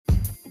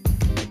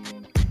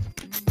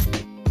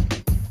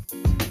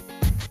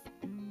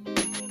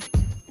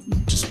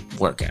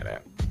work at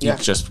it. You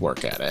just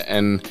work at it.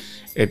 And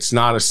it's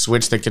not a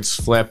switch that gets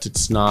flipped.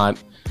 It's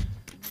not,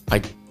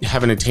 I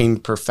haven't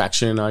attained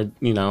perfection. But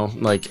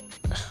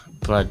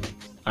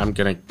I'm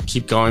going to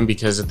keep going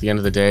because at the end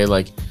of the day,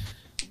 like,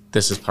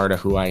 this is part of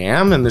who I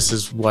am and this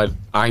is what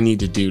I need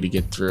to do to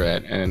get through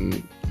it.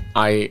 And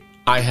I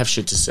have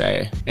shit to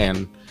say,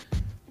 and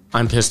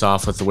I'm pissed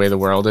off with the way the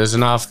world is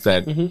enough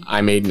that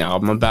I made an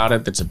album about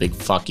it that's a big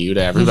fuck you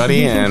to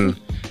everybody. And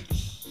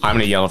I'm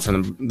going to yell it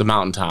from the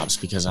mountaintops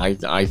because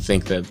I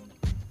think that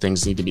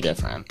things need to be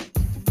different.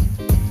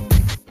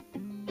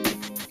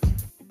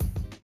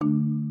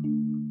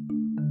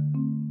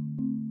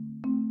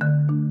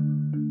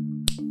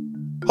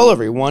 Hello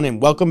everyone,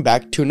 and welcome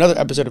back to another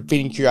episode of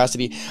Feeding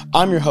Curiosity.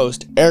 I'm your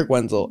host, Eric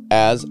Wenzel,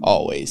 as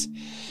always.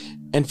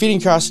 And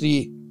Feeding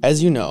Curiosity,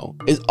 as you know,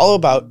 is all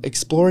about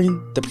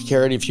exploring the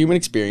precarity of human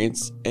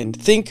experience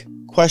and think,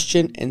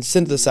 question, and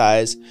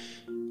synthesize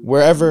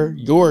wherever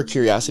your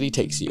curiosity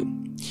takes you.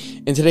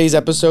 In today's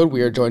episode,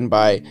 we are joined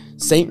by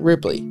Saint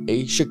Ripley,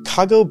 a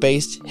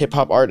Chicago-based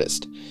hip-hop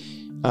artist.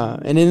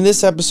 And in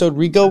this episode,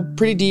 we go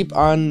pretty deep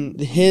on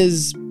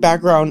his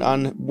background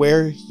on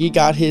where he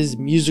got his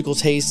musical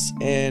tastes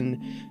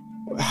and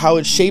how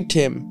it shaped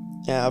him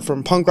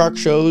from punk rock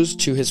shows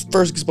to his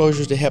first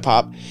exposure to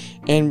hip-hop.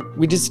 And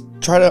we just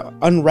try to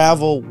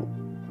unravel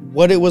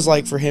what it was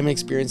like for him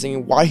experiencing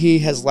and why he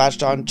has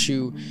latched on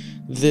to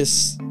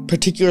this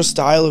particular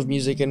style of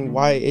music and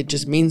why it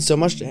just means so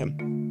much to him.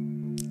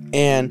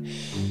 And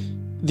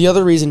the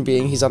other reason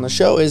being he's on the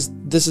show is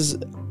this is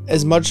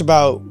as much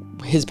about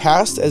his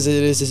past as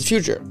it is his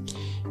future.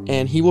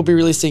 And he will be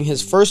releasing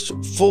his first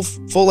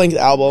full-length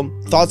album,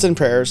 Thoughts and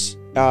Prayers,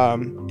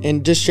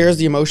 and just shares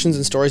the emotions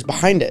and stories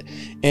behind it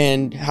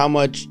and how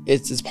much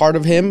it's part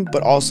of him,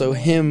 but also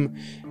him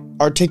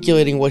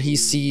articulating what he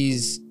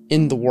sees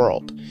in the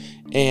world.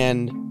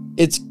 And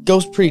it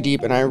goes pretty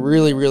deep, and I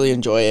really, really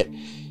enjoy it.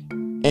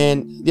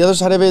 And the other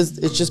side of it is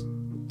it's just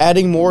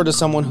adding more to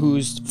someone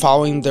who's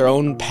following their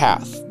own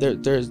path.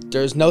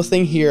 There's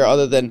nothing here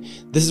other than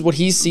this is what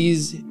he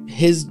sees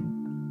his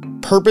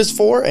purpose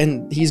for,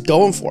 and he's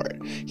going for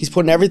it. He's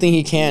putting everything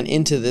he can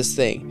into this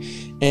thing,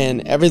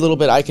 and every little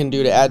bit I can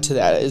do to add to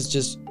that is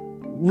just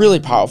really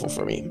powerful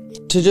for me.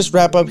 To just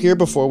wrap up here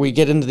before we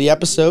get into the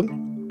episode,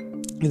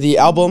 the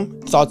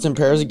album Thoughts and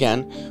Prayers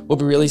again will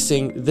be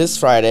releasing this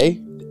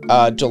Friday,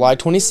 July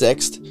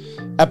 26th,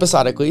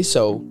 episodically.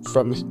 So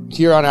from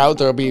here on out,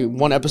 there'll be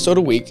one episode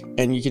a week,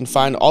 and you can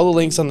find all the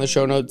links on the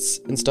show notes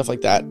and stuff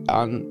like that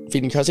on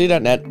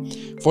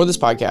feedingcuriosity.net for this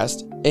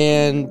podcast,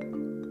 and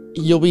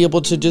you'll be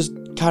able to just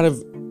kind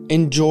of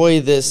enjoy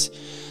this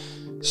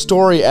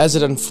story as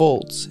it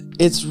unfolds.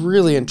 It's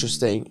really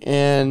interesting,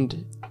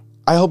 and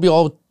I hope you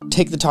all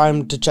take the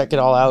time to check it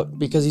all out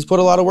because he's put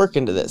a lot of work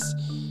into this.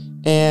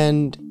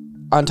 And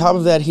on top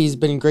of that, he's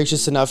been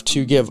gracious enough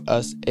to give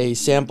us a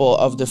sample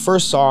of the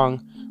first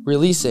song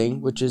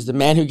releasing, which is The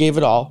Man Who Gave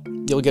It All.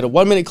 You'll get a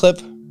 1-minute clip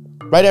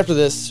right after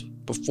this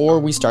before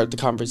we start the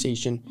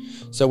conversation.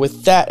 So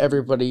with that,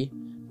 everybody,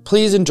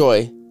 please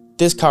enjoy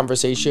this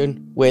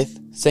conversation with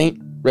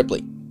Saint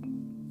Ripley.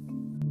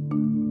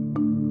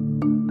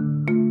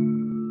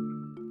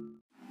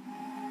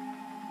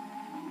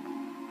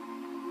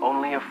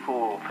 Only a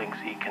fool thinks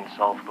he can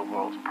solve the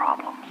world's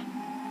problems.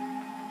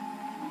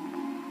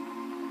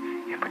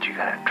 Yeah, but you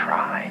gotta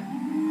try,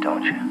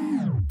 don't you?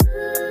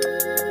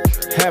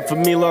 Half of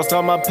me lost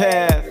on my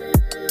path.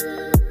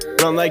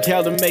 Run like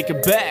hell to make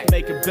it back.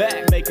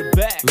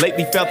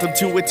 Lately felt I'm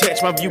too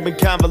attached, my view been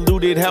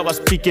convoluted. How I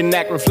speak and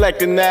act,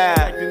 reflecting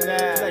that.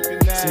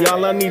 See,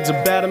 all I need's a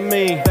better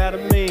me.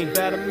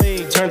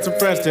 Turn some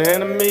friends to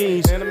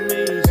enemies.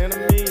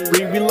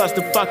 We lust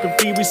to fucking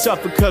feed, we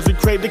suffer cause we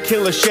crave to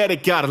kill or shed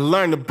it. Gotta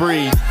learn to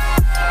breathe.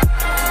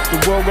 The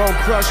world gon'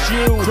 crush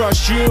you.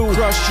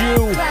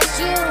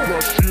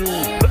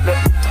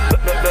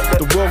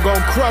 The world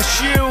gon'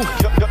 crush you.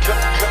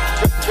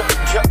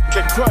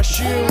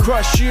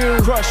 Crush you.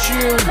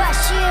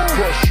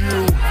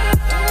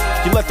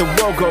 You let the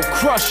world go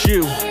crush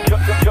you.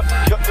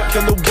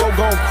 Then the world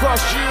gon'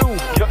 crush you.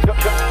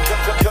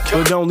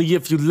 But only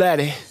if you let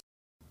it.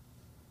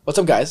 What's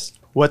up, guys?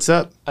 What's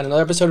up? On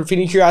another episode of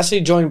Feeding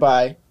Curiosity, joined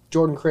by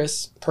Jordan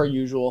Chris, per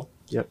usual.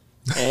 Yep.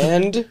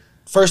 And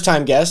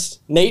first-time guest,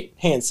 Nate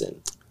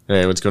Hansen.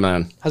 Hey, what's going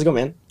on? How's it going,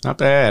 man? Not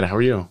bad. How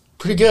are you?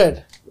 Pretty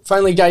good.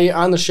 Finally got you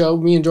on the show.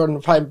 Me and Jordan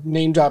probably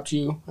name-dropped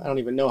you. I don't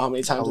even know how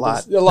many times. A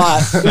lot. You're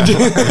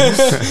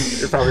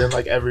probably in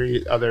like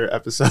every other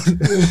episode.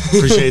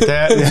 Appreciate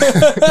that.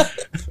 Yeah.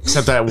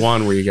 Except that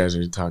one where you guys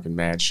are talking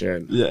mad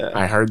shit. Yeah.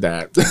 I heard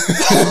that.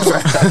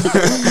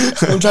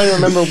 I'm trying to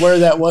remember where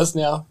that was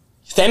now.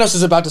 Thanos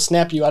is about to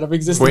snap you out of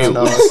existence. Wait,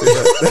 No,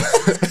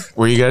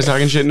 were you guys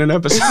talking shit in an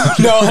episode?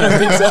 No, I don't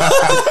think so.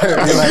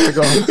 you'll have to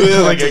go.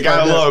 Like it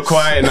got a little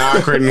quiet and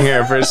awkward in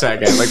here for a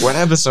second. Like what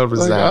episode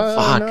was that?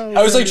 Fuck. No.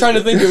 I was like trying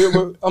to think of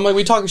it. I'm like,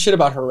 we talking shit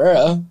about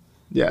Herrera.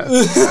 Yeah,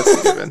 that's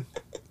a given.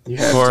 You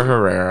have Poor to.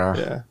 Herrera.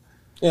 Yeah,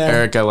 Yeah.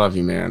 Eric, I love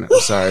you, man. I'm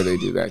sorry they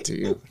do that to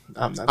you.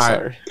 I'm not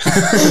sorry.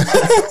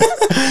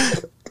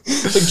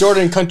 It's like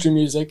Jordan country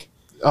music.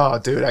 Oh,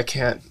 dude, I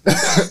can't.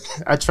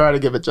 I try to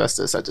give it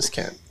justice. I just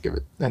can't give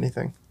it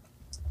anything.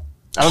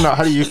 I don't know.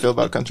 How do you feel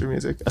about country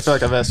music? I feel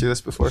like I've asked you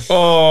this before.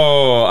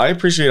 Oh, I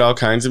appreciate all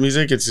kinds of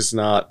music. It's just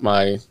not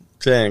my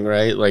thing,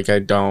 right? Like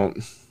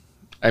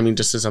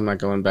just as I'm not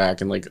going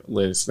back and like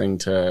listening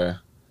to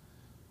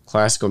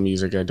classical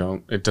music,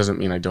 it doesn't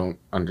mean I don't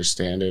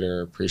understand it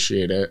or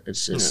appreciate it.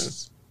 It's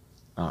just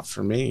not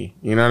for me.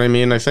 You know what I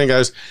mean? I think I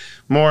was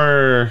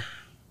more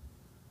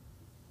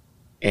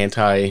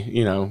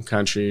anti,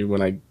 country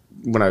when I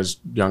was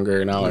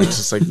younger. Now it's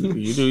just like,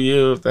 you do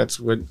you. If that's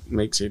what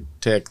makes you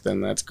tick,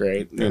 then that's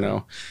great.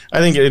 I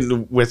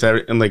think with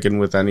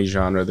any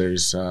genre,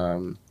 there's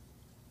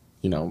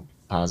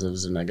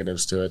positives and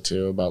negatives to it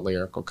too, about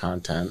lyrical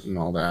content and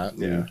all that.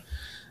 Yeah.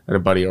 I had a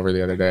buddy over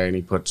the other day, and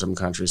he put some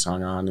country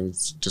song on, and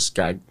it's just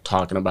guy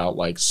talking about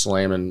like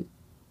slamming,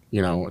 a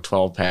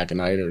 12-pack a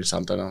night or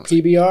something. I'm like,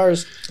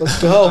 PBRs,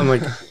 let's go. I'm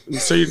like,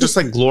 so you're just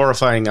like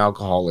glorifying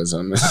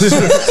alcoholism. what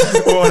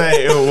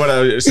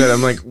I said,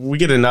 I'm like, we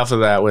get enough of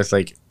that with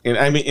like, in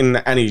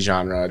any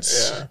genre,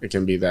 it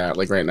can be that.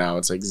 Like right now,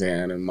 it's like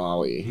Xan and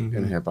Molly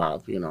and hip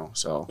hop,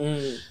 So,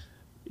 me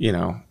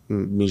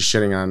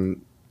shitting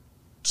on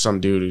some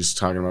dude who's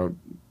talking about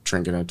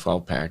drinking a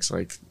 12-packs,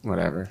 like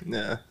whatever.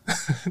 Yeah,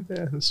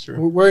 yeah, that's true.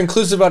 We're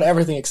inclusive about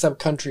everything except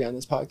country on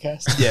this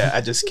podcast. Yeah,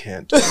 I just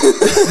can't.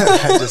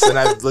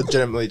 I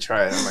legitimately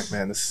try it. I'm like,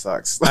 man, this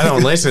sucks. I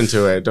don't listen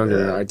to it. Don't get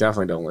me wrong. I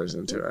definitely don't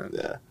listen to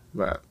it.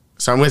 Yeah,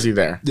 so I'm with you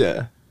there.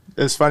 Yeah,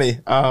 it's funny.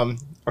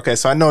 Okay,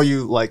 so I know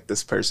you like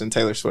this person,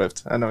 Taylor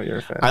Swift. I know you're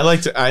a fan.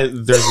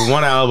 There's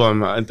one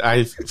album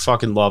I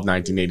fucking love,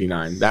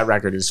 1989. That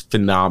record is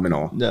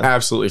phenomenal. Yeah.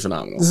 Absolutely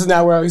phenomenal. This is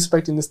not where I was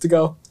expecting this to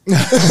go.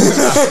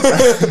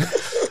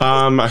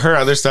 Her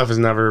other stuff has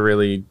never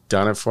really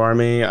done it for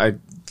me. I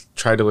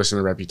tried to listen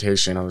to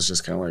Reputation. I was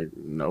just kind of like,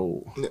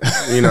 no,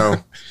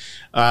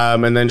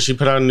 and then she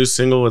put out a new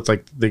single with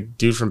like the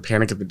dude from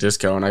Panic at the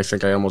Disco, and I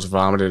think I almost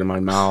vomited in my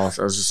mouth.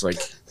 I was just like,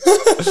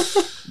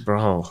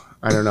 bro,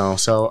 I don't know.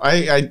 So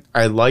I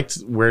liked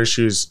where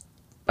she was.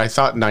 I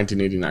thought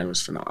 1989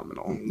 was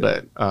phenomenal,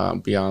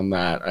 but beyond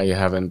that, I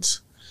haven't.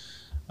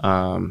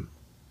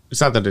 It's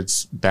not that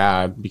it's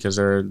bad, because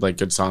there are like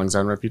good songs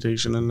on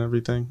Reputation and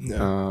everything.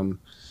 Yeah.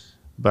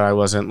 But I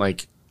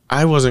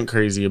wasn't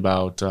crazy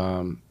about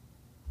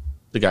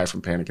the guy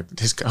from Panic at the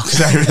Disco,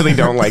 because I really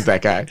don't like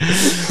that guy.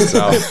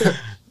 So,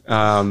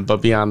 but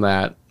beyond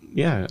that,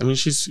 yeah, I mean,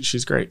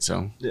 she's great.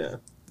 So yeah.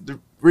 The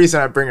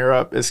reason I bring her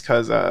up is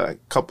because a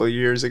couple of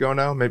years ago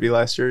now, maybe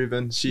last year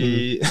even,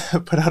 she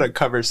put out a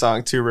cover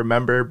song to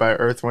Remember by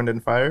Earth, Wind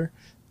and Fire.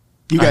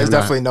 You guys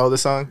definitely know the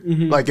song.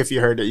 Mm-hmm. Like if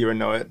you heard it, you would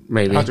know it.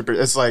 Maybe. 100%.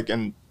 It's like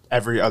in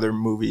every other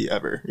movie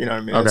ever. You know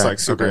what I mean? Okay. It's like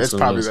super. Okay, it's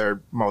probably their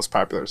most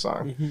popular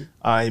song.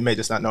 Mm-hmm. You may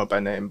just not know it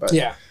by name, but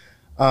yeah.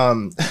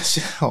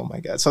 Oh my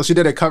god! So she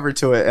did a cover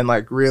to it, and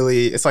like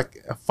really, it's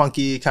like a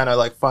funky kind of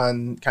like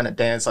fun kind of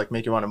dance, like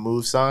make you want to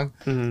move song.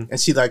 Mm-hmm. And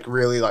she like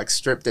really like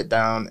stripped it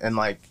down, and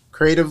like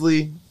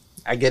creatively,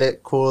 I get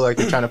it, cool. Like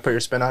you're trying to put your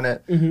spin on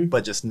it,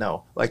 but just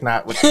no, like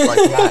not with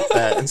like not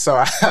that. And so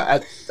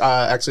I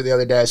actually the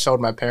other day I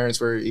showed my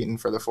parents, we were eating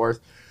for the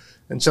 4th.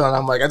 And chilling,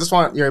 I'm like, I just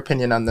want your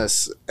opinion on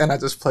this, and I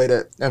just played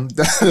it. And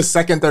the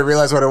second they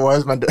realized what it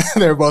was,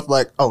 they were both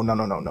like, "Oh no!"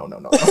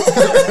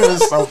 It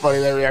was so funny,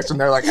 their reaction.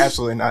 They're like,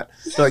 "Absolutely not."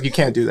 They're like, "You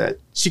can't do that.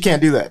 She can't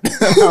do that."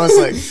 I was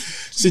like,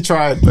 "She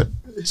tried, but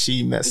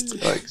she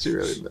missed. Like, she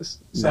really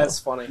missed." So. That's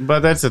funny. But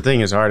that's the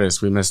thing, as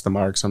artists, we miss the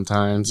mark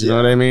sometimes. You know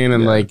what I mean?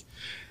 And like,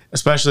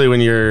 especially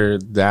when you're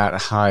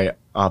that high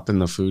up in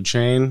the food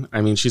chain.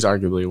 I mean, she's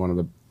arguably one of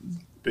the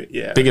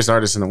biggest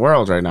artists in the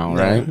world right now,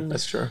 right? Mm-hmm.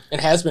 That's true. It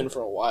has been for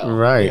a while.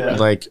 Right. Yeah.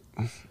 Like,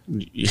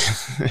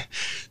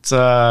 it's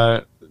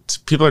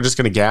people are just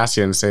going to gas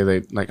you and say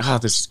this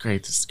is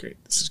great.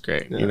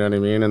 Yeah. You know what I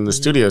mean? And the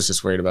studio's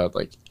just worried about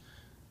like,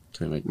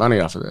 can we make money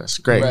off of this?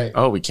 Great. Right.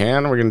 Oh, we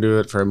can? We're going to do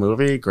it for a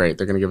movie? Great.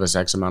 They're going to give us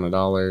X amount of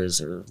dollars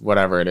or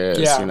whatever it is,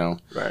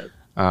 Right.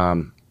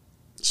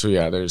 So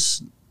yeah,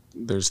 there's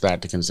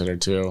that to consider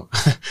too.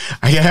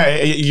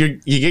 You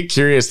get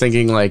curious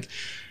thinking like,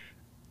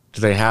 do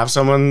they have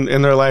someone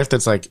in their life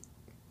that's like,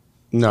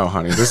 no,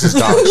 honey, this is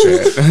dog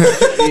shit.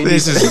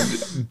 This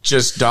is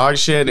just dog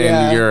shit,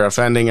 and you're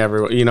offending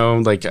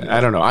everyone. Like,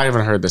 I don't know. I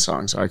haven't heard the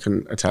song, so I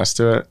couldn't attest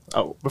to it.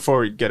 Oh, before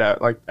we get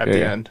out, like at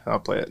the end, I'll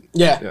play it.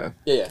 Yeah.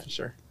 For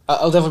sure.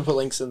 I'll definitely put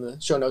links in the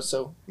show notes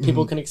so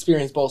people can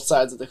experience both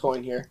sides of the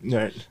coin here.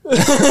 Right.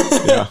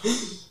 Yeah.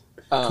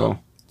 Cool.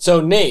 So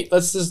Nate,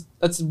 let's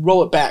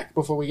roll it back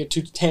before we get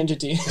too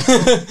tangenty.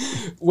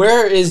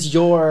 Where is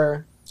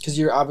because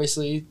you're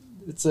obviously.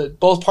 It's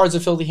both parts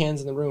of Filthy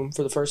Hands in the room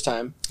for the first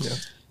time. Yeah.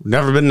 We've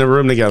never been in a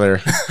room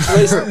together.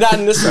 Not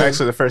in this room.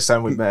 Actually, the first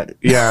time we met.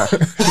 Yeah.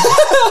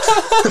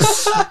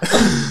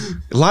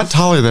 A lot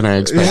taller than I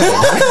expected.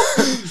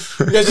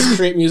 You guys just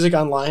create music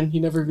online.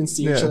 You never even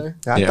see each other.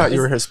 I thought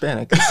you were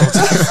Hispanic.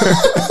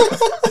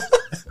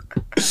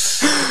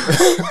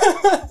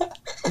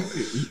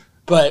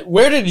 But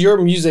where did your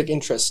music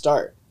interest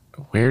start?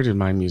 Where did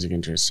my music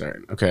interest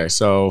start? Okay,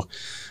 so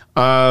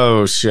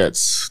Oh shit.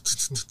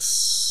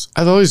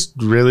 I've always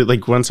really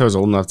like once I was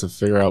old enough to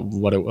figure out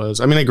what it was.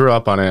 I mean, I grew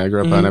up on it. I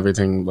grew up on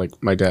everything. Like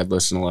my dad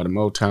listened to a lot of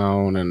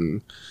Motown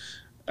and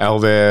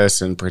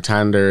Elvis and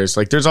Pretenders.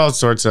 Like there's all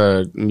sorts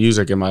of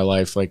music in my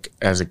life like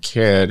as a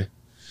kid.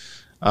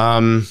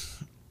 And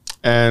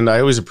I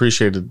always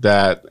appreciated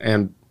that.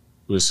 And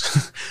it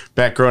was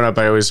back growing up,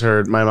 I always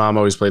heard my mom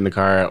always played in the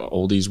car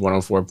Oldies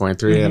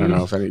 104.3. I don't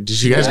know if any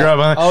did you guys grow up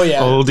on Oh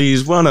yeah.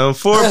 Oldies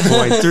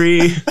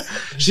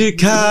 104.3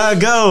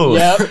 Chicago.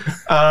 Yep.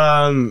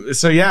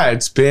 So yeah,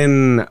 it's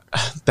been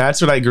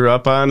that's what I grew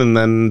up on, and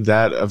then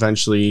that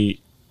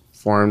eventually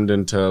formed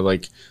into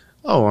like,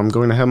 oh, I'm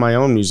going to have my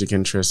own music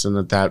interests. And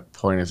at that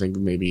point, I think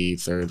maybe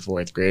 3rd,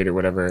 4th grade or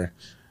whatever,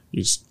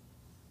 you just,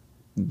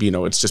 you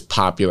know, it's just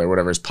popular,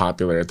 whatever's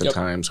popular at the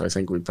time. So I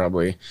think we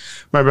probably,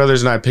 my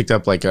brothers and I picked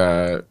up like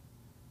a,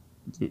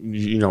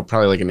 you know,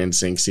 probably like an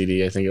NSYNC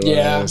CD. I think it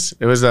was.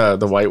 It was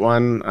the white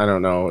one. I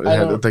don't know. It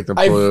had like the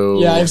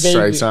blue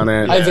stripes on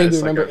it. I vaguely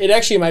remember. It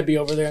actually might be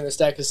over there in the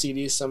stack of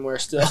CDs somewhere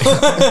still.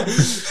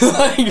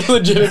 Like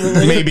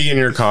legitimately. Maybe in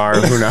your car.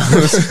 Who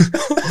knows?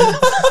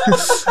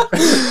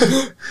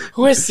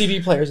 Who has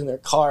CD players in their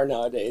car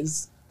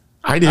nowadays?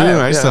 I do.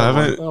 I still have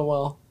it. Oh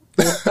well.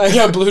 I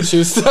got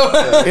Bluetooth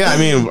stuff. Yeah, I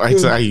mean,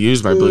 I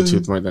use my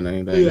Bluetooth more than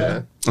anything.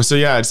 Yeah. So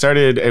yeah, it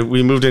started.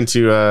 We moved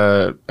into.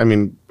 I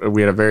mean,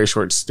 we had a very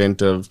short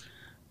stint of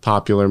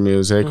popular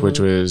music, which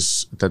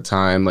was at the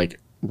time like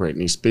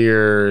Britney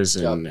Spears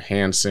and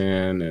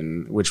Hanson,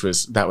 and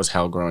that was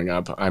hell growing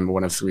up. I'm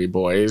one of 3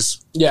 boys.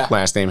 Yeah.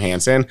 Last name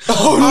Hanson.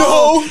 Oh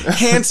no,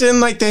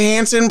 Hanson, like the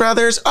Hanson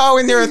brothers. Oh,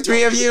 and there are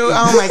 3 of you.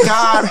 Oh my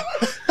god.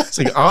 It's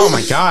like, oh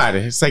my god.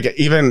 It's like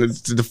even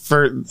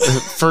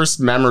the first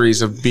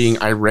memories of being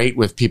irate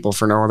with people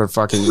for no other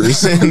fucking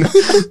reason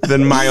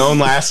than my own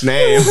last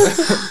name.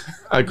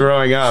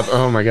 Growing up.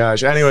 Oh my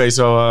gosh. Anyway,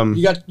 so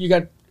you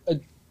got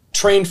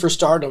trained for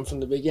stardom from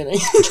the beginning.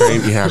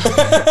 Trained,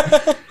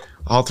 yeah.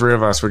 All 3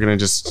 of us were gonna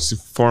just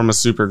form a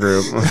super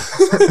group.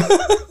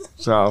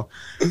 So,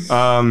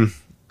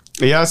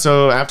 yeah.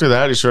 So after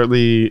that,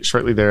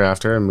 shortly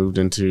thereafter, I moved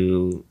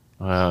into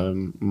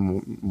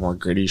more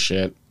gritty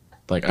shit.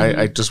 Like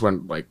I just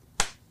went like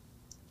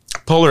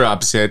polar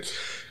opposite,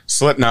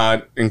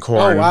 Slipknot and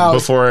Korn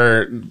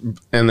before,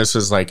 and this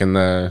was like in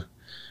the,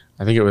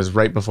 I think it was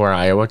right before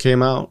Iowa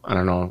came out. I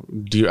don't know.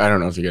 I don't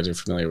know if you guys are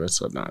familiar with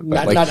Slipknot,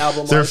 but not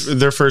album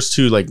their first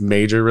 2 like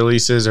major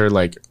releases are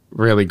like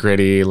really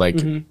gritty, like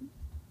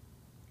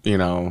you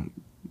know,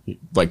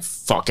 like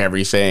fuck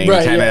everything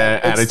kind of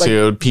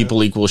attitude. Like,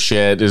 people equal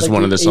shit is like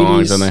one of the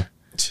songs on there.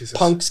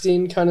 Punk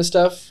scene kind of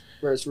stuff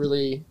where it's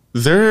really.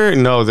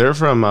 They're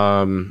from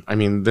I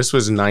mean this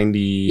was 90.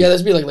 Yeah,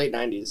 this would be like late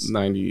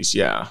 90s.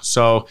 Yeah.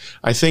 So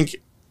I think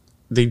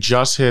they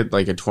just hit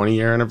like a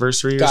 20-year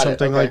anniversary or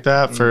something like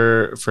that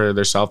for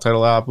their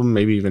self-titled album,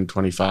 maybe even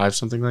 25,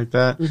 something like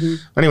that.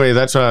 Anyway,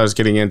 that's what I was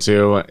getting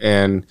into,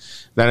 and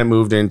then it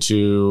moved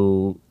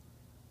into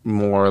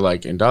more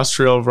like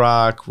industrial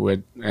rock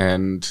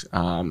and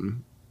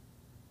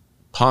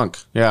punk.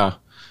 Yeah.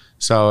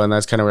 So, and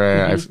that's kind of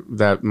where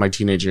that my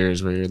teenage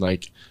years where you're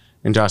like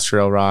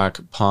industrial rock,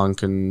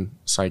 punk, and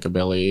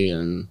psychobilly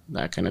and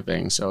that kind of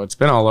thing. So it's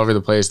been all over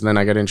the place. And then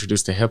I got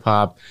introduced to hip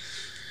hop.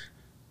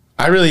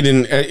 I really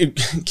didn't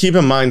keep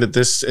in mind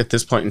that at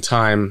this point in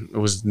time it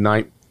was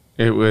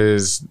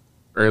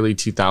early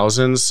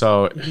 2000s.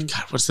 So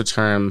God, what's the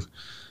term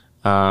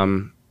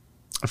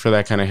for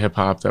that kind of hip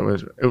hop? That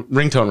was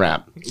ringtone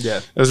rap. Yeah,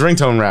 it was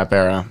ringtone rap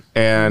era,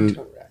 and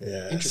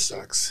yeah, it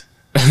sucks.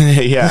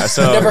 Yeah,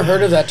 so I've never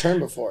heard of that term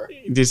before.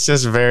 It's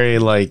just very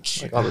like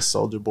all the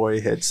Soulja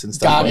Boy hits and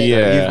stuff. Got like it.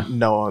 Yeah, you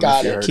know him.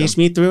 Got it. Kiss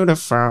me through the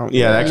front.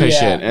 Yeah, that kind of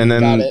shit. And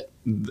then got it.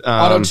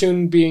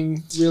 Auto-tune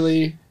being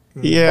really.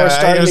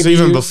 Yeah, it was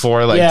even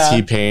before like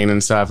T-Pain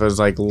and stuff. It was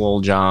like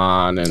Lil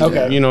Jon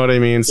and you know what I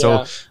mean?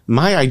 So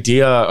my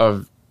idea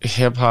of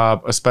hip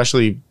hop,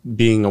 especially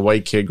being a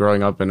white kid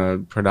growing up in a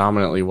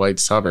predominantly white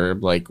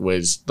suburb, like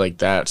was like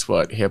that's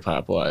what hip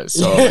hop was.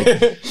 So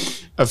like,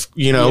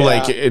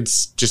 like it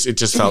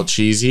just felt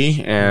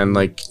cheesy and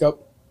like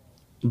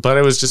but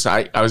it was just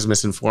I was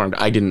misinformed.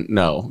 I didn't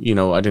know,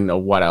 I didn't know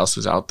what else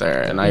was out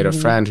there. And I had a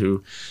friend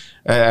who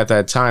at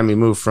that time he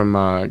moved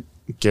from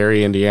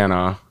Gary,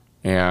 Indiana.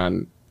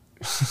 And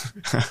this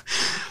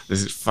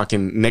is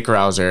fucking Nick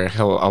Rouser.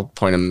 I'll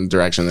point him in the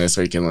direction of this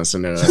so he can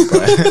listen to it.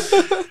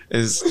 But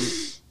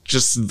is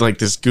just like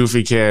this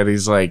goofy kid.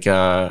 He's like,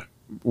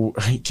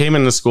 he came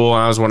into school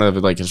and I was one of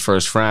like his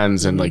first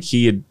friends, and like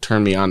he had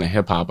turned me on to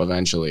hip hop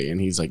eventually. And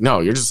he's like, "No,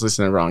 you're just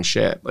listening to the wrong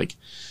shit." Like,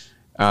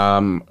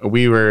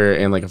 we were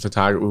in like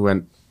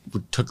we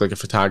took like a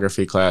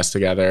photography class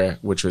together,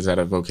 which was at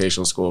a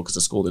vocational school because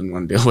the school didn't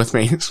want to deal with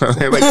me. So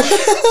they're like,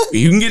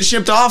 you can get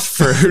shipped off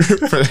for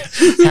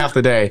half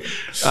the day.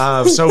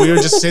 So we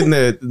would just sit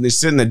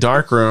in the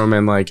dark room,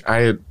 and like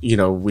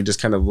we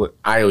just kind of,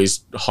 I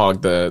always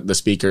hogged the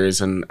speakers,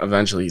 and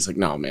eventually he's like,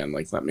 no man,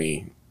 like let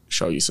me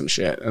show you some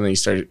shit. And then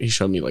he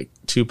showed me like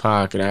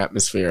Tupac and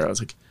Atmosphere. I was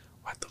like,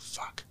 what the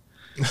fuck?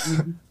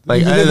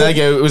 Like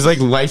it was like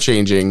life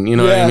changing. You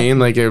know what I mean?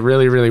 Like it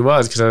really, really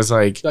was, because I was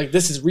like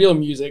this is real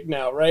music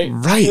now, right?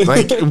 Right.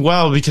 Like,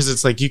 well, because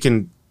it's like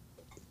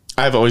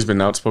I've always been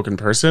an outspoken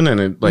person,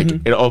 and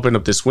it opened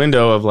up this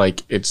window of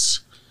like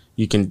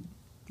you can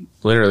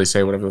literally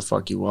say whatever the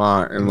fuck you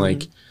want, and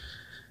like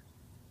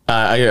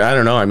I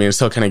don't know. I mean, it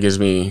still kind of gives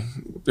me.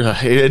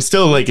 It's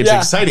still like it's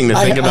exciting to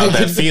think about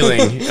that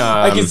feeling.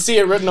 I can see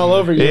it written all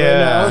over you.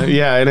 Yeah, right now.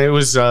 yeah, and it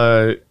was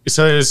so it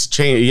was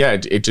changed. Yeah,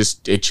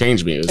 it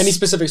changed me. Any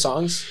specific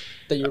songs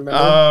that you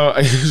remember?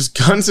 It was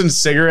Guns and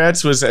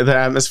Cigarettes was the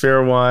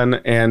Atmosphere one,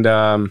 and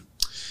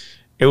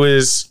it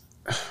was,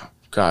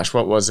 gosh,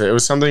 what was it? It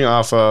was something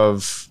off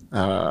of.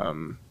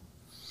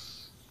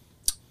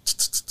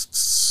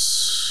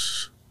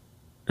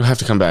 You'll have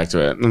to come back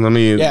to it. Let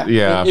me.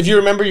 Yeah. If you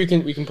remember, we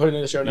can put it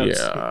in the show notes.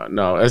 Yeah.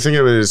 No, I think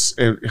it was.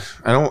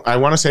 I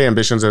want to say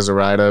Ambitions as a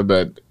Rider,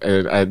 but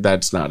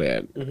that's not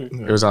it.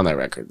 It was on that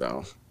record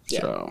though. Yeah.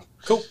 So.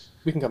 Cool.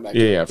 We can come back.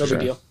 Yeah. No For big sure.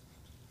 deal.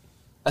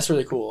 That's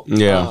really cool.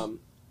 Yeah. And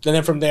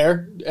then from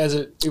there, as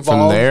it evolved.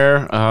 From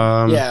there.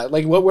 Yeah.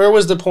 Like, where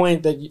was the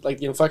point that,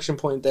 the inflection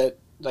point that,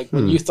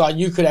 when you thought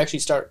you could actually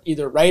start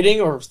either writing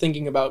or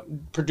thinking about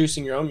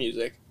producing your own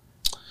music?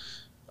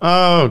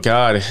 Oh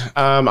God,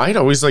 I'd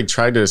always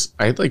tried to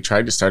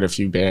start a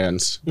few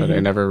bands, but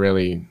I never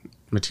really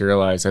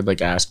materialized.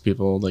 I'd ask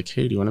people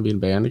hey, do you want to be in a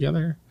band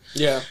together?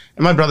 Yeah.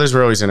 And my brothers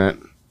were always in it.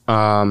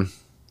 And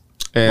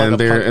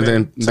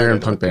they're in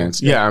punk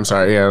bands. Yeah, I'm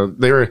sorry. Yeah,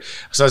 they were.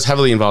 So I was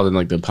heavily involved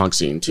in the punk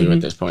scene too at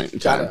this point in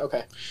time. Got it.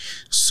 Okay.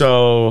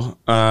 So,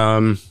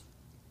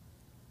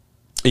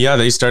 yeah,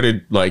 they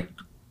started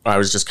I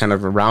was just kind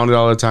of around it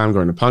all the time,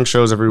 going to punk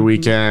shows every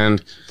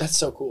weekend. That's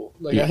so cool.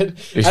 I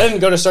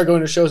didn't start going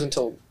to shows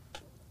until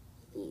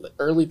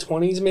early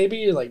 20s,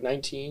 maybe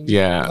 19.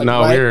 Yeah, we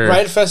were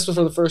Riot Fest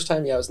for the first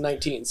time. Yeah, I was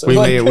 19. So we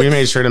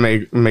made sure to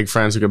make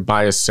friends who could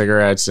buy us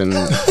cigarettes and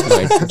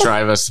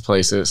drive us to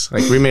places.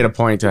 We made a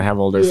point to have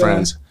older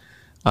friends,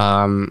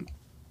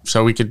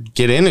 so we could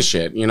get into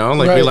shit. We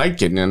liked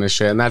getting into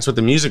shit, and that's what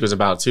the music was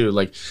about too.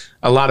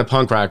 A lot of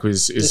punk rock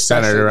is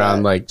centered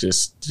around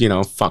just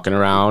fucking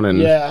around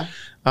and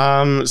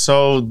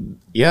so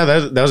yeah,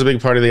 that was a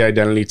big part of the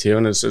identity too,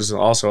 and there's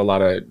also a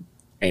lot of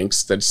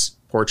angst that's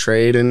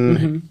portrayed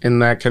in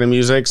that kind of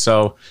music.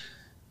 So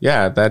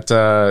yeah,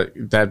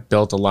 that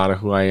built a lot of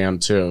who I am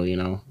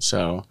too.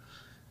 So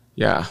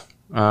yeah,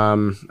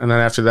 and then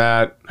after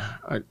that,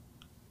 I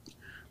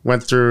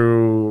went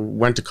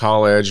to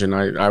college, and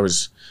I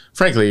was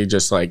frankly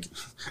just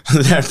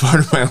that part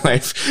of my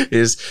life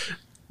is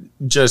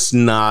just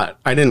not.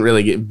 I didn't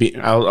really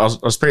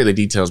I'll spare you the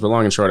details, but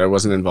long and short, I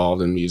wasn't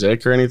involved in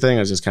music or anything. I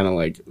was just kind of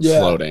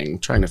floating,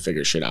 trying to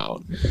figure shit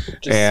out,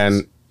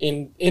 and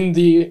in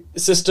the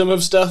system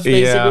of stuff,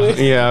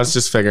 basically. Yeah, I was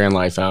just figuring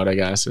life out, I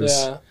guess.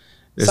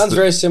 Sounds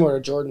very similar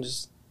to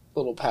Jordan's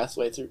little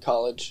pathway through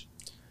college.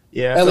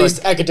 Yeah, at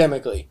least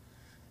academically.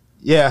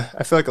 Yeah,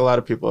 I feel like a lot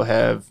of people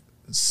have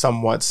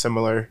somewhat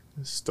similar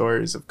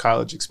stories of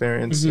college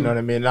experience. You know what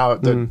I mean? Now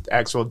the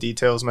actual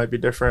details might be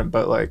different,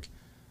 but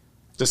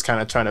just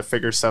kind of trying to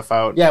figure stuff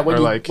out. Yeah,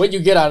 what you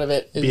get out of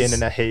it is being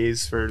in a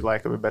haze, for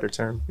lack of a better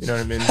term. You know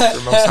what I mean?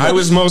 For most I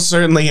was most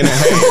certainly in a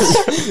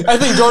haze. I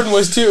think Jordan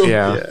was too.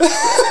 Yeah.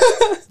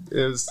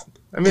 It was.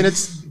 I mean,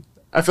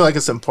 I feel like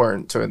it's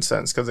important to a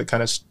sense, because it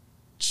kind of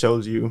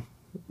shows you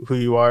who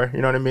you are.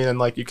 You know what I mean? And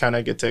you kind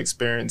of get to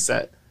experience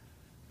that.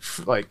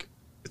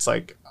 It's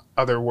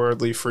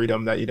otherworldly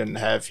freedom that you didn't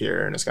have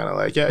here, and it's kind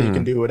of you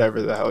can do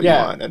whatever the hell you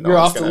want, and you're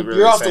off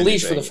the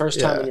leash for the first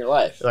time in your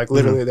life.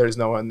 Literally, there's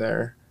no one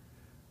there,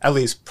 at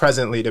least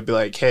presently, to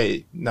be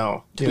hey,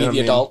 no, to be the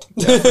adult.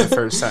 Yeah, for the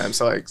first time.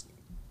 So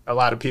a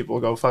lot of people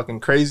go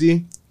fucking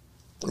crazy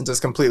and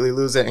just completely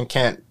lose it and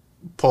can't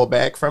pull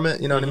back from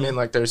it. You know what I mean?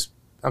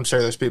 I'm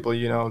sure there's people,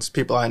 it's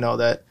people I know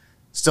that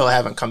still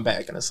haven't come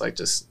back, and it's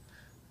just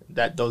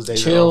that those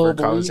days are over,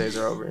 college days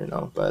are over,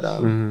 but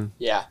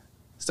yeah,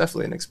 it's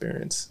definitely an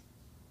experience.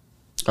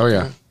 Oh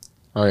yeah.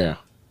 And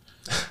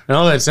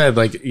all that said,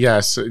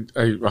 yes, I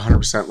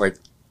 100%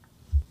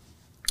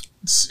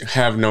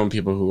 have known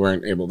people who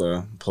weren't able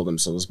to pull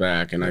themselves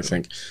back, and I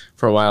think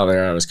for a while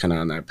there I was kind of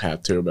on that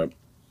path too, but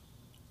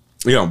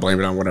blame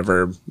it on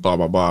whatever, blah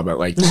blah blah. But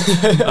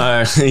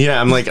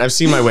yeah, I'm I've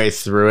seen my way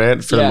through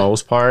it for the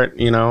most part,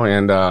 and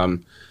I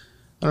don't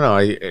know.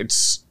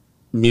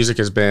 Music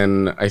has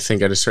been, I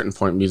think, at a certain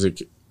point,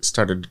 music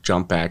started to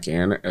jump back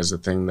in as a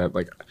thing that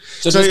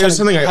so it was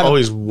something I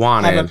always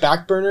wanted. Have a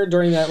back burner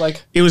during that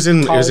it was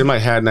in my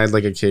head, and I'd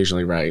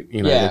occasionally write,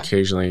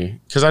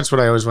 occasionally, because that's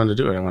what I always wanted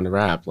to do. I wanted to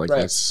rap,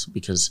 that's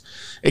because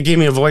it gave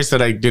me a voice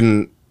that I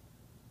didn't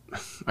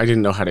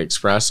know how to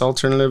express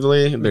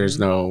alternatively. There's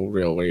no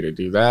real way to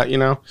do that,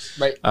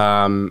 Right.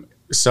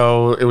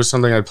 So it was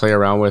something I'd play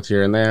around with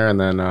here and there, and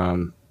then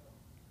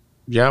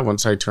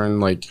once I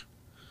turned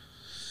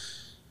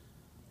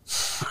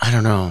I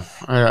don't know.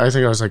 I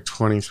think I was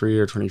 23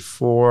 or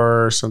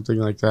 24 or something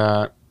like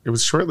that. It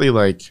was shortly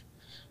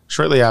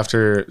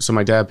after. So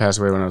my dad passed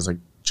away when I was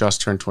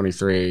just turned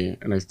 23,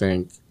 and I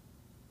think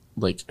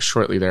like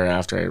shortly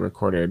thereafter, I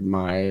recorded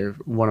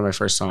one of my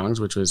first songs,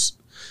 which was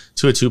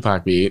to a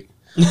Tupac beat.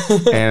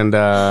 And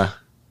I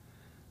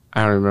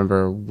don't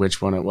remember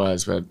which one it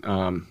was, but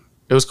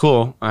it was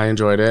cool. I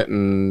enjoyed it.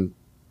 And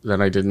then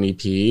I did an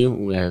EP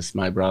with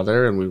my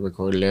brother, and we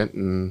recorded it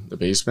in the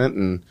basement,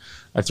 and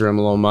I threw him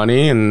a little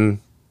money, and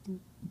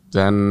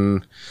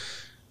then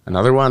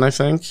another one, I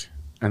think.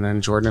 And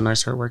then Jordan and I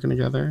started working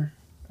together,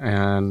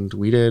 and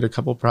we did a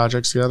couple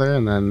projects together.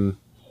 And then,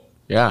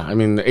 yeah, I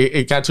mean,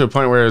 it got to a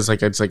point where it's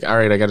like, all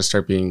right, I got to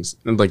start being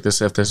like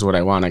this. If this is what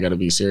I want, I got to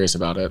be serious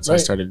about it. So I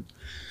started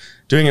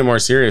doing it more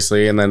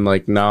seriously. And then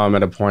like now I'm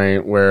at a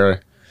point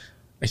where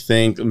I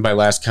think by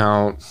last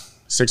count,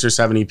 6 or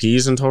 7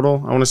 EPs in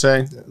total, I want to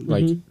say.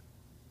 Like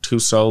 2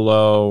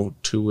 solo,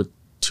 2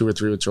 or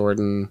 3 with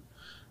Jordan,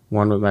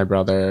 1 with my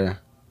brother.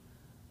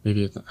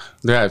 Maybe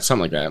something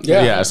like that.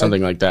 Yeah,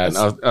 something like that.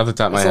 Off the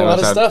top of my head, a lot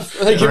of stuff.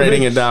 Like,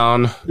 writing it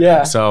down.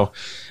 Yeah. So,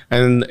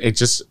 and it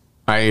just,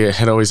 I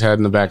had always had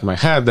in the back of my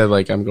head that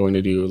like I'm going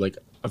to do like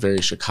a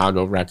very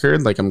Chicago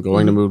record. Like I'm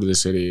going to move to the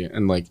city,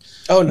 and like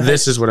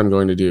this is what I'm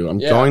going to do. I'm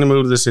going to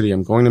move to the city.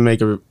 I'm going to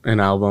make an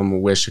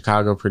album with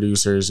Chicago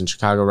producers and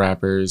Chicago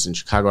rappers and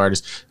Chicago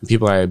artists and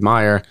people I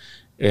admire.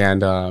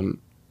 And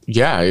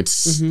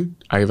it's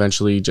I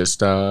eventually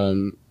just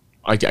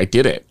I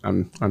did it.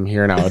 I'm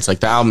here now. It's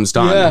like the album's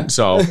done. Yeah.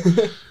 So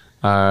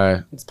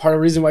it's part of the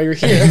reason why you're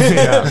here.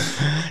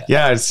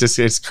 yeah.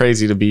 It's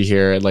crazy to be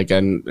here. Like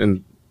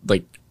and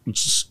like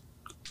just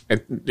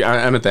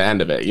I'm at the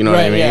end of it. You know what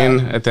I mean?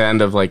 Yeah. At the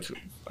end of like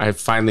I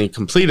finally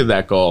completed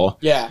that goal.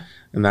 Yeah.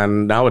 And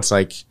then now it's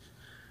like,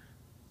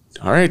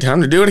 all right,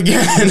 time to do it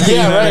again.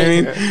 Yeah, right. I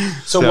mean?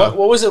 So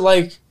what was it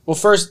like? Well,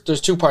 first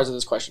there's 2 parts of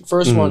this question.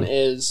 First one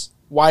is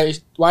why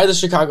the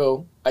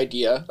Chicago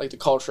idea, like the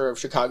culture of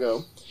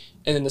Chicago.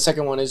 And then the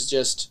second one is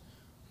just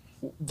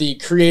the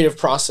creative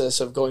process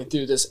of going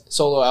through this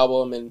solo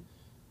album and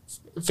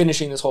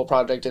finishing this whole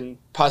project and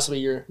possibly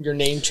your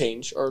name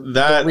change or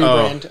that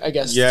rebrand, I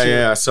guess.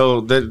 Yeah.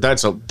 So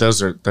that's a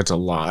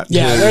lot.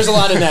 Yeah, there's a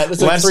lot in that.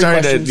 It's like Let's 3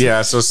 start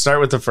questions. So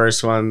start with the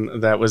first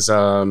one. That was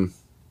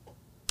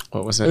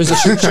what was it? It was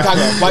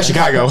Chicago. Why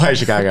Chicago? Why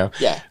Chicago?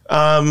 Yeah.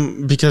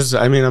 Because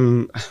I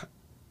mean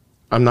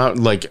I'm not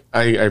like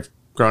I've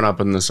grown up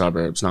in the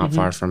suburbs, not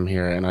far from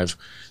here, and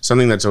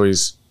something that's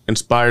always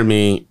inspired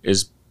me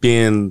is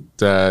being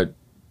the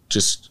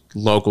just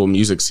local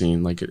music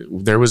scene. Like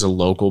there was a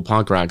local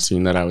punk rock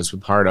scene that I was a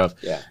part of,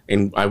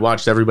 and I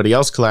watched everybody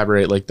else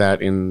collaborate like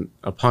that in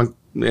the punk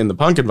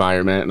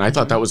environment, and I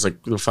thought that was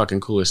like the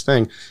fucking coolest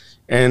thing.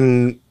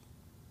 And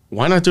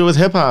why not do it with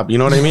hip hop? You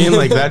know what I mean?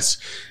 Like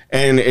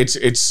and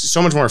it's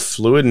so much more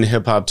fluid in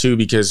hip hop too,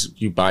 because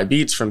you buy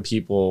beats from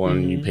people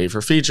and you pay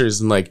for features,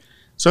 and like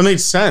so it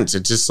made sense.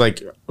 It's just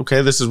like,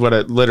 okay, this is what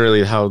it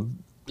literally how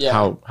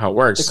it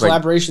works. The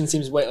collaboration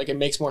seems like it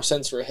makes more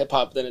sense for hip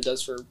hop than it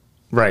does for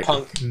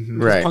punk.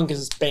 Right. Punk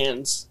is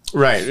bands.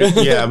 Right.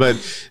 Yeah, but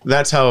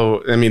that's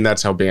how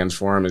bands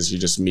form, is you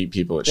just meet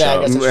people at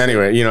shows.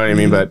 Anyway, you know what I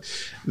mean? But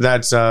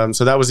that's so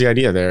that was the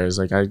idea there, is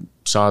like I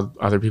saw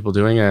other people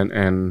doing it,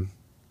 and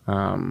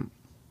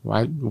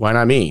why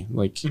not me?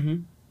 Like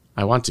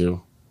I want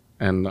to,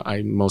 and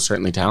I'm most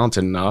certainly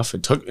talented enough.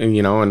 It took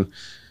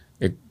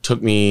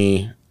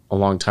me a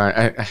long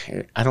time.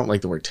 I don't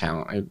like the word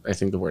talent. I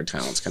think the word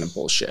talent's kind of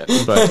bullshit,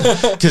 but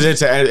because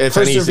it's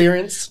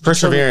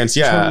perseverance.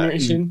 Yeah,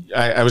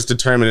 I was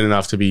determined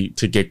enough to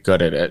get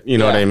good at it. You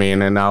know what I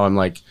mean? And now I'm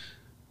like,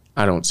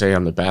 I don't say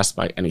I'm the best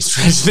by any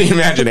stretch of the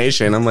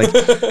imagination. I'm like,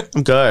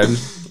 I'm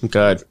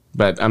good,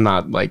 but I'm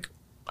not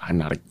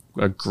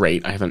a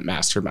great. I haven't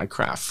mastered my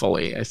craft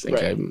fully. I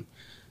think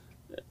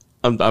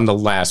I'm the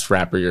last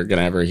rapper you're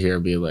gonna ever hear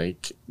be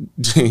like,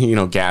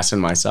 gassing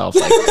myself.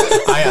 Like,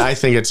 I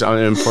think it's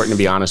important to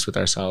be honest with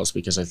ourselves,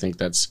 because I think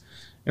that's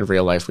in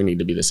real life we need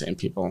to be the same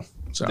people.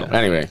 So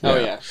anyway,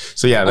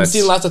 So I'm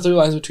seeing lots of through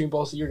lines between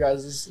both of your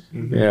guys'.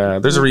 Yeah,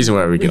 there's a reason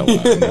why we get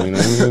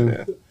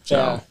along.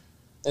 Yeah.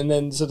 And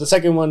then so the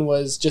second one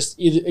was just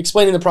either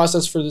explaining the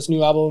process for this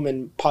new album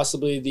and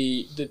possibly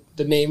the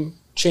name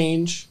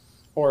change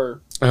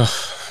or.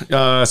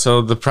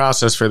 So the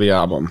process for the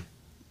album.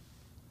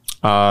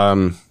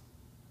 One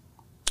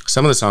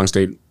of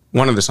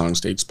the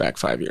songs dates back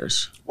 5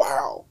 years.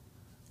 Wow.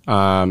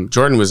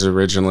 Jordan was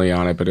originally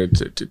on it, but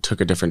it took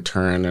a different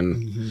turn,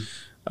 and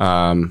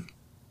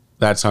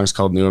that song's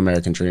called New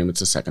American Dream.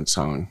 It's the second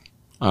song.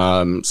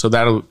 So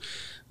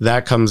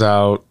that comes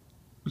out.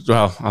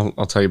 Well,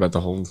 I'll tell you about the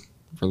whole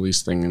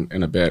release thing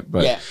in a bit,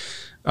 but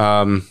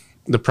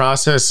the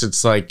process,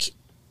 it's like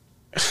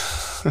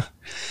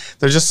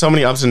there's just so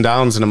many ups and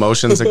downs and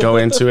emotions that go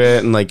into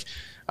it, and like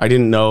I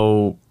didn't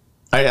know.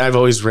 I've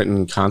always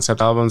written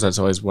concept albums. That's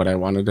always what I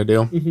wanted to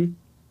do.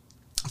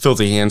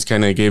 Filthy Hands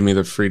kind of gave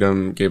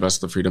us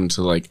the freedom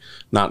to like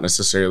not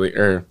necessarily,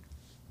 or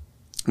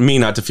me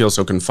not to feel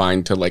so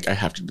confined to like I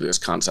have to do this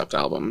concept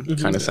album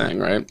kind of thing,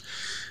 right?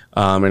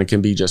 And it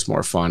can be just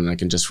more fun. I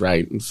can just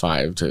write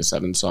 5 to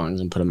 7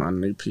 songs and put them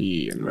on an EP,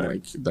 and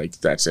like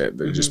that's it.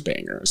 They're just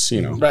bangers,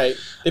 you know. Right.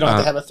 They don't have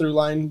to have a through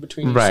line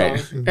between each Right.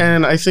 song.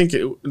 And I think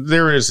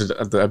there is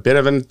a bit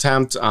of an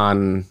attempt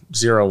on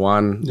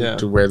 0-1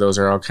 to where those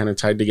are all kind of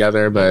tied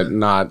together, but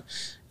not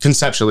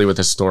conceptually with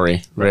a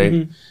story,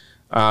 right?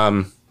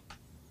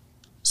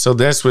 So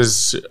this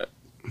was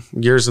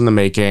years in the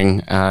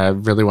making.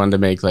 Really wanted to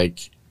make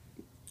like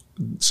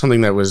something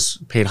that was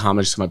paid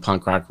homage to my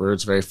punk rock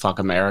roots, very fuck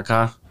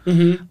America,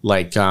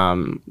 like,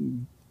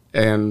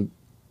 and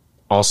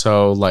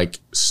also like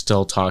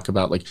still talk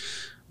about like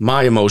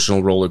my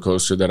emotional roller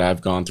coaster that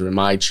I've gone through and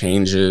my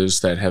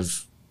changes that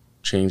have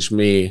changed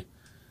me.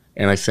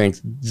 And I think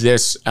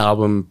this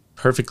album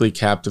perfectly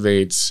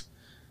captivates,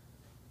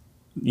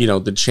 you know,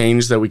 the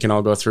change that we can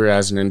all go through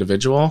as an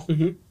individual,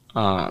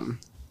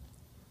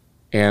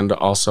 and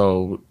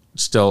also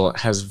still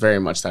has very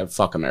much that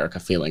fuck America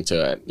feeling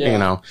to it, you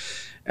know,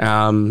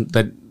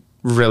 that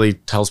really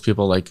tells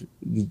people like,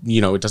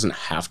 you know, it doesn't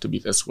have to be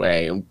this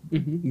way.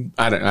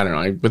 I don't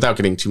know, without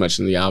getting too much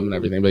in the album and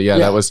everything, but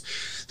that was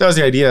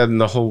the idea,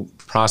 and the whole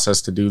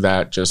process to do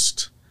that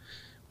just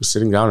was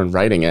sitting down and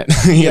writing it.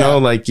 you know,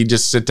 like you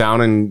just sit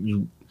down and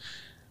you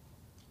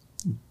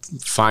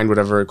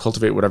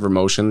cultivate whatever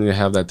emotion you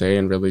have that day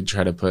and really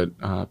try to put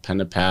pen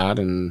to pad.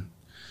 And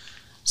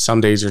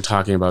some days you're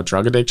talking about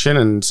drug addiction,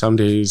 and some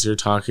days you're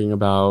talking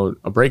about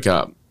a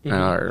breakup,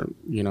 or,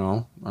 you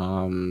know,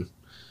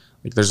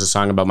 like there's a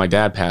song about my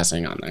dad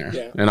passing on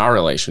there and our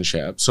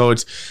relationship. So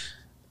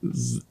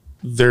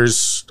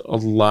there's a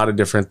lot of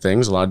different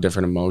things, a lot of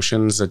different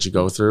emotions that you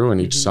go through,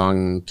 and each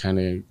song kind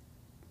of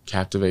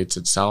captivates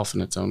itself in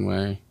its own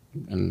way.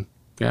 And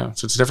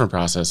so it's a different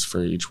process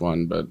for each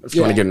one. But if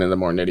you want to get into the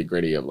more nitty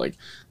gritty of like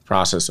the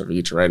process of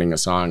each writing a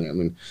song, I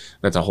mean,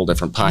 that's a whole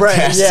different podcast.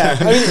 Right. Yeah.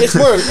 I mean,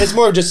 it's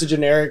more of just a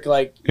generic,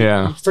 like,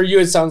 for you,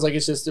 it sounds like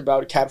it's just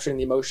about capturing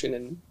the emotion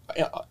and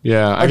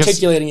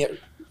articulating it.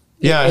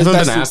 Yeah, I haven't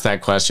been asked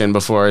that question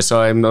before,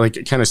 so I'm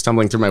like kind of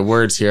stumbling through my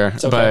words here.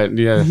 Okay. But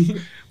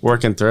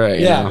working through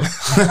it. No,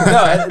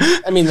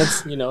 I mean,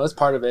 that's, you know, that's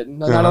part of it.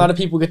 Not a lot of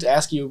people get to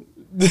ask you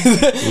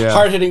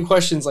hard-hitting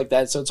questions like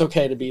that, so it's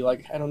okay to be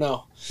like, I don't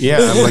know. Yeah,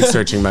 I'm like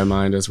searching my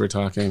mind as we're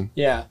talking.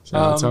 Yeah.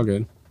 So it's all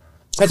good.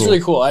 That's really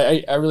cool.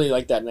 I really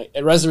like that, and I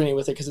resonate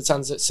with it because it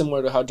sounds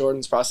similar to how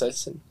Jordan's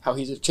process and how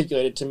he's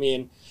articulated to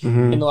me,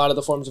 and in a lot of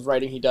the forms of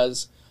writing he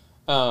does.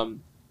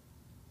 And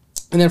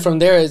then from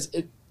there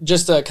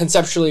just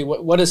conceptually,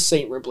 what does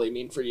Saint Ripley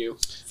mean for you,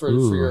 for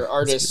your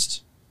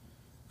artist?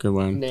 Good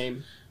one.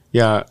 Name.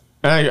 Yeah,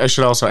 I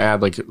should also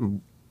add, like,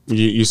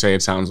 you say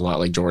it sounds a lot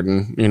like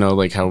Jordan. You know,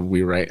 like how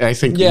we write. I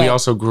think we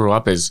also grew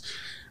up as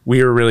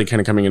we were really kind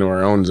of coming into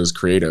our own as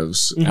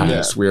creatives.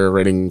 As we were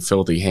writing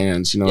Filthy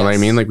Hands. You know what I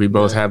mean? Like we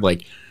both had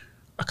like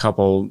a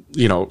couple,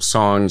 you know,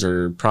 songs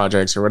or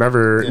projects or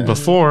whatever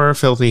before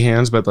Filthy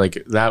Hands, but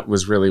like that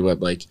was really what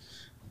like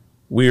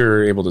we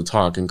were able to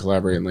talk and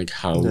collaborate and like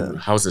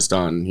how's this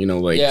done, you know,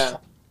 like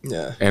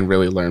and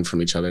really learn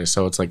from each other.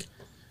 So it's like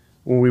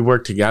when we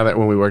work together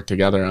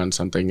on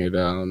something, it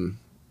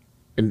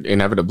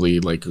inevitably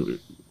like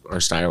our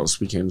styles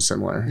became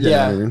similar. You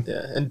know what I mean?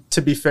 And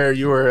to be fair,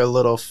 you were a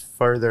little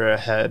further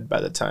ahead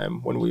by the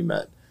time when we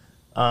met,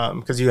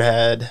 because you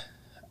had,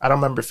 I don't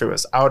remember if it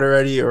was out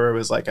already or it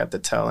was like at the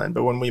tail end,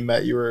 but when we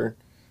met,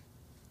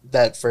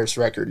 that first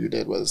record you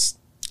did was,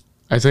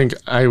 I think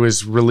I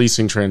was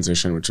releasing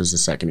Transition, which was the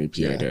second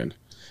EP I did.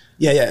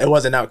 Yeah, it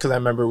wasn't out because I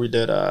remember we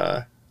did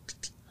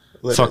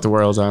Fuck the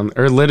World's on,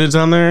 or Lidded's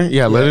on there.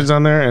 Yeah, Lidded's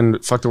on there,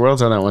 and Fuck the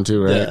World's on that one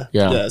too, right?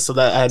 Yeah. So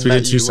that I had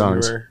met you when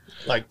we were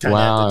like kind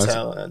of at the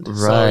tail end. Right.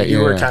 So you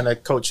were kind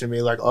of coaching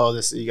me like, oh,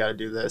 you got to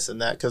do this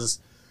and that, because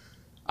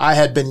I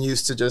had been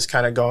used to just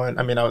kind of going.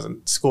 I mean, I was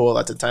in school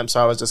at the time,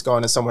 so I was just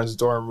going to someone's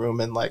dorm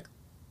room and like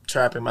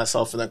trapping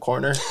myself in the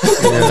corner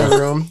in the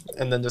room,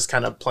 and then just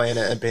kind of playing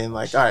it and being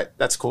like, all right,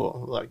 that's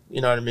cool, like,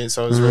 you know what I mean?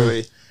 So it was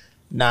really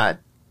not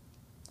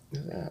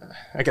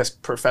I guess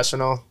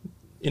professional,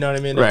 you know what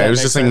I mean? Right, it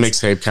was just sense. Like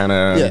mixtape kind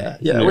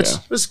of which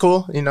was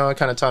cool, you know. It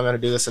kind of taught me how to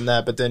do this and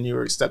that, but then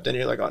you stepped in,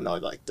 you're like, oh no,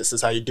 like this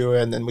is how you do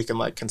it, and then we can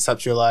like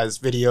conceptualize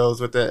videos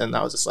with it, and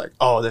I was just like,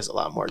 oh, there's a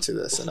lot more to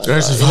this. And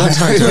there's a lot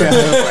more to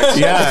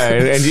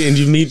it. And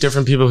you meet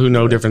different people who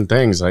know different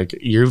things. Like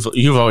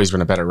you've always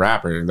been a better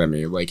rapper than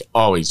me, like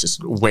always,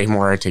 just way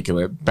more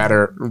articulate,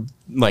 better,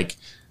 like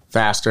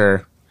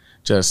faster,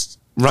 just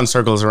run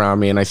circles around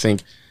me. And I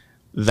think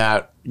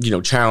that, you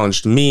know,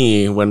 challenged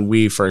me when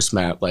we first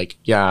met. Like,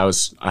 I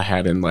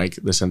had in like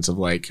the sense of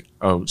like,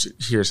 oh,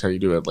 here's how you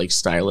do it, like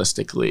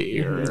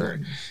stylistically,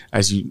 or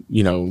as you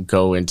know,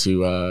 go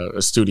into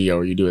a studio,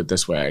 or you do it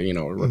this way, you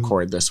know, or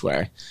record this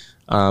way.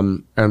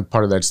 And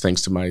part of that's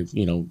thanks to my,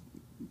 you know,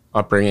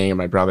 upbringing and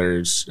my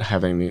brother's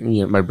having,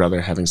 you know, my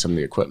brother having some of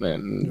the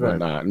equipment and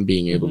whatnot, and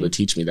being able to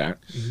teach me that.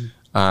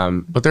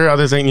 But there are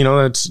other things, you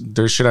know,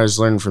 there's shit I was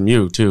learning from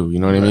you too, you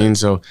know what I mean?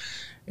 So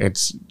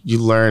you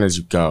learn as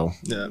you go,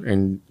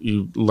 and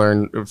you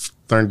learn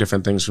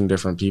different things from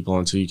different people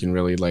until you can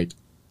really like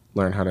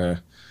learn how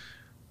to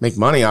make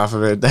money off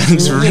of it,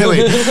 that's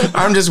really,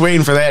 I'm just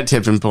waiting for that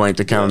tipping point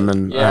to come.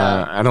 And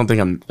I don't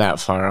think I'm that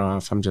far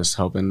off. I'm just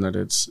hoping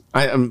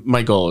that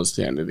my goal is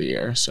the end of the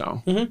year.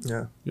 So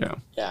Mm-hmm.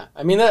 yeah.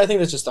 I mean, I think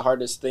that's just the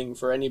hardest thing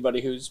for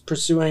anybody who's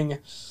pursuing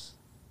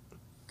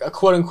a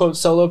quote unquote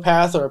solo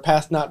path or a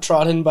path not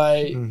trodden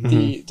by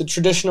the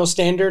traditional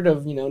standard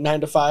of,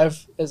 9 to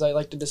 5, as I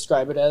like to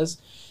describe it as.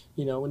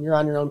 When you're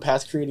on your own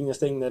path creating a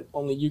thing that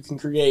only you can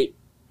create,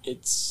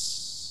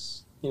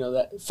 it's,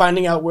 that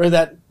finding out where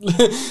that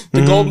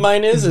the gold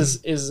mine is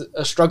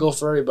a struggle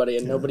for everybody,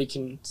 and nobody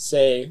can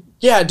say,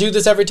 yeah, do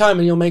this every time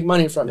and you'll make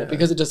money from it,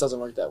 because it just doesn't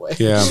work that way.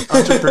 Yeah.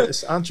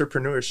 It's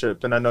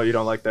entrepreneurship, and I know you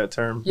don't like that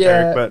term, Yeah.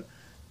 Eric, but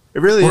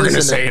it really We're is.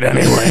 going to say it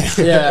anyway.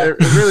 Yeah. It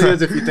really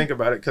is if you think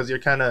about it, because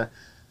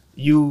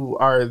you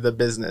are the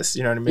business,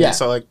 you know what I mean? Yeah.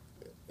 So like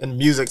in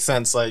music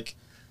sense, like,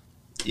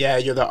 yeah,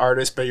 you're the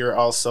artist, but you're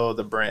also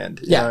the brand.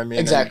 You know what I mean?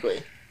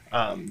 Exactly.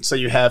 And, so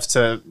you have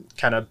to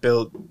kind of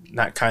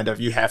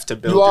you have to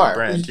build You your are.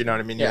 brand. You know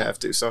what I mean? Yeah. You have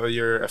to. So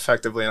you're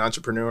effectively an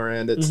entrepreneur,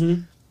 and it's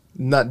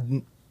not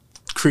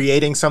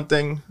creating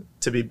something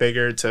to be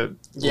bigger, to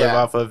live Yeah.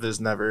 off of is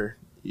never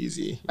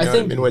easy. You I know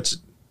think- what I mean? Which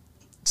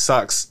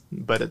sucks,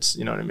 but it's,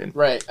 you know what I mean?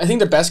 Right. I think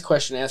the best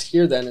question to ask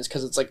here then is,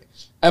 because it's like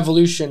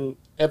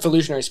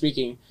evolutionary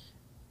speaking,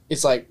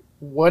 it's like,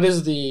 what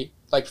is the,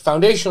 like,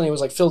 foundationally it was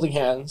like Filthy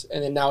Hands,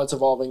 and then now it's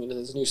evolving into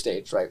this new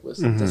stage, right, with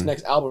this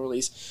next album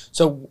release.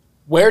 So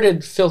where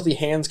did Filthy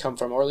Hands come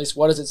from, or at least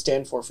what does it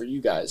stand for you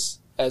guys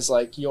as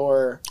like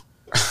your...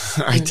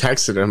 I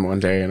texted him one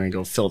day and I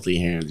go, Filthy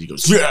Hands. He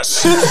goes,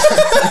 yes.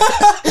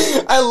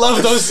 I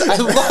love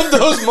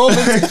those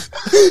moments.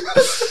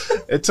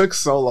 It took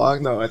so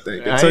long, though, I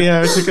think.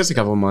 It took us a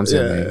couple months.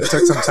 Yeah, I think. it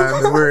took some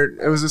time.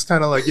 It was just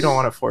kind of like, you don't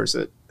want to force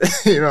it,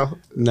 No,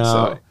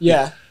 So,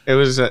 Yeah. it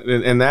was,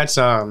 and that's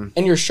And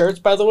your shirts,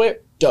 by the way,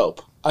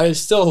 dope. I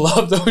still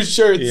love those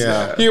shirts.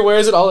 Yeah. He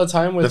wears it all the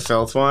time the with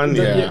filth one.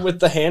 Yeah. with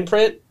the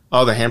handprint.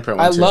 Oh, the handprint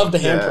one. I too. love the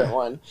handprint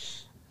one.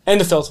 And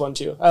the filth one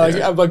too.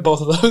 I like both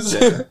of those.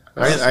 Yeah.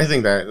 I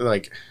think that,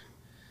 like,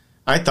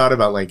 I thought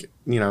about, like,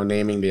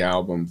 naming the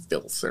album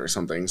Filth or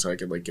something so I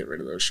could, like, get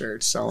rid of those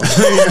shirts. So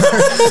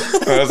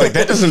I was like,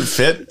 that doesn't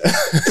fit.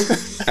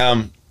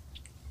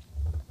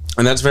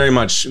 And that's very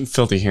much,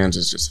 Filthy Hands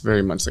is just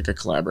very much like a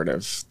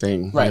collaborative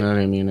thing. Right. You know what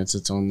I mean? It's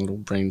its own little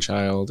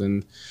brainchild.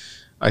 And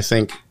I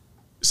think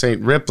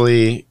St.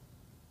 Ripley,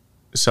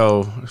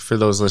 so for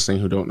those listening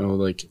who don't know,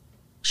 like,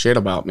 shit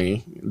about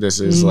me, this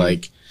is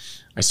like,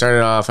 I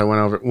started off, I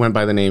went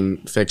by the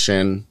name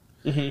Fiction.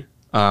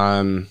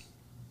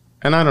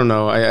 And I don't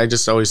know, I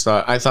just always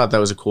thought that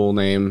was a cool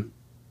name,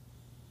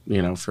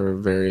 for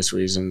various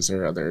reasons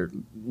or other,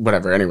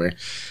 whatever, anyway.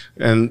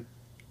 And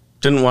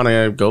didn't want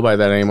to go by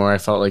that anymore. I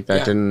felt like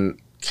that didn't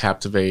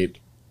captivate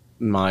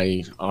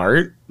my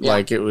art. Yeah.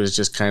 Like, it was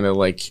just kind of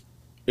like,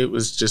 it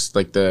was just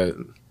like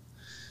the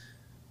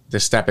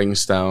stepping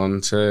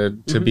stone to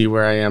be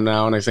where I am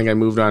now. And I think I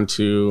moved on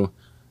to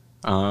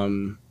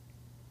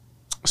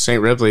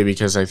St. Ripley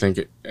because I think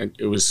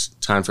it was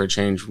time for a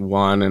change,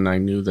 one, and I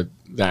knew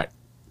that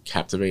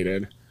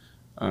captivated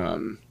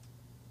the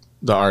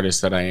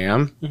artist that I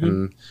am.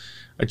 And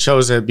I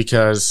chose it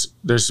because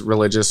there's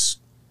religious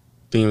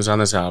themes on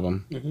this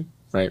album,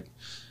 right?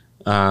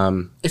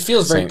 It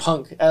feels very Same.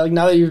 punk. Like,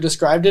 now that you've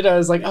described it, I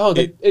was like, oh,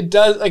 it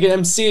does. Like,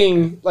 I'm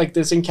seeing like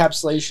this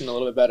encapsulation a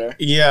little bit better.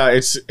 Yeah,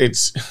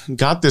 it's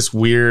got this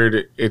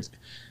weird.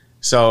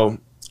 So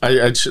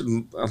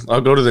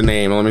I'll go to the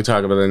name. Let me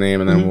talk about the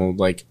name, and then we'll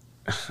like.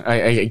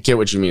 I get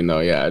what you mean, though.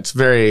 Yeah, it's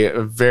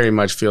very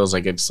much feels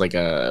like it's like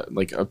a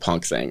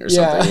punk thing or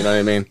something. Yeah. You know what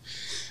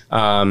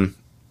I mean?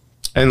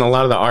 And a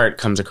lot of the art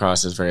comes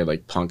across as very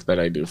like punk that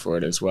I do for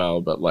it as well.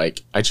 But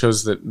like, I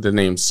chose the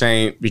name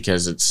Saint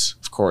because it's,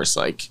 of course,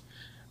 like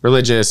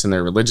religious and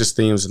they're religious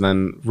themes. And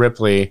then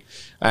Ripley,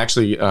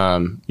 actually,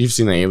 you've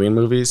seen the Alien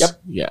movies?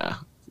 Yep. Yeah,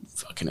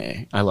 fucking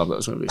A. I love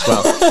those movies.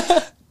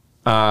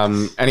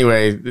 Well,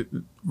 anyway,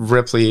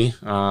 Ripley,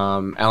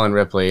 Ellen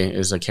Ripley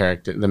is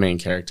the main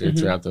character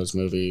throughout those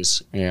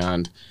movies,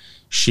 and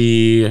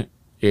she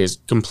is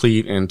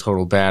complete and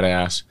total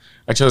badass.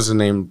 I chose the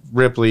name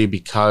Ripley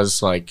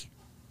because, like,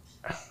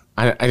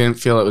 I didn't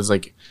feel it was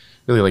like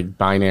really like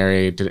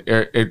binary.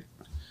 It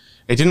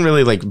didn't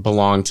really like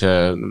belong to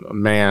a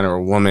man or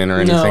a woman or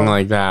anything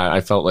like that.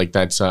 I felt like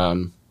that's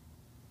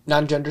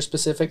Non-gender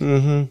specific.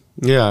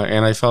 yeah,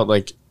 and I felt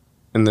like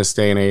in this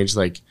day and age,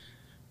 like,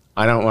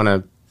 I don't want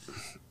to.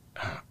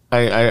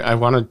 I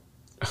want to.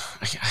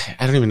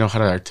 I don't even know how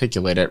to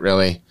articulate it.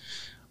 Really,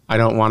 I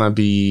don't want to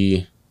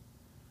be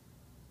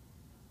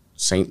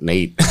Saint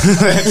Nate.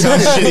 That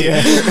sounds shitty.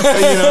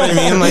 You know what I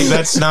mean? Like,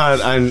 that's not.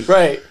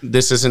 Right.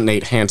 This isn't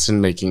Nate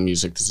Hansen making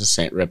music. This is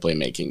St. Ripley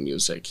making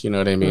music. You know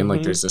what I mean?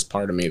 Like, there's this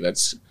part of me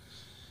that's.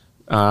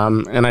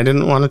 And I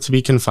didn't want it to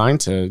be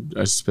confined to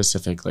a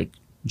specific like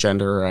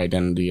gender or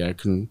identity. I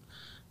can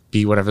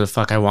be whatever the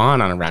fuck I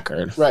want on a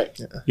record. Right.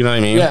 You know what I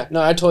mean? Yeah.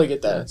 No, I totally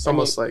get that. It's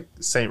almost like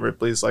St.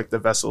 Ripley's like the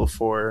vessel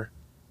for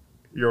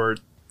your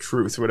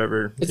truth,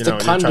 whatever It's you the know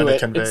you're trying to conduit.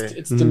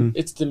 convey.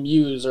 It's the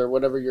muse or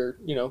whatever you're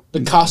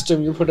the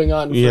costume you're putting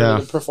on for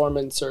the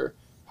performance or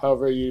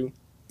however you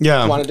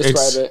want to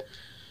describe it.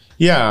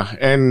 Yeah,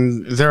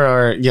 and there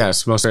are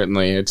most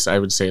certainly. I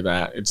would say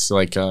that it's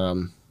like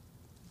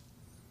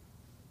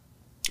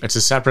it's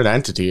a separate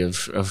entity of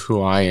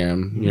who I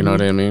am. You know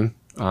what I mean?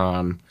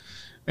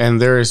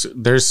 And there's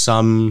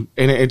some,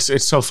 and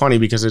it's so funny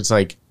because it's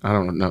like, I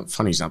don't know,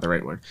 funny's not the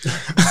right word.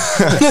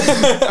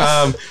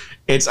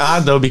 It's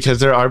odd though, because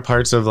there are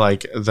parts of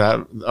like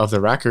that of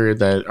the record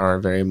that are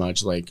very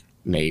much like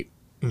Nate,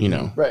 you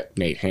know,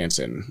 Nate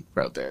Hansen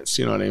wrote this,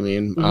 you know what I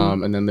mean?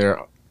 And then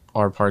there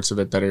are parts of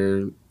it that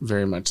are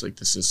very much like,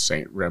 this is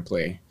Saint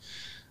Ripley.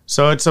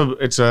 So it's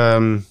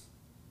an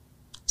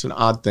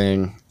odd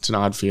thing. It's an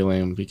odd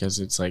feeling because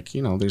it's like,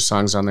 you know, there's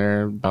songs on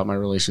there about my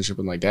relationship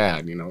with my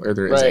dad, you know, or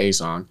there is a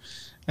song.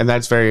 And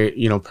that's very,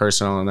 you know,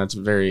 personal, and that's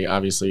very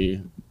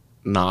obviously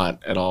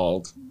not at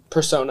all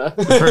persona,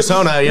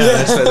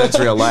 yeah. That's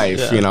real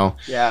life, you know.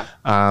 Yeah.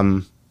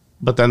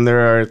 But then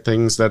there are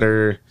things that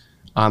are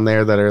on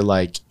there that are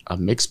like a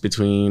mix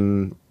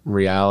between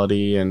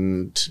reality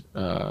and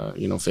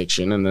you know,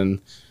 fiction,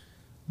 and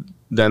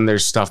then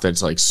there's stuff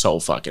that's like so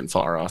fucking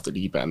far off the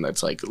deep end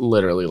that's like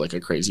literally like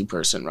a crazy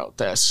person wrote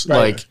this.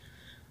 Like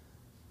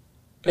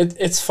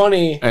it's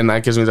funny, and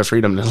that gives me the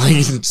freedom to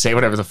like say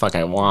whatever the fuck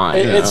I want.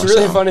 It's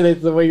really funny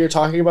that the way you're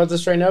talking about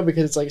this right now,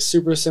 because it's like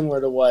super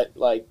similar to what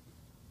like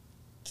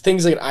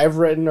things that I've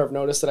written or have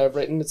noticed that I've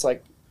written. It's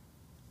like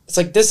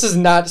this is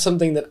not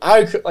something that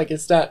I could like.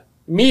 It's not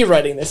me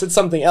writing this. It's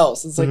something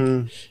else. It's like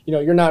you know,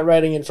 you're not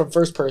writing it from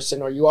first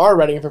person, or you are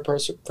writing it from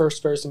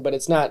first person, but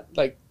it's not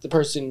like the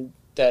person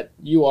that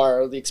you are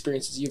or the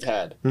experiences you've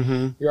had.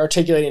 You're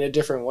articulating in a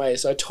different way.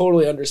 So I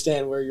totally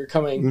understand where you're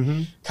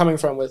coming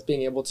from with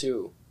being able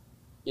to,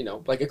 you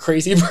know, like a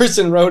crazy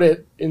person wrote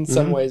it in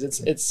some ways.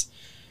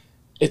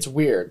 It's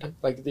weird.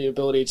 Like the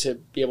ability to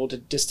be able to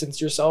distance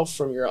yourself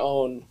from your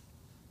own,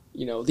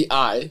 you know, the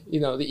I,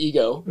 you know, the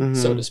ego,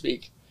 so to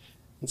speak.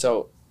 And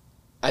so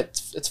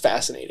it's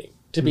fascinating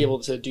to be able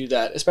to do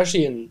that,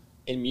 especially in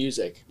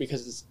music,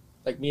 because it's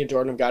like me and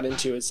Jordan have got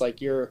into, it's like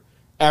your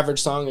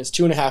average song is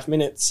 2.5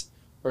 minutes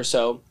or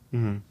so,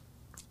 and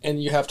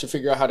you have to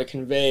figure out how to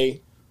convey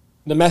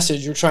the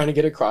message you're trying to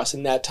get across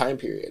in that time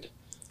period.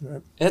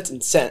 And that's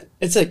insane.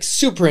 It's like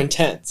super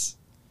intense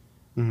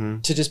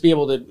to just be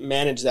able to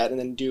manage that and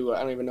then do,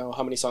 I don't even know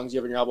how many songs you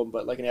have in your album,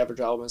 but like an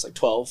average album is like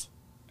 12,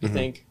 I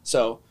think.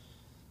 So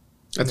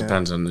it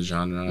depends on the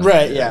genre.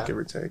 Right, yeah. Give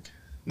or take.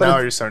 But now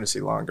you're starting to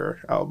see longer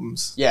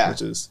albums. Yeah.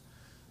 Which is,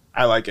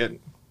 I like it.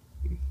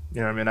 You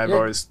know what I mean? I've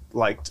always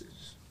liked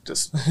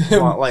just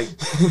like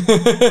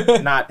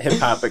not hip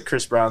hop, but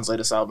Chris Brown's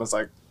latest album is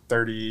like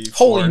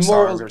 34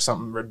 songs or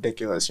something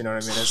ridiculous. You know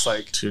what I mean? It's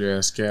like 2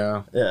 disc,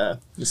 yeah.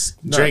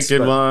 Drake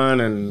did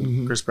one,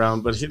 and Chris Brown,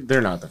 but they're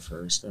not the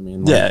first. I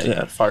mean,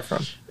 like, far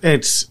from.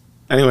 It's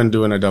anyone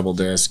doing a double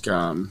disc.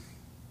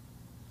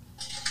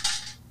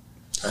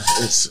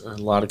 It's a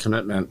lot of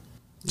commitment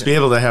to be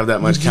able to have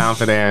that much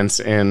confidence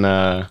in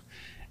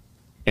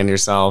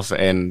yourself,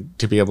 and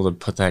to be able to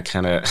put that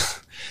kind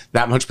of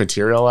that much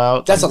material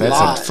out. That's a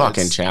lot. A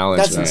fucking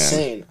challenge. That's man.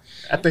 insane.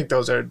 I think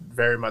those are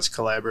very much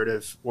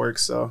collaborative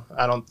works, so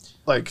I don't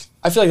like.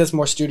 I feel like that's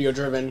more studio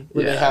driven,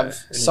 where they have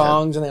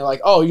songs and they're like,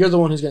 "Oh, you're the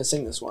one who's going to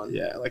sing this one."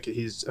 Yeah, like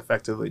he's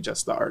effectively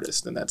just the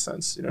artist in that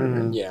sense. You know what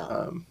I mean?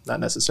 Yeah. Not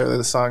necessarily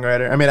the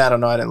songwriter. I mean, I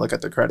don't know. I didn't look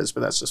at the credits,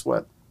 but that's just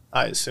what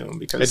I assume,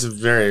 because it's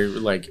very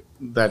like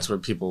that's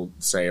what people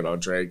say about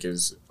Drake,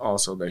 is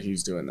also that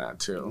he's doing that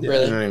too.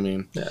 Really? You know what I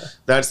mean? Yeah.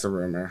 That's the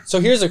rumor. So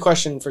here's a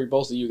question for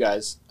both of you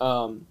guys.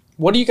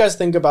 What do you guys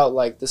think about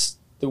like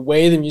the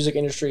way the music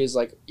industry is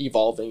like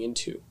evolving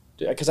into?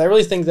 Because I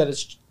really think that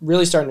it's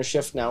really starting to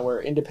shift now, where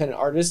independent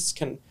artists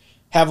can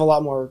have a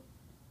lot more.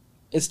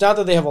 It's not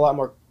that they have a lot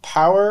more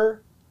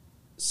power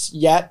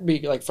yet,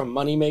 like from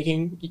money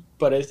making,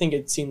 but I think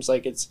it seems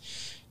like it's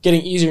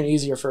getting easier and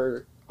easier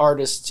for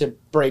artists to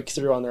break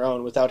through on their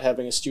own without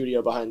having a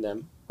studio behind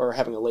them or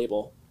having a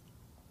label.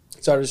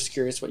 So I was just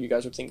curious what you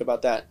guys would think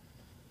about that,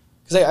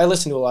 because I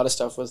listen to a lot of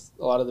stuff with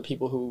a lot of the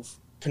people who've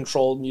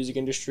controlled music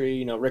industry,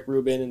 you know, Rick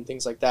Rubin and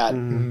things like that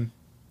in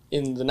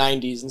the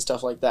 90s and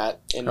stuff like that.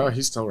 And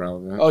he's still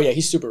relevant. Oh yeah,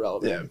 he's super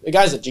relevant. Yeah. The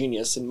guy's a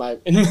genius in my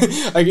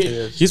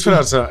he's put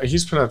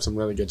out some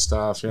really good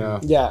stuff.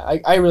 Yeah,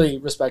 I really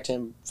respect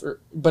him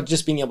but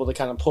just being able to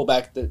kind of pull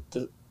back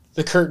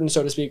the curtain,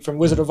 so to speak, from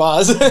Wizard of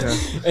Oz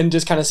and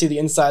just kind of see the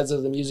insides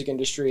of the music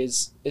industry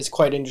is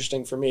quite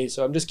interesting for me.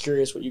 So I'm just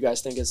curious what you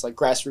guys think as like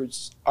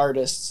grassroots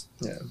artists.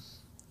 Yeah.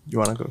 You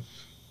want to go?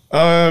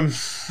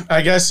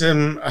 I guess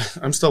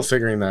I'm still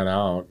figuring that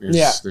out.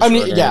 I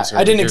mean,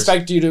 I didn't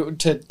expect you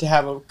to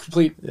have a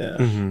complete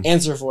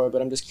answer for it,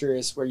 but I'm just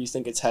curious where you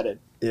think it's headed.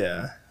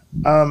 Yeah.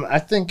 I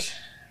think,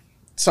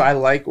 so I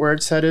like where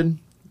it's headed,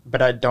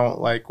 but I don't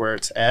like where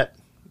it's at.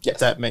 Yes. If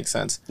that makes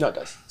sense. No, it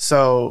does.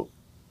 So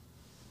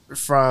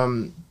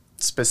from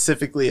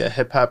specifically a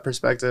hip hop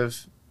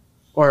perspective,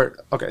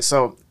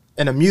 so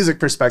in a music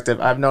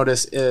perspective, I've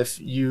noticed if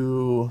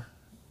you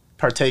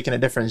partake in a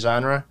different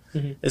genre,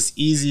 it's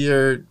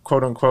easier,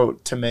 quote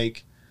unquote, to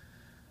make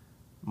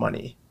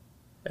money,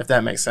 if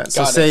that makes sense.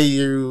 Got so it. say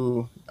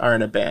you are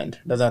in a band,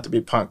 it doesn't have to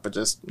be punk, but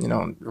just, you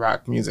know,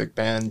 rock music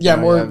band. Yeah,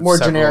 you know, you more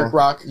have generic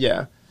rock.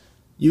 Yeah.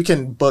 You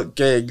can book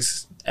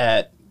gigs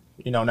at,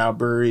 you know, now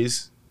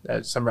breweries,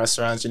 at some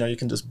restaurants, you know, you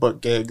can just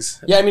book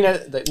gigs. Yeah, I mean,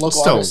 the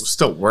local artists.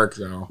 Still work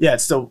though. Yeah,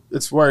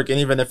 it's work, and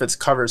even if it's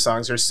cover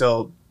songs,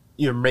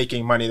 you're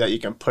making money that you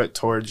can put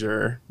towards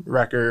your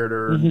record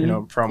or you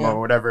know, promo,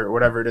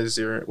 whatever it is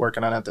you're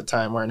working on at the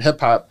time. Where in hip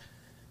hop,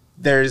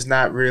 there's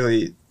not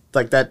really,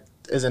 like, that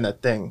isn't a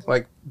thing.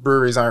 Like,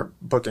 breweries aren't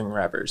booking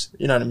rappers.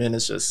 You know what I mean?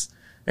 It's just,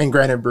 and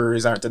granted,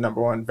 breweries aren't the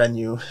number one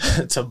venue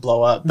to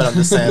blow up, but I'm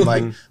just saying,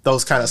 like,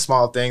 those kind of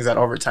small things that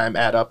over time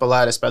add up a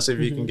lot, especially if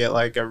you can get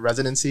like a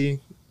residency,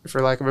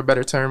 for lack of a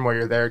better term, where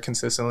you're there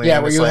consistently. Yeah,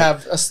 and where it's you like,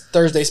 have a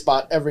Thursday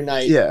spot every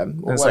night. yeah,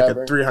 or it's like a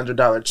whatever.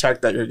 $300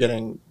 check that you're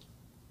getting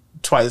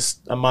twice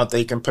a month that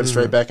you can put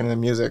straight back into the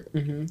music.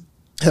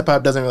 Hip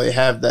hop doesn't really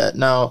have that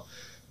now.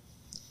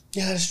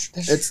 Yeah, that's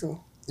It's- true.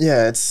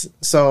 Yeah, it's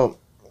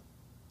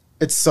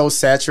so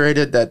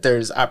saturated that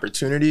there's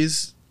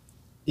opportunities.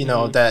 You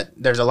know, that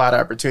there's a lot of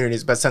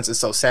opportunities, but since it's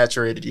so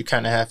saturated, you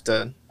kind of have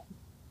to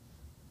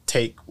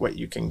take what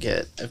you can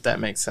get, if that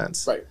makes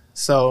sense. Right.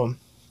 So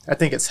I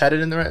think it's headed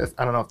in the right.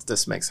 I don't know if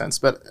this makes sense,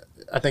 but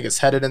I think it's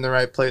headed in the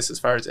right place as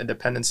far as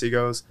independency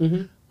goes.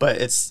 But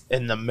it's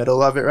in the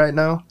middle of it right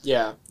now,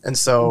 Yeah. and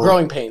so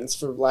Growing pains,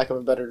 for lack of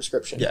a better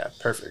description. Yeah,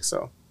 perfect.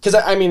 So Because,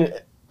 I mean,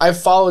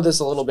 I've followed this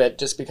a little bit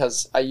just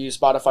because I use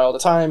Spotify all the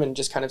time and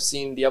just kind of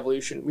seen the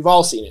evolution. We've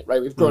all seen it,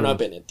 right? We've grown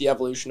up in it, the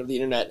evolution of the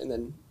internet, and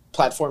then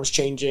platforms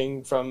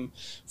changing from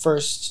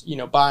first, you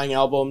know, buying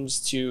albums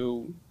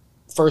to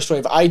first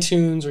wave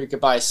iTunes, where you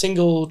could buy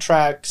single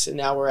tracks, and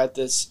now we're at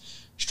this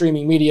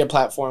streaming media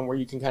platform where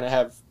you can kind of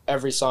have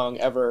every song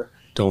ever.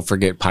 Don't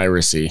forget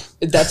piracy.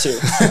 That too.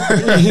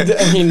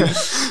 I mean,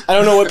 I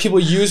don't know what people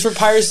use for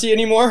piracy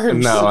anymore.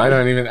 No, I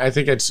don't even. I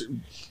think it's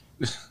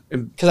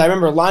Because I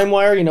remember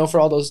LimeWire, you know, for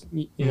all those,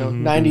 you know,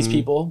 90s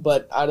people,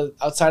 but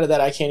outside of that,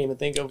 I can't even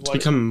think of what.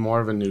 become more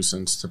of a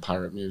nuisance to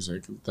pirate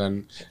music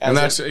than, As and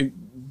that's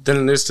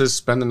than it is to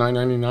spend the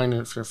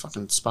 $9.99 for a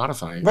fucking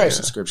Spotify Right.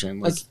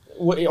 subscription. Like,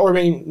 or I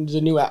mean,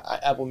 the new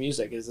Apple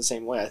Music is the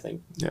same way, I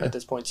think, at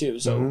this point too.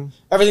 So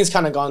everything's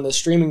kind of gone the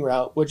streaming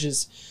route, which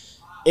is,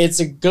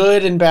 it's a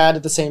good and bad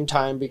at the same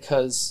time,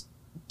 because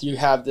you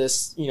have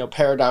this, you know,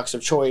 paradox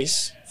of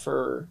choice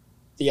for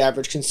the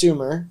average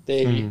consumer.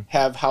 They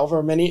have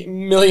however many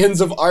millions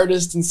of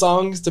artists and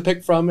songs to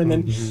pick from, and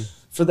then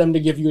for them to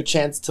give you a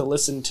chance to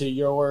listen to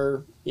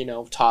your, you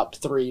know, top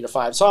 3 to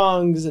 5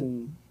 songs,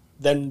 and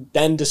then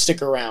to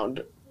stick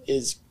around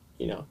is,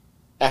 you know,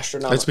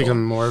 astronomical. it's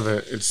become more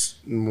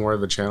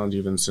of a challenge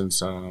even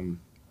since I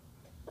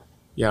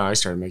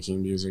started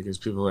making music, is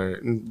people are,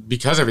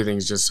 because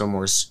everything's just so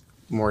more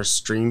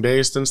stream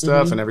based and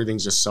stuff, and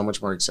everything's just so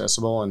much more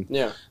accessible, and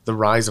the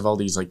rise of all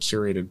these like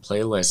curated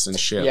playlists and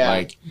shit.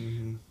 Like,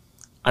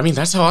 I mean,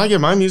 that's how I get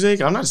my music.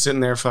 I'm not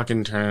sitting there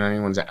fucking turning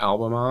anyone's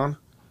album on.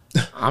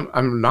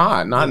 I'm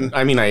not.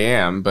 I mean, I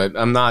am, but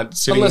I'm not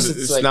sitting. Unless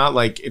It's like, not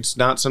like, it's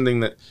not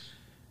something that.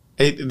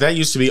 That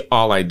used to be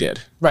all I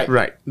did.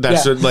 Right.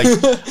 That's what, like,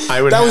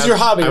 I would. That was your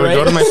hobby, I would right?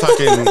 go to my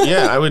fucking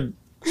I would.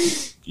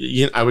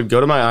 I would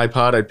go to my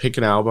iPod. I'd pick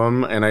an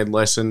album and I'd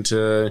listen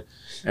to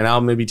an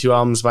album, maybe 2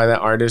 albums by that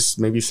artist,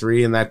 maybe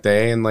 3 in that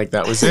day, and like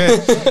that was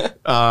it.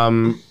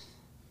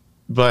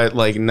 But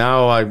like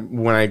now,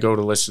 when I go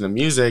to listen to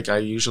music, I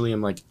usually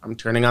am like, I'm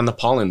turning on the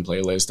Pollen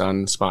playlist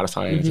on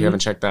Spotify. And if you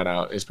haven't checked that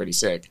out, it's pretty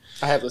sick.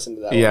 I have listened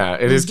to that. Yeah,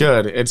 it is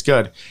good. It's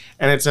good,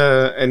 and it's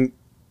and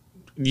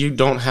you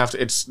don't have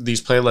to. It's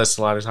these playlists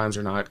a lot of times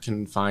are not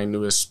confined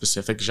to a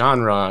specific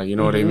genre. You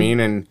know what I mean?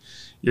 And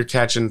you're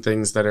catching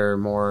things that are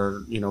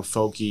more, you know,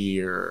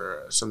 folky,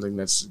 or something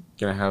that's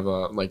gonna have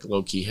a like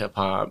low key hip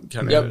hop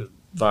kind of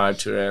vibe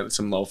to it,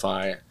 some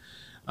lo-fi,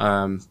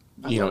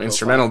 you know,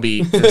 instrumental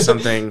beat or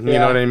something. You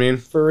know what I mean?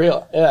 For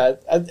real. Yeah,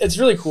 it's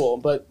really cool.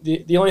 But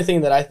the only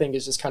thing that I think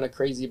is just kind of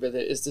crazy with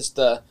it is just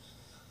the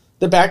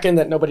back end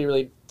that nobody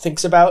really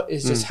thinks about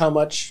is just how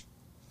much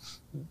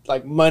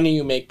like money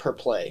you make per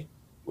play,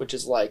 which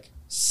is like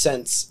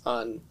cents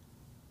on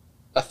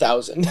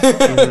 1,000. And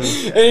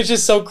it's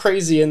just so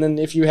crazy. And then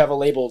if you have a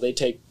label, they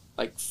take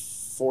like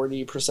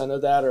 40%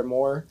 of that or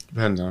more.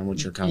 Depends on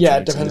what your contract. Yeah,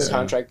 it depends on the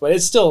contract, but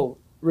it's still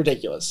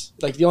ridiculous.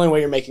 Like, the only way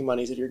you're making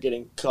money is if you're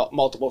getting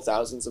multiple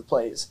thousands of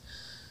plays.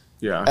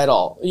 Yeah. At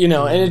all, you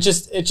know, and it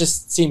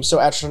just seems so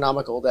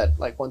astronomical that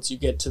like once you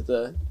get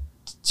to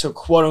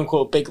quote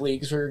unquote big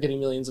leagues where you're getting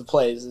millions of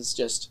plays, it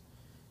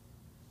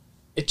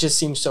just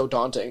seems so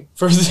daunting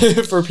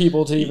for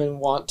people to even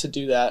want to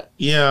do that.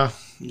 Yeah.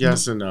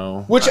 Yes and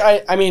no. Which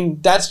I mean,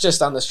 that's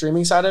just on the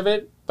streaming side of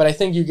it, but I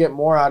think you get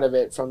more out of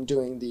it from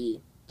doing the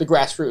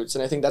grassroots,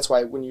 and I think that's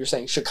why when you're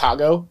saying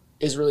Chicago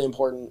is really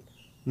important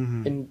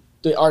in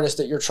the artist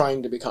that you're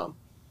trying to become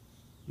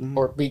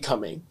or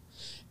becoming,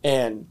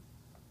 and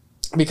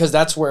because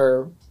that's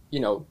where, you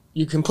know,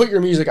 you can put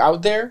your music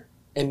out there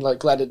and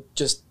like let it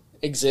just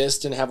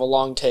exist and have a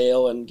long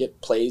tail and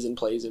get plays and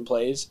plays and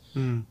plays.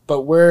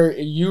 But where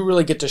you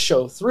really get to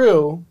show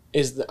through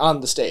is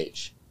on the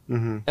stage.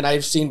 And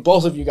I've seen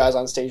both of you guys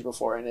on stage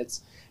before, and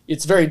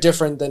it's very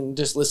different than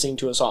just listening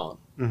to a song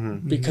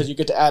because you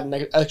get to add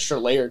an extra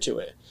layer to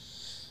it.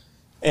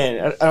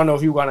 And I don't know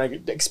if you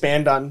want to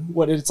expand on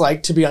what it's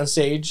like to be on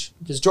stage,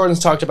 because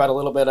Jordan's talked about a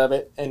little bit of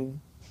it. And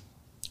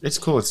it's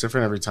cool. It's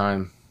different every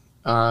time.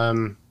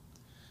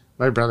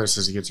 My brother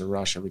says he gets a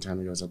rush every time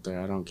he goes up there.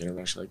 I don't get a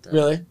rush like that.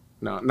 Really?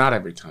 No, not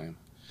every time.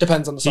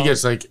 Depends on the song. He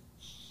gets like,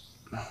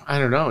 I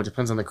don't know. It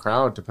depends on the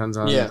crowd. Depends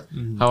on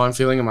how I'm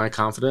feeling. Am I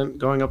confident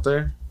going up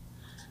there?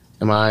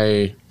 Am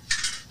I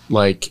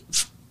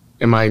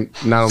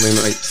not only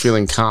like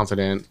feeling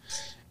confident,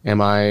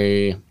 am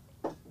I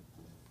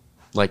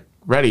like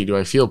ready? Do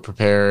I feel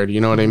prepared?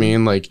 You know what I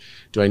mean? Like,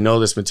 do I know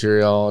this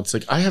material? It's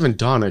like, I haven't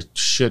done a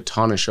shit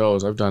ton of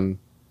shows. I've done,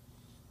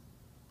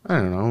 I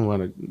don't know, what,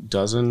 a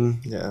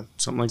dozen? Yeah.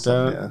 Something like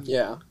that?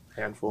 Yeah.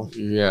 Handful.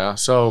 Yeah.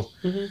 So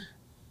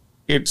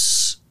it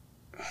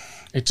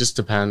just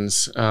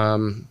depends.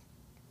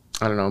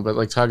 I don't know, but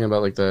like talking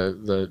about like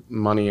the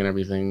money and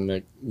everything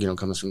that, you know,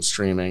 comes from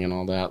streaming and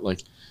all that,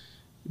 like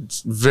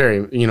it's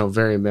very, you know,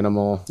 very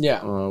minimal.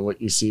 Yeah.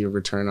 What you see a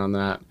return on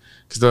that.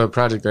 Because the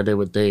project I did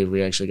with Dave,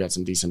 we actually got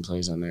some decent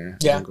plays on there.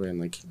 Yeah. I think we're in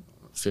like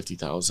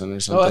 50,000 or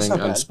that's something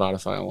not on bad.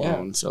 Spotify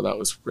alone. Yeah. So that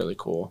was really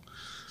cool.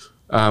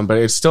 But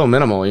it's still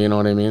minimal, you know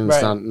what I mean?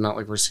 It's Right. not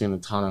like we're seeing a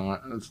ton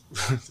of,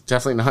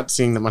 definitely not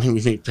seeing the money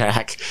we make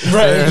back.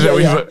 Right,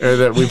 or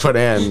that we put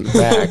in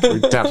back. We're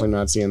definitely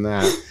not seeing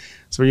that.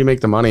 So where you make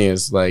the money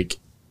is like,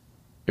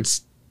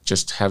 it's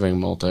just having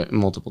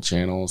multiple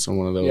channels, and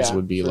one of those Yeah,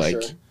 would be for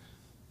like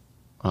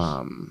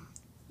sure.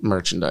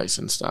 merchandise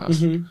and stuff.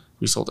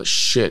 We sold a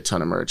shit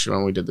ton of merch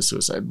when we did the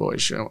Suicide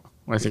Boys show.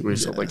 I think we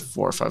sold like $400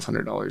 or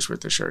 $500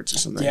 worth of shirts or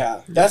something.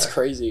 Yeah, that's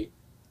crazy.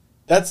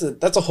 That's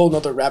a whole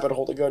nother rabbit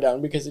hole to go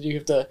down, because you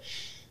have to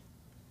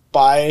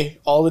buy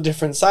all the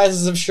different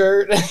sizes of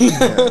shirt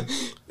and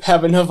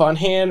have enough on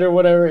hand or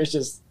whatever. It's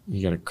just,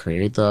 You gotta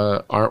create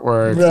the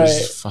artwork. Right.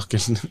 There's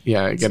fucking you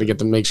gotta get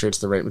to make sure it's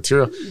the right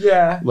material.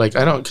 yeah. Like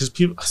I don't,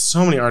 because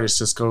so many artists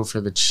just go for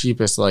the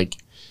cheapest, like,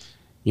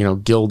 you know,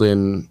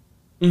 Gildan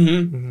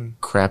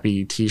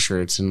crappy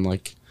T-shirts, and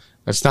like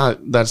that's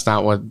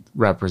not what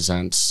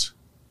represents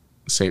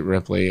St.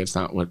 Ripley. It's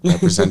not what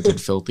represented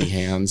Filthy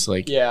Hands.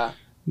 Like Yeah.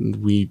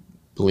 we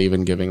believe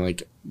in giving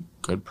like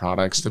good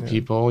products to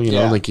people. You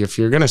know, Yeah. like if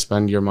you're gonna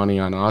spend your money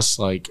on us,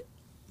 like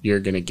you're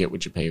gonna get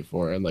what you pay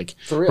for, and like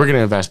For real. we're gonna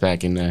invest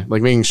back into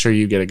like making sure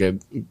you get a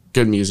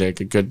good music,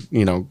 a good,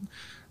 you know,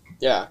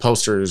 Yeah.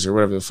 posters or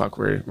whatever the fuck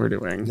we're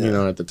doing, you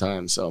know, at the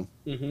time. So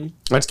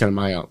that's kind of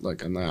my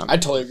outlook on that. I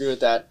totally agree with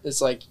that.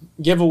 It's like,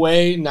 give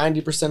away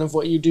 90% of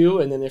what you do,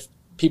 and then if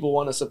people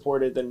want to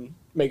support it, then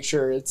make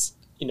sure it's,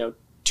 you know,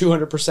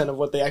 200% of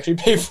what they actually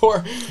pay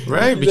for.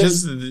 Right,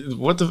 because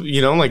what the,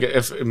 you know, like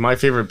if my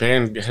favorite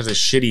band has a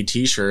shitty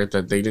T-shirt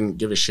that they didn't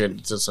give a shit,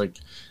 it's just like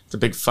it's a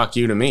big fuck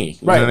you to me.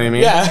 You know what I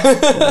mean?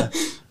 Yeah.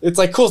 It's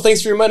like, cool,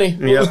 thanks for your money.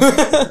 Yep.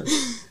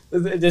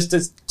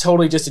 It's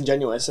totally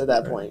disingenuous at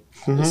that point.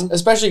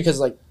 Especially because,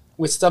 like,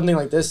 with something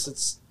like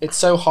this, it's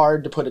so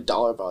hard to put a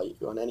dollar value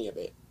on any of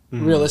it.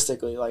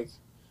 Realistically, like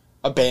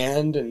a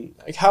band, and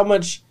like how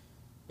much,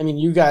 I mean,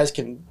 you guys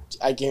can,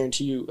 I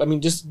guarantee you, I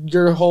mean, just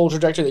your whole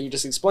trajectory that you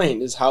just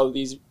explained is how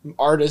these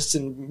artists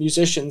and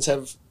musicians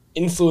have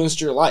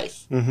influenced your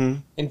life.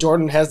 And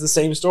Jordan has the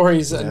same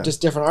stories, just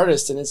different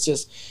artists, and it's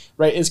just,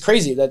 right, it's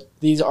crazy that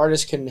these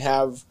artists can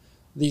have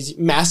these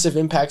massive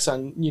impacts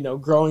on, you know,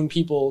 growing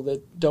people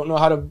that don't know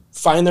how to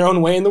find their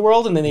own way in the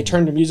world, and then they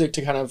turn to music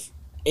to kind of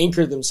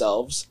anchor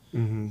themselves,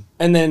 and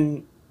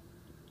then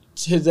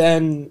to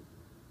then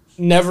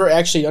never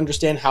actually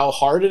understand how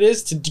hard it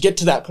is to get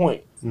to that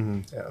point.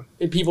 And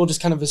people just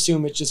kind of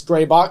assume it's just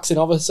gray box, and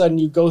all of a sudden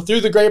you go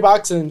through the gray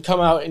box and come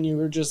out and you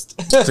were just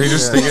So you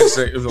just think it's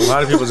a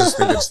lot of people just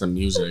think it's the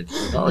music.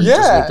 Oh, you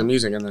just make the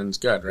music and then it's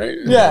good, right?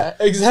 yeah,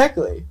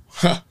 exactly.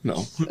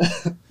 No.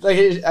 Like,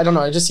 I don't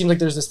know, it just seems like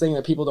there's this thing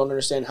that people don't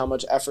understand how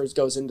much effort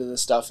goes into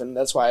this stuff, and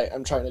that's why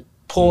I'm trying to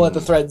pull at the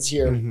threads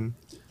here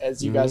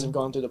as you guys have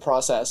gone through the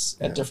process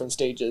at different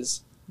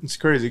stages. It's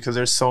crazy because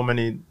there's so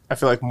many. I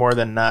feel like more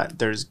than not,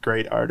 there's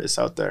great artists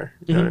out there.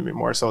 You know what I mean?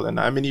 More so than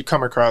not. I mean, you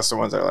come across the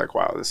ones that are like,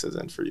 "Wow, this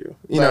isn't for you."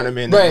 You know what I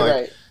mean? Right, Like,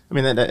 right. I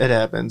mean, it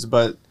happens,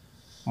 but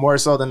more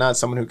so than not,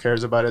 someone who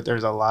cares about it.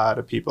 There's a lot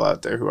of people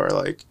out there who are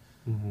like,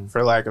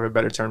 for lack of a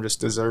better term, just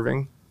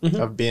deserving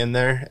of being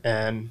there,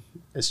 and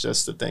it's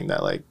just the thing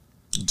that like,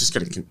 You just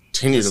gotta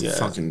continue to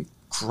fucking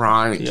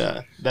grind.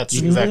 yeah, that's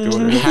exactly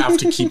what it You is. have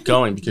to keep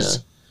going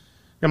because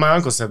yeah, my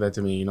uncle said that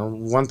to me. You know,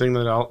 one thing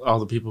that all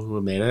the people who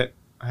have made it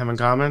have in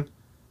common,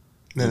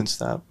 Then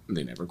stop.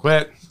 they never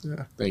quit.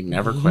 Yeah. They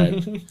never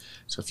quit.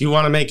 So if you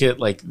want to make it,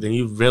 like, then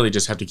you really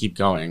just have to keep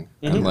going.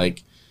 And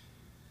like,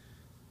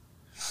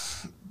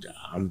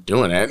 I'm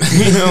doing it.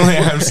 You know, like,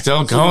 I'm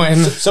still going.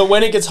 So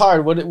when it gets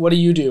hard, what do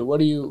you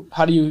do?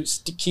 How do you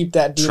keep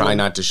that demon? Try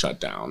not to shut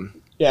down.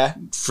 Yeah.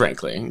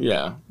 Frankly,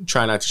 yeah.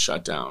 Try not to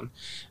shut down.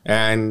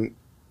 And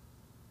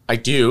I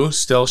do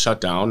still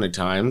shut down at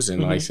times,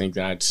 and Mm-hmm. I think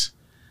that's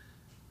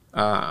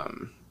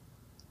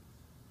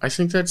I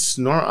think that's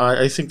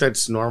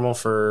normal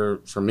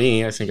for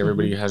me. I think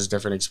everybody has a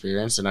different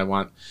experience, and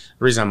the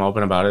reason I'm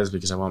open about it is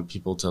because I want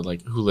people to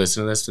like who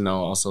listen to this to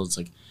know also it's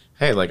like,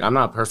 hey, like I'm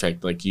not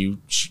perfect. Like you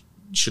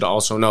should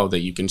also know that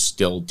you can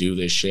still do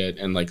this shit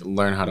and like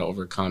learn how to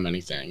overcome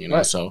anything, you know.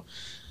 Right. So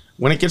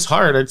when it gets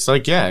hard, it's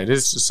like, yeah, it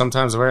is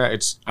sometimes where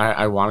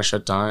I want to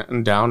shut down,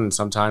 and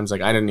sometimes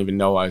like I didn't even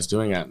know I was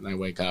doing it, and I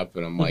wake up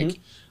and I'm like,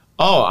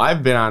 oh,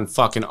 I've been on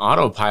fucking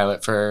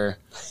autopilot for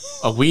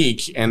a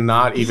week and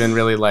not even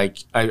really like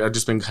I've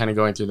just been kind of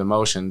going through the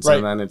motions, Right.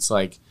 and then it's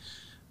like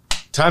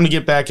time to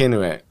get back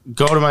into it.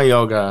 Go to my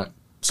yoga,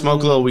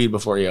 smoke a little weed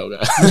before yoga,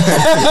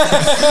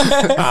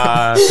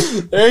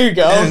 There you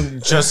go.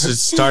 and just to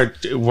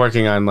start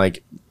working on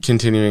like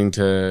continuing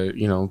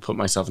to put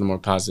myself in a more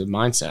positive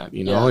mindset.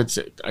 Yeah.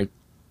 I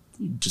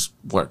just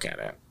work at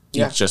it.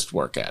 You Yeah. just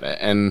work at it,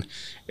 and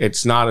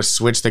it's not a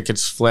switch that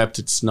gets flipped.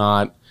 It's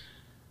not.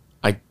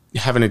 I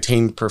haven't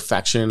attained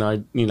perfection.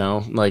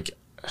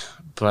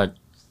 But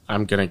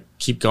I'm gonna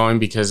keep going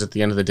because at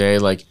the end of the day,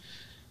 like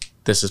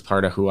this is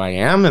part of who I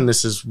am, and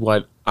this is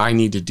what I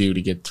need to do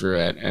to get through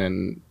it.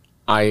 And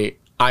I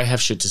have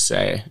shit to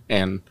say,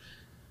 and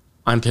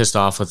I'm pissed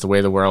off with the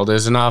way the world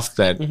is enough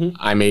that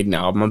I made an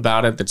album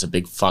about it. That's a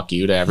big fuck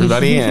you to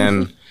everybody,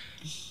 and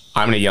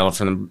I'm gonna yell it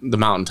from the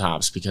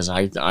mountaintops because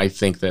I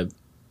think that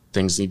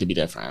things need to be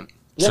different.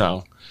 Yeah.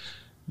 So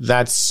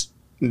that's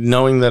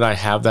knowing that I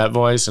have that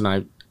voice,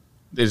 and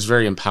it's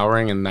very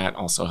empowering, and that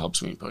also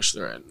helps me push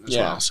through it as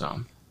Yeah. well.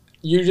 So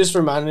You just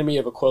reminded me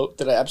of a quote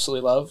that I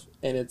absolutely love,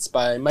 and it's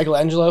by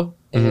Michelangelo,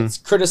 and it's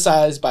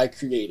criticized by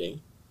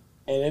creating.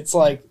 And it's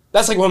like,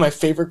 that's like one of my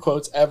favorite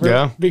quotes ever.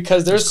 Yeah,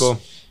 Because that's cool.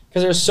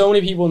 there's so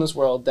many people in this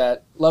world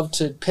that love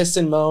to piss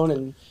and moan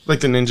and Like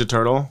the Ninja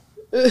Turtle.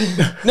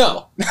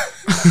 no.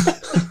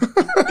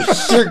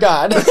 Dear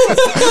God.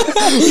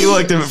 You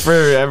looked at for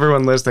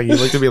everyone listening. You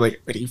looked at me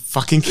like, "Are you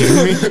fucking kidding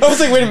me?" I was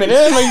like, wait a minute.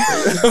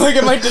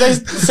 Did I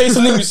say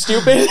something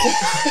stupid?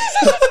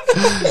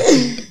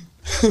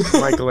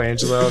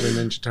 Michelangelo, the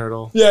Ninja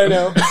Turtle. Yeah, I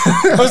know.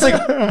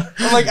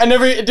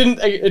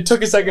 It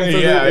took a second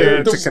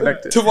for to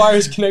connect it. to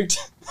wires connect.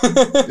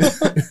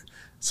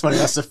 It's funny.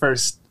 That's the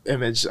first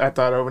image I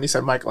thought of when he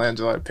said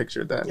Michelangelo. I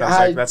pictured that. And I was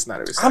like, that's not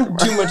what he's talking I'm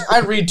about. too much. I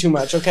read too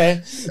much.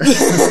 Okay.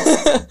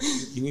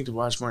 You need to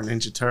watch more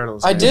Ninja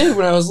Turtles. I man. did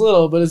when I was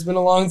little, but it's been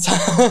a long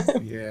time.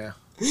 Yeah.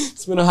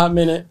 It's been a hot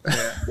minute.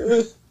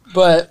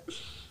 But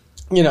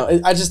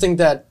I just think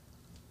that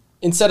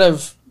instead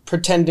of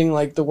pretending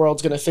like the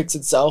world's gonna fix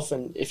itself,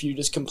 and if you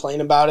just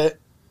complain about it,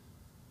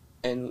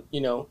 and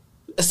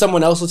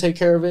someone else will take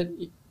care of it.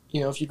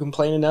 If you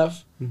complain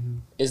enough,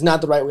 is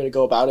not the right way to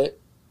go about it.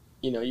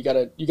 You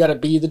gotta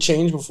be the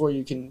change before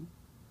you can.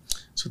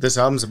 That's what this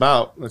album's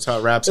about. That's how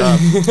it wraps up.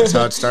 That's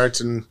how it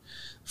starts. And the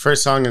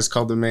first song is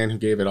called "The Man Who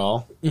Gave It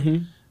All,"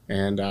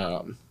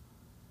 and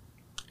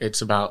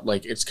it's about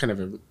like it's kind of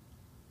a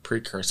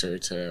precursor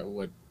to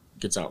what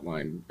gets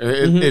outlined.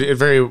 It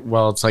very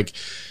well.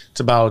 It's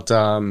about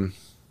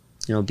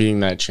being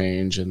that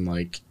change and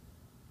like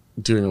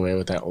doing away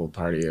with that old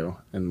part of you,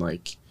 and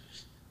like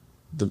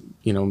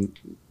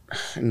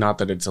not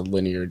that it's a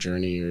linear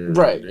journey or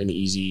Right. an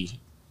easy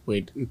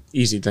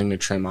thing to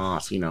trim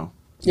off,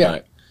 Yeah.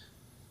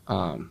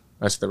 But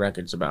that's what the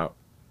record's about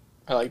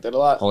I like that a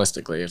lot.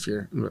 holistically.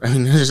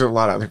 There's a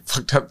lot of other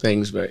fucked up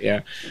things, but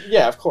yeah.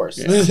 Yeah, of course.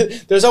 Yeah.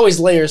 There's always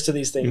layers to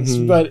these things,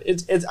 Mhm. but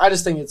it's. I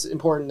just think it's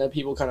important that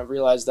people kind of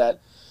realize that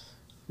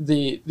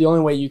the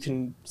only way you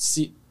can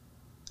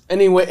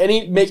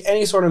make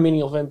any sort of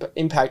meaningful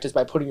impact is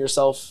by putting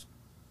yourself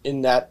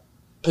in that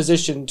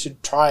position to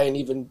try and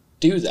even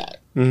do that.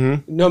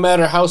 Mm-hmm. No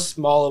matter how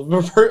small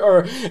of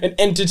or an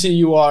entity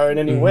you are in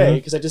any way,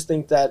 because I just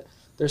think that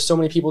there's so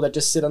many people that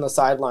just sit on the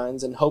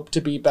sidelines and hope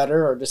to be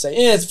better, or just say,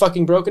 it's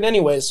fucking broken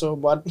anyway, so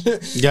what?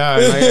 Yeah,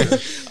 and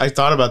I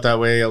thought about that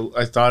way.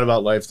 I thought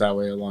about life that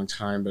way a long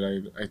time, but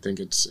I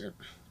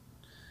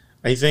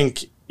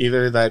think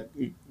either that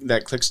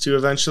clicks to you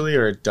eventually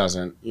or it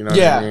doesn't. You know what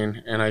I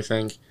mean? And I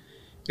think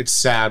it's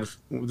sad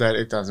that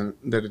it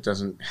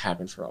doesn't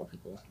happen for all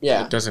people.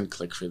 Yeah. It doesn't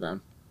click for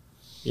them.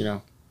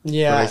 But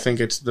Yeah. I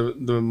think it's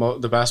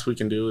the best we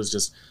can do is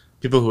just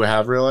people who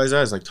have realized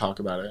that is like talk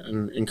about it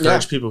and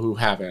encourage people who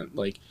haven't.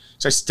 Like,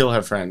 so I still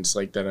have friends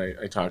like that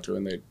I talk to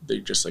and they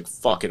just like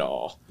fuck it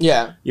all.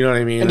 Yeah. You know what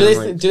I mean? And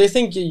do they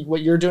think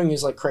what you're doing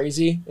is like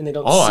crazy and they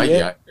don't see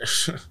it?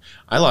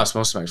 I lost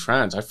most of my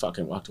friends. I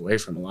fucking walked away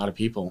from a lot of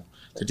people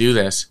to do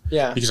this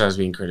Yeah. because I was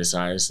being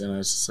criticized, and I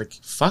was just like,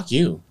 fuck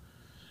you.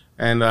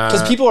 And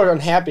Because people are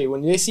unhappy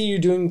when they see you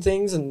doing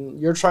things and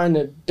you're trying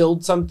to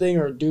build something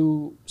or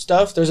do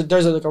stuff. There's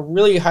like a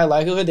really high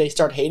likelihood they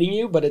start hating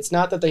you, but it's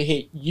not that they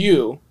hate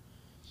you;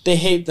 they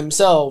hate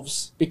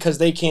themselves because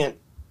they can't.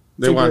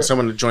 they want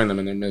someone to join them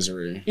in their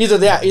misery. Either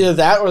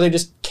that, or they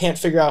just can't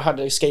figure out how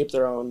to escape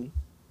their own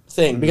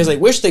thing because they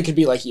wish they could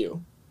be like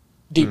you,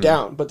 deep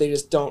down, but they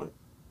just don't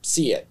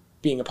see it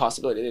being a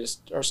possibility. They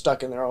just are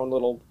stuck in their own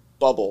little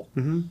bubble,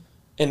 and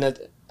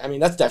that I mean,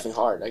 that's definitely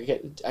hard.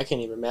 I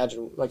can't even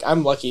imagine. Like,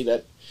 I'm lucky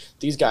that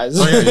these guys.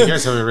 Oh yeah, you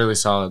guys have a really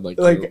solid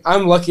like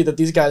I'm lucky that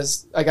these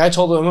guys. Like, I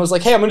told them, I was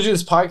like, hey, I'm gonna do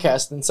this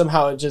podcast, and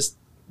somehow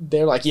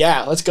they're like,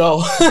 yeah, let's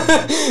go,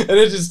 and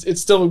it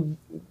still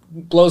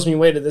blows me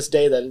away to this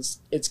day that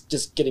it's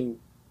just getting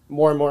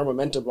more and more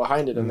momentum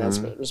behind it in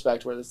that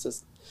respect, where it's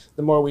just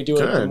the more we do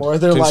it, the more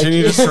they're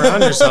continue to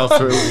surround yourself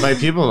by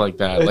people like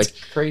that. It's like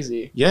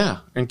crazy. Yeah,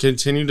 and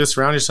continue to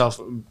surround yourself,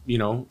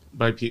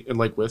 by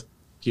with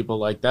people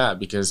like that,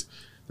 because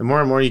the more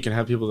and more you can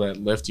have people that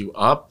lift you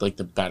up, like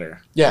the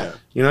better. Yeah.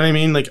 You know what I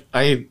mean? Like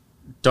I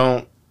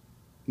don't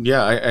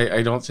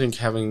think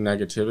having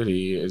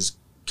negativity is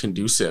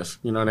conducive.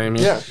 You know what I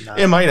mean? Yeah.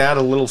 It might add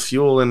a little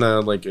fuel in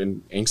an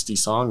angsty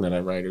song that I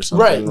write or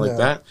something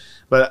that.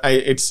 But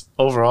it's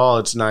overall,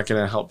 it's not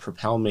going to help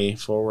propel me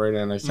forward.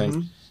 And I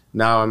think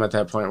now I'm at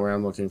that point where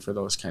I'm looking for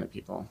those kind of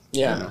people.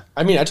 Yeah. You know?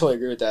 I mean, I totally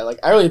agree with that. Like,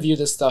 I really view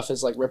this stuff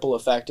as like ripple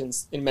effect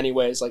in many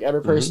ways. Like,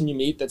 every person you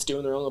meet that's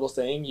doing their own little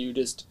thing,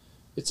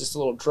 it's just a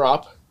little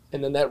drop,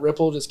 and then that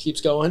ripple just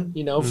keeps going,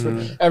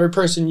 for every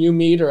person you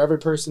meet or every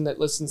person that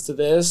listens to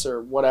this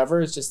or whatever.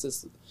 It's just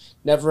this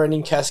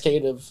never-ending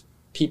cascade of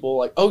people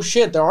like, oh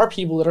shit, there are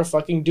people that are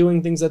fucking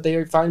doing things that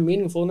they find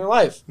meaningful in their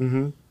life.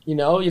 Mm-hmm. You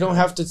don't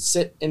have to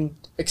sit and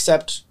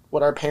accept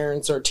what our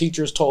parents or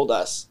teachers told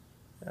us.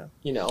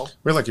 Yeah.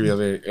 We're lucky we have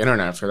the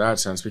internet for that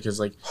sense, because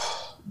like,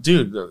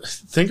 dude,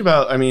 think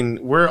about, I mean,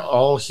 we're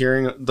all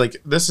hearing, like,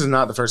 this is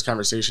not the first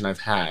conversation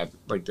I've had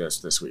like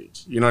this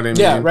week. You know what I mean?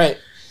 Yeah, right.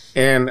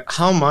 And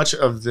how much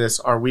of this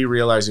are we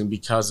realizing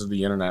because of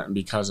the internet and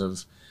because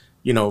of,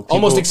 people,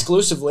 almost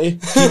exclusively.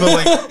 People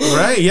like,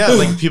 right? Yeah.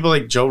 Like people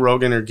like Joe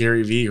Rogan or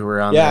Gary Vee who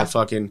are on there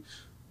fucking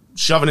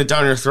shoving it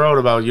down your throat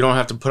about, you don't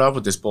have to put up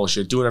with this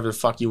bullshit. Do whatever the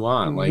fuck you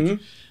want. Like,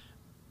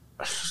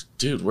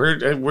 dude,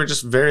 we're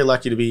just very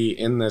lucky to be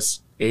in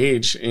this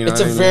age.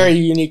 It's a very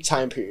unique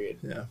time period.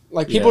 Yeah.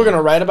 Like, people are going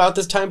to write about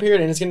this time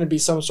period, and it's going to be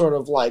some sort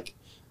of like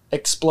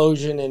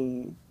explosion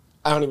in,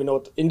 I don't even know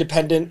what,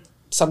 independent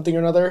something or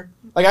another.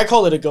 Like, I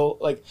call it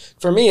like,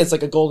 for me, it's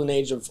like a golden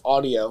age of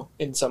audio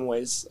in some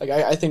ways. Like,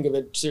 I think of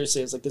it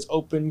seriously as like this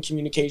open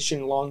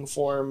communication, long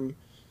form,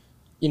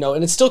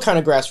 and it's still kind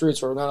of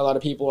grassroots, where not a lot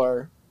of people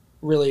are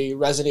really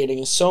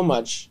resonating so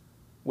much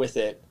with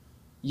it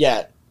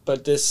yet.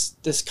 But this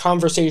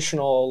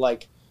conversational,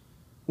 like,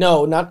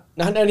 no, not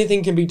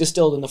anything can be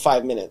distilled into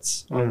 5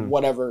 minutes or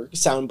whatever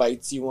sound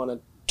bites you want to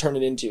turn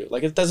it into.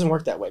 Like, it doesn't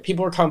work that way.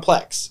 People are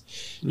complex.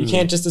 You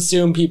can't just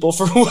assume people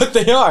for what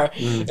they are.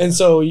 And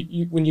so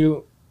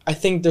I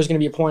think there's going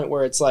to be a point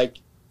where it's like,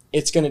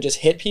 it's going to just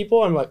hit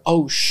people. I'm like,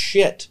 oh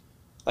shit,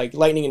 like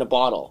lightning in a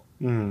bottle.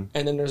 And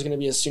then there's going to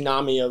be a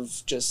tsunami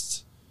of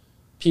just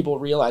people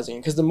realizing it.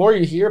 Because the more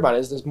you hear about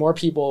it, there's more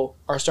people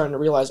are starting to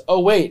realize, oh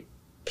wait,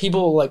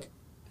 people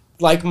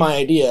like my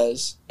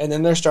ideas, and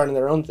then they're starting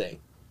their own thing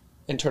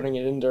and turning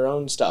it into their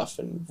own stuff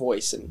and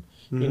voice, and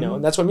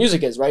and that's what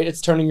music is, right?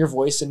 It's turning your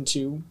voice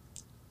into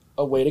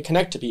a way to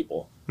connect to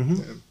people. I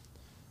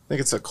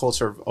think it's a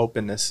culture of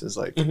openness is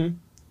like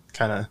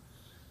kind of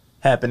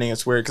happening.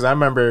 It's weird because I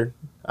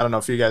don't know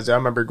if you guys do, I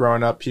remember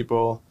growing up,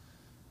 people,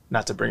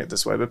 not to bring it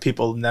this way, but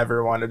people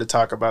never wanted to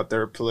talk about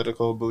their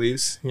political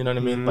beliefs. You know what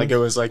I mean? Like, it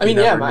was like, I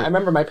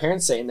remember my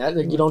parents saying that.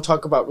 Like, you don't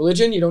talk about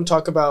religion, you don't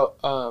talk about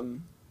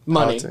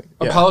money.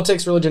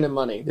 Politics, religion, and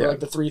money. They're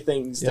like the three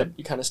things that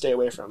you kind of stay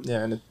away from.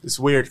 Yeah, and it's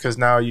weird because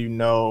now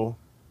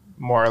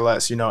more or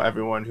less,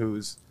 everyone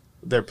who's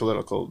their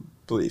political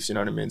beliefs, you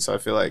know what I mean? So I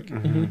feel like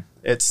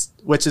it's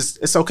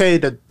okay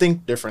to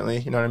think differently,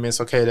 you know what I mean?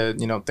 It's okay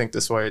to, think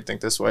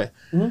this way.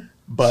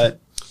 But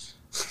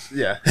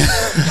yeah.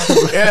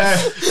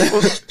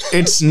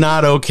 It's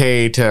not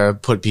okay to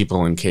put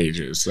people in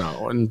cages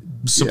though and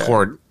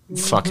support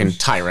fucking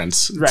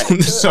tyrants. Right.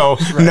 So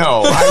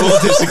no, I will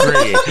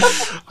disagree.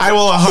 I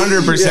will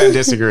 100%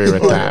 disagree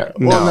with that.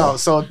 No,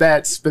 so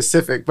that's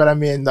specific, but I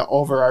mean the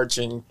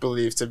overarching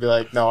belief to be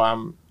like, no,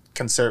 I'm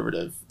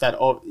conservative.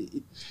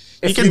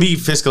 You can be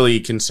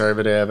fiscally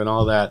conservative and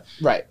all that.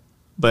 Right.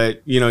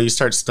 But, you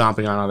start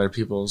stomping on other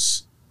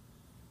people's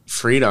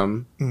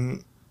freedom,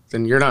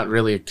 then you're not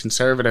really a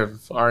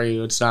conservative, are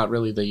you? It's not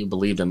really that you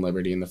believed in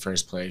liberty in the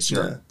first place.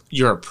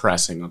 You're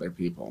oppressing other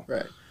people.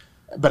 Right.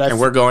 But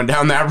we're going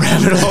down that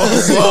rabbit hole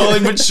slowly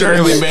but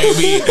surely,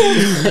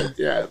 baby.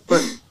 Yeah,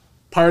 but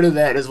part of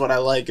that is what I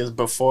like is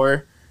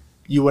before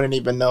you wouldn't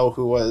even know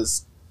who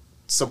was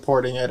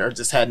supporting it or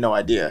just had no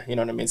idea. You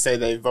know what I mean? Say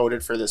they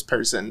voted for this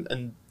person,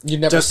 and you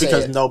never just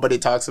because nobody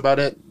talks about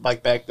it,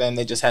 like back then,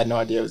 they just had no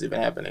idea it was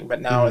even happening.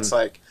 But now it's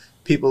like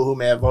people who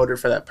may have voted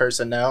for that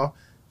person now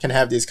can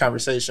have these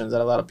conversations that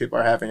a lot of people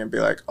are having and be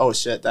like, oh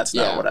shit, that's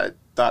not what I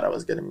thought I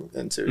was getting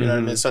into. You know what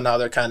I mean? So now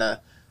they're kind of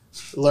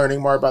learning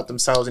more about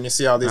themselves, and you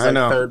see all these like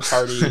third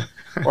party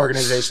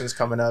organizations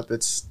coming up.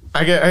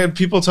 I had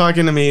people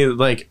talking to me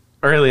like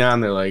early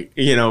on. They're like,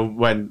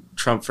 when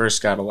Trump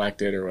first got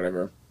elected or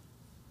whatever,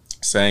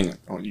 saying,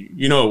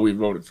 "Oh, we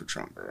voted for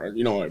Trump," or I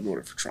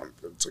voted for Trump.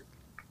 It's like,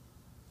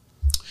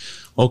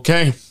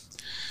 okay,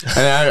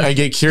 And I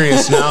get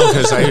curious now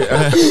because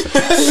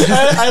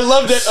I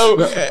loved it. Oh,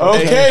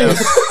 okay.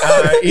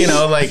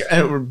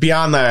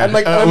 Beyond that, I'm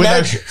like,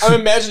 I'm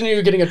imagining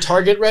you getting a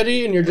target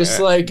ready, and you're just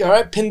like, all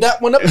right, pin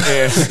that one up. No.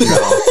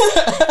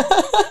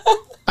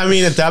 I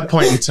mean, at that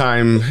point in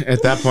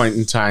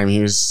time,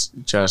 he was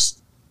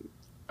just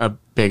a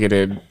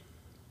bigoted,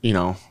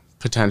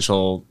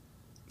 potential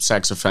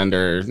sex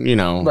offender,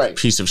 Right.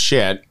 piece of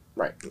shit,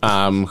 Right.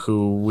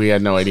 Who we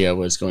had no idea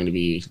was going to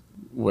be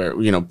where,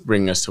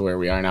 bringing us to where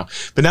we are now.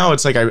 But now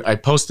it's like I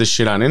post this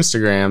shit on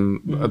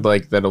Instagram,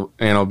 like that'll,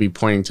 and I'll be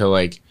pointing to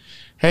like,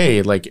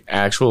 hey, like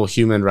actual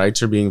human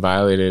rights are being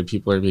violated.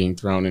 People are being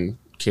thrown in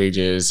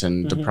cages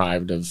and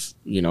deprived of,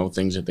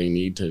 things that they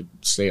need to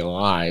stay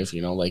alive,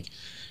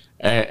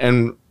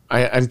 and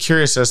I'm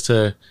curious as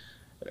to,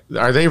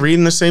 are they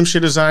reading the same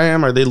shit as I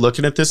am? Are they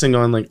looking at this and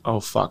going like, oh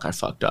fuck, I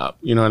fucked up.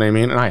 You know what I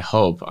mean? And I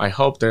hope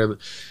that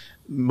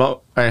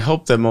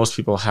most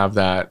people have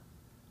that,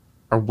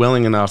 are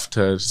willing enough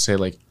to say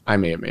like, I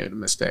may have made a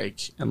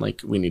mistake and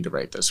like, we need to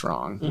right this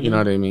wrong. You know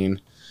what I mean?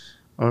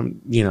 I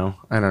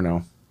don't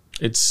know.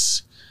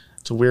 It's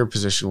a weird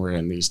position we're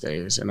in these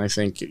days. And I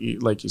think,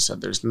 like you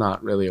said, there's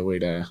not really a way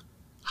to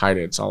hide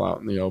it. It's all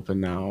out in the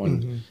open now.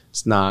 And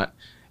it's not,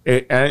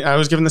 I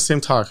was given the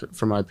same talk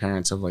from my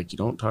parents of like, you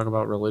don't talk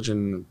about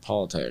religion and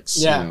politics.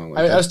 Yeah.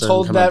 I was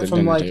told that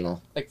from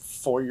like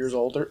 4 years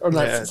old or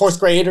like fourth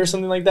grade or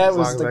something like that. As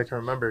long as I can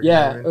remember.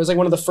 Yeah. It was like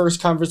one of the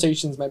first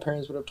conversations my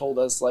parents would have told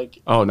us.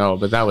 Like, oh no,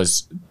 but that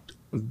was,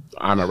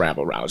 I'm a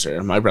rabble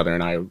rouser. My brother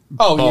and I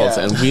both,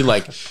 and we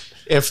like,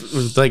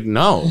 if like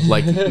no,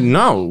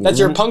 that's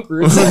your punk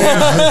roots.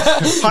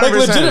 Like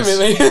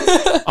legitimately,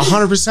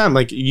 100%.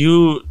 Like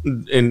you,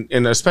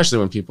 and especially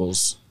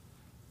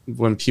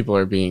when people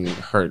are being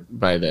hurt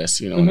by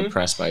this, and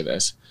oppressed by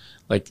this,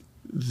 like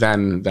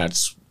then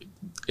that's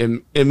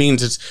it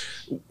means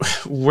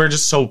we're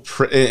just so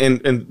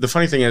and the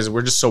funny thing is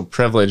we're just so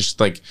privileged,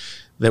 like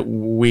that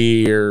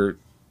we're.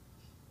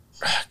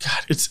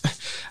 God, it's,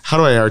 how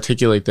do I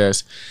articulate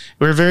this?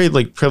 We're very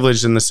like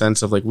privileged in the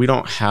sense of like we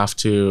don't have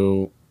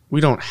to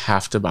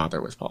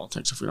bother with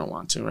politics if we don't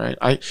want to, right?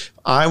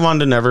 I wanted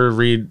to never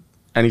read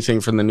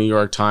anything from the New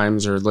York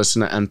Times or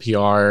listen to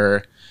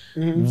NPR,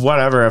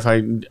 whatever. If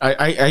I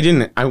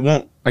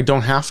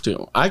don't have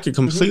to. I could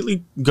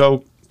completely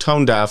go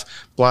tone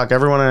deaf, block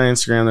everyone on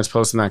Instagram that's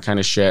posting that kind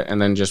of shit, and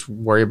then just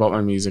worry about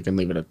my music and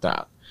leave it at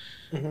that,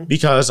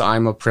 because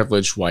I'm a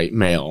privileged white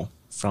male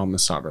from the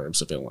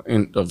suburbs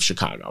of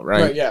Chicago,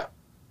 right? Right, yeah.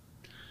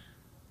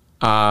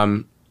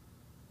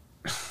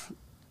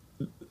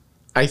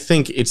 I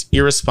think it's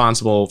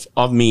irresponsible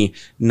of me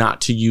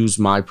not to use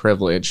my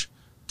privilege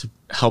to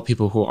help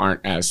people who aren't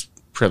as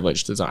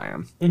privileged as I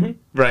am,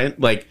 right?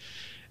 Like,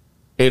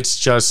 it's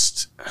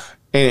just,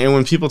 and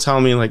when people tell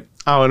me like,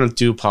 oh, I don't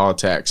do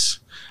politics,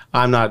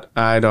 I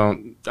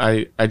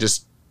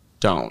just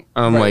don't.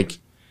 I'm like,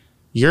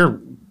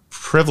 you're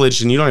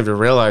privileged and you don't even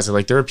realize it.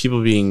 Like, there are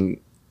people being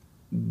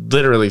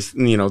literally,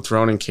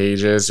 thrown in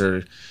cages,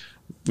 or,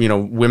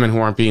 women who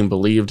aren't being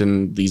believed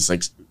in these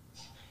like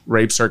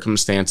rape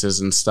circumstances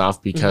and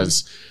stuff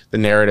because the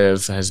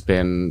narrative has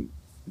been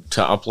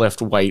to uplift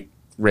white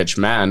rich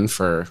men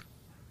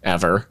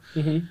forever.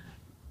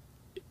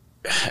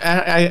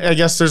 I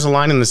guess there's a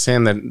line in the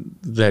sand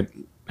that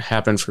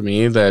happened for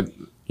me that,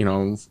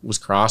 was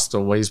crossed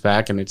a ways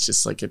back, and it's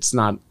just like, it's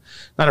not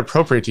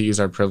appropriate to use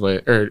our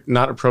privilege, or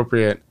not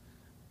appropriate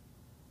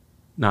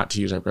not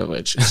to use our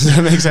privilege. Does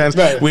that make sense?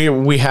 Right.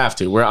 We have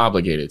to. We're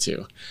obligated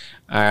to.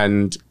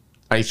 And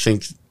I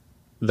think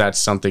that's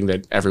something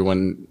that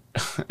everyone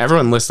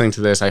listening to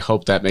this, I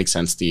hope that makes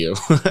sense to you.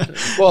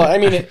 Well, I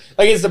mean,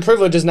 it's the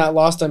privilege is not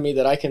lost on me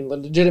that I can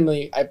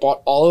legitimately, I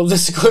bought all of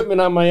this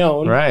equipment on my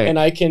own. Right. And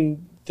I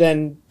can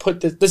then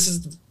put this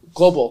is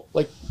global.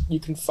 Like, you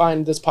can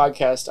find this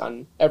podcast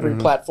on every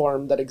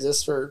platform that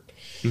exists for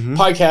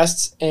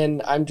podcasts.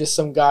 And I'm just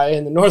some guy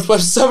in the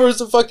northwest suburbs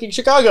of fucking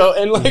Chicago.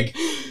 And like,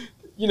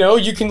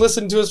 you can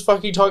listen to us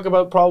fucking talk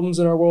about problems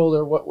in our world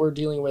or what we're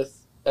dealing with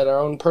at our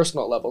own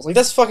personal levels. Like,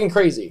 that's fucking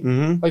crazy.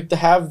 Like, to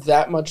have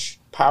that much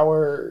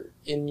power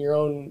in your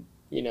own,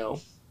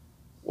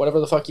 whatever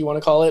the fuck you want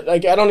to call it.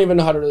 Like, I don't even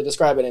know how to really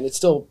describe it, and it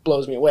still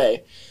blows me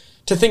away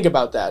to think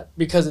about that,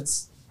 because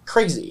it's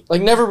crazy.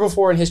 Like, never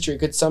before in history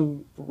could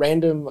some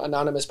random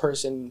anonymous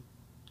person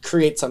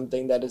create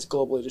something that is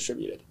globally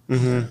distributed.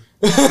 And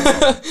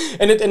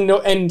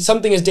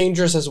something as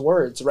dangerous as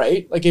words,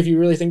 right? Like, if you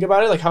really think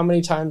about it, like, how many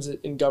times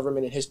in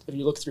government and if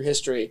you look through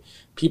history,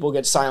 people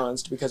get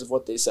silenced because of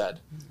what they said.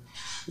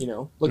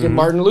 Look at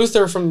Martin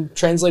Luther from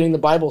translating the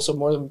Bible so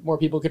more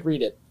people could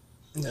read it.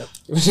 Yep.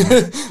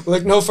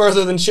 Look no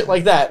further than shit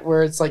like that,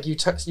 where it's like you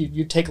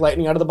take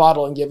lightning out of the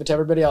bottle and give it to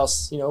everybody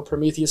else.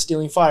 Prometheus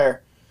stealing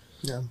fire.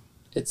 Yeah,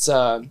 it's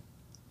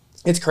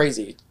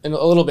crazy, and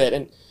a little bit.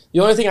 And the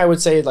only thing I would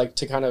say, like,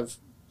 to kind of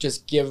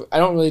just give, I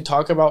don't really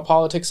talk about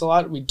politics a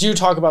lot. We do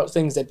talk about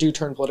things that do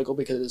turn political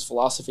because it is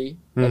philosophy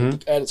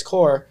at its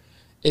core.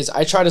 Is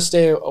I try to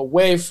stay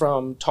away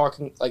from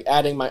talking, like,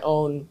 adding my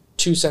own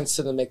 2 cents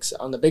to the mix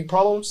on the big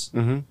problems.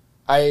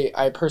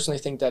 I personally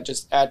think that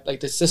just add like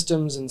the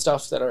systems and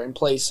stuff that are in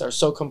place are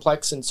so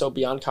complex and so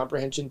beyond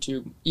comprehension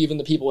to even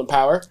the people in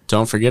power.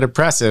 Don't forget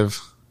oppressive.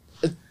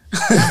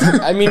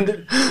 I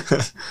mean,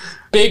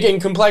 big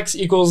and complex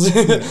equals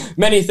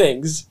many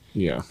things.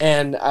 Yeah.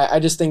 And I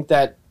just think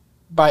that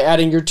by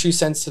adding your 2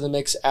 cents to the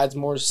mix adds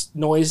more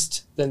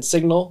noise than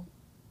signal.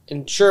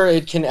 And sure,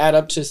 it can add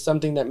up to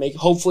something that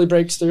hopefully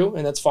breaks through,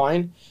 and that's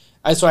fine.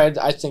 That's why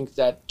I think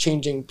that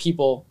changing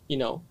people, you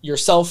know,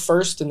 yourself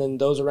first and then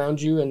those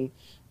around you and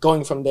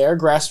going from there,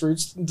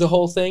 grassroots, the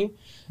whole thing,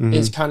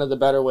 is kind of the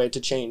better way to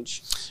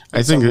change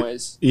in some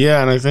ways.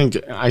 Yeah, and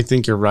I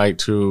think you're right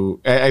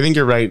too. I think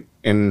you're right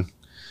in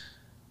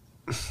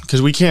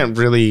because we can't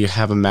really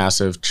have a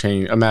massive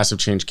change. A massive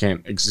change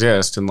can't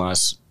exist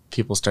unless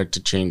people start to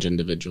change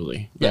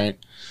individually, right?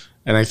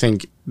 And I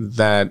think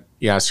that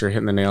yes, you're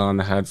hitting the nail on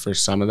the head for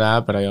some of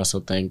that, but I also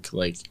think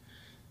like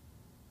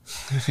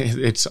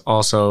it's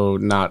also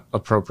not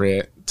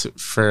appropriate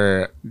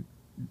for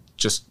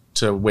just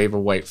to wave a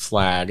white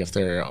flag if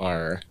there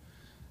are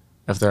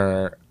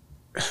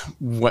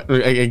what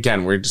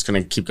again we're just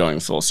going to keep going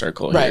full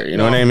circle here, you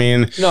know what I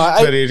mean?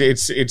 But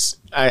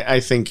I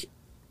think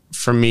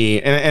for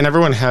me and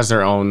everyone has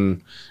their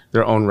own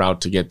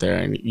route to get there,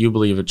 and you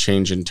believe a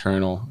change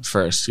internal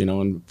first, you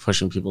know, and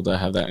pushing people to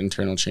have that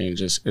internal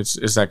change is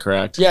that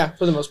correct? Yeah,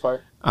 for the most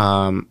part.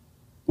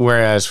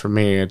 Whereas for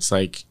me it's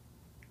like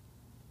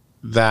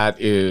that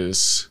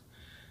is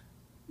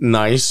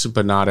nice,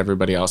 but not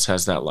everybody else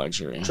has that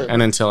luxury. True.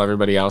 And until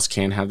everybody else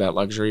can have that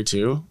luxury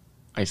too,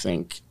 I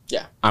think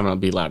I'm gonna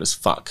be loud as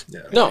fuck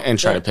and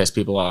try to piss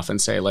people off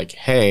and say like,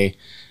 hey,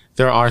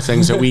 there are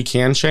things that we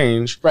can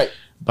change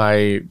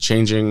by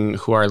changing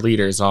who our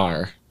leaders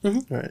are.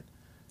 Right.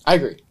 I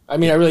agree. I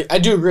mean, I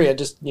do agree. I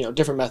just, you know,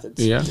 different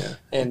methods. Yeah.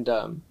 And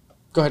go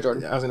ahead,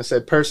 Jordan. I was gonna say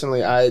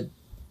personally, I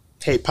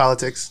hate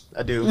politics.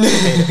 I do hate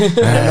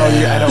it.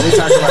 I know we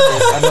talked about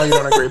this. I know you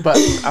don't agree, but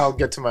I'll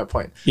get to my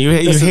point. You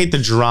hate the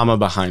drama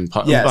behind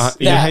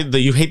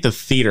you hate the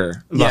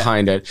theater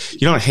behind it.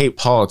 You don't hate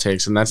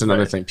politics, and that's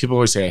another thing. People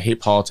always say I hate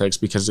politics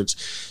because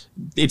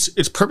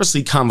it's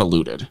purposely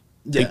convoluted.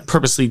 They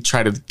purposely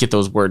try to get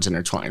those words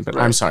intertwined. But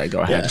I'm sorry,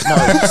 go ahead.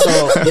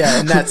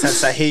 In that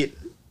sense, I hate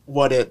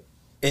what it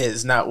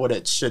is, not what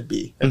it should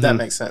be. If that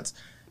makes sense.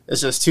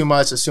 It's just too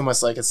much. It's too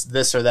much like it's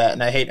this or that,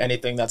 and I hate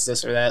anything that's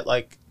this or that.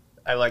 Like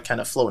I like kind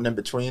of floating in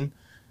between.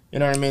 You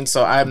know what I mean?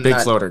 So I'm big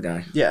floater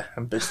guy. Yeah,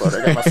 I'm a big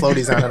floater. I got my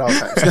floaties on at all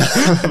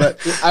times.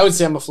 But I would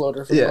say I'm a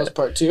floater for the most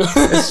part too.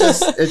 It's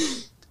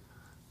just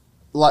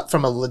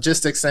from a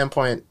logistics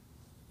standpoint,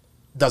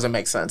 doesn't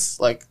make sense.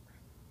 Like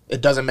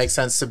it doesn't make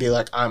sense to be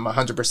like I'm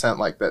 100%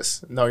 like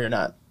this. No, you're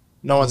not.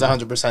 No one's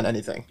 100%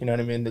 anything. You know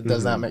what I mean? It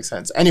does not make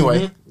sense.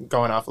 Anyway,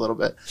 going off a little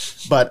bit,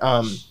 but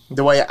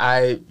the way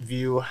I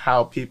view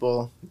how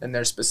people in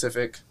their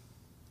specific,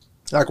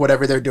 like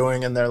whatever they're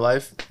doing in their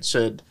life,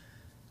 should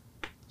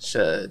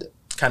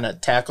kind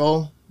of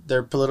tackle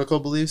their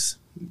political beliefs,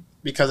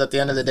 because at the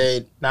end of the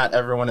day, not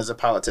everyone is a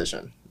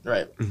politician,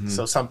 right?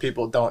 So some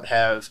people don't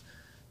have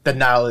the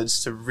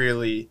knowledge to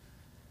really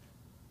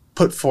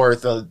put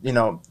forth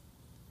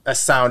a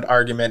sound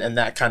argument in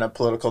that kind of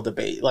political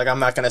debate. Like I'm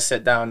not going to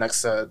sit down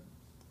next to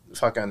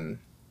fucking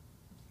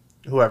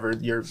whoever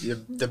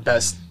the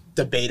best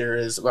debater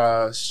is,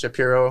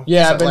 Shapiro.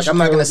 Yeah, so, like I'm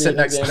not going to sit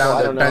next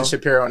down to Ben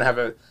Shapiro and have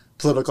a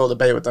political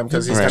debate with them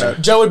because he's gonna.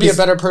 Joe would be a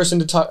better person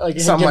to talk like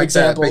something like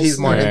examples. that, but he's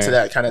more into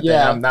that kind of thing.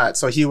 I'm not,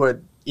 so he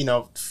would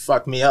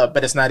fuck me up.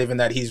 But it's not even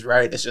that he's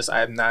right. It's just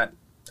I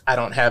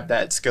don't have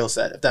that skill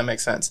set. If that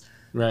makes sense.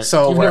 Right.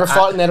 So you've never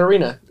fought in that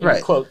arena.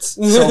 Right. Quotes.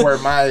 So where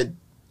my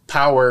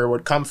power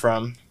would come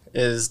from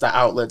is the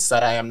outlets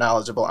that I am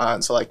knowledgeable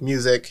on. So like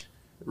music,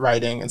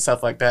 writing, and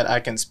stuff like that. I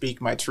can speak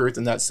my truth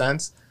in that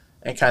sense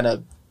and kind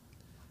of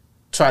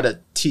try to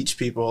teach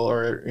people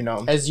or,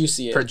 as you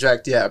see it,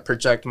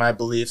 project my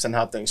beliefs and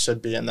how things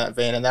should be in that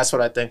vein. And that's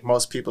what I think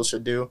most people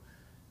should do,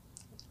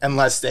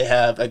 unless they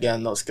have,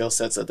 again, those skill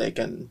sets that they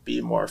can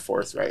be more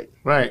forthright.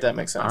 Right. If that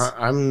makes sense.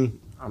 I'm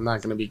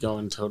not going to be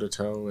going toe to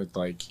toe with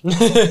like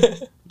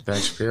Ben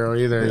Shapiro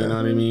either. You know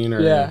what I mean?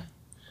 Or,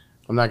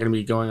 I'm not going to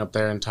be going up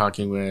there and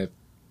talking with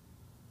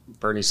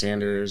Bernie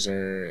Sanders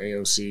or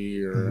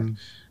AOC or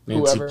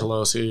Nancy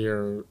Pelosi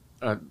or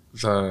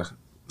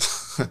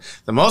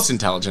the most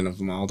intelligent of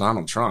them all,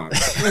 Donald Trump.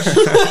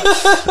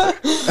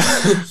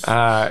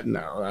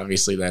 No,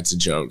 obviously that's a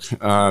joke.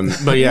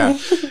 But yeah.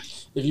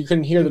 If you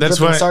couldn't hear the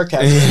dripping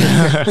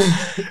sarcasm.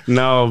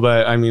 No,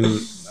 but I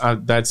mean,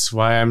 that's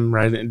why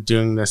I'm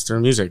doing this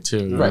through music too.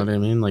 You know what I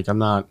mean? Like I'm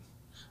not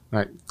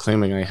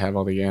claiming I have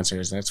all the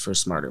answers. That's for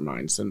smarter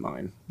minds than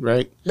mine,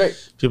 right? Right.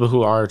 People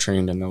who are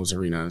trained in those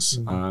arenas.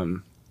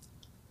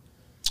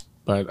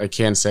 But I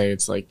can say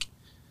it's like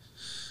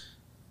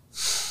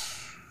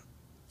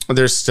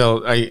there's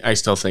still I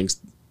still think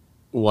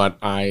what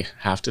I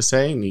have to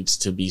say needs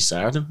to be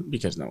said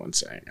because no one's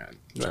saying it.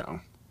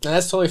 So. And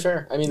that's totally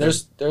fair. I mean,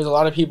 there's a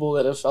lot of people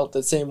that have felt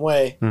the same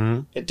way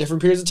at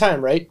different periods of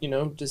time, right?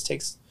 It just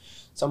takes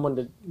someone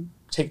to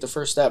take the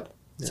first step.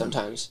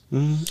 sometimes.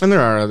 And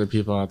there are other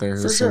people out there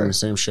who For are saying sure. the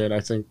same shit. I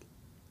think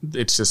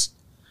it's just,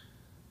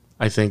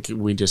 I think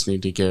we just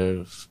need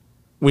to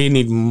we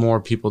need more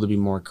people to be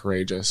more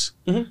courageous,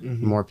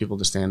 more people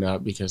to stand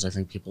up, because I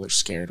think people are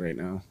scared right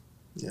now.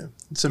 Yeah,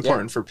 it's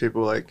important for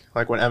people like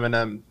when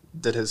Eminem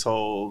did his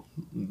whole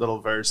little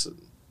verse,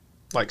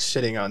 like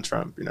shitting on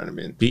Trump. You know what I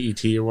mean?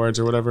 BET Awards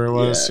or whatever it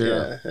was.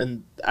 Yeah.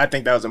 And I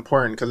think that was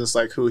important because it's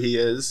like who he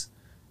is.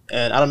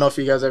 And I don't know if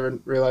you guys ever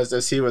realized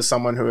this. He was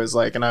someone who is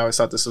like, and I always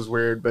thought this was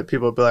weird, but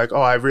people would be like,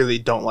 "Oh, I really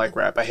don't like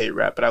rap. I hate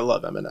rap, but I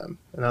love Eminem."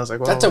 And I was like,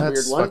 "Well, That's a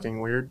weird one.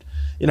 fucking weird."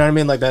 You know what I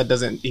mean? Like that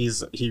doesn't.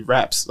 He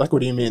raps. Like, what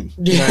do you mean?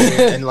 You know what I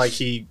mean? And like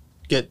he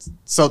gets.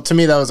 So to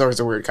me, that was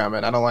always a weird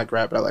comment. I don't like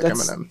rap, but I like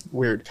That's Eminem.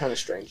 Weird. Kind of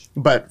strange.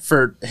 But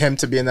for him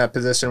to be in that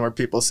position where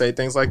people say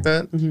things like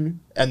that,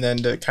 and then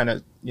to kind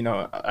of, you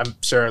know, I'm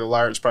sure a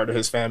large part of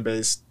his fan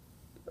base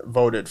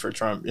voted for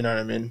Trump. You know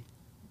what I mean?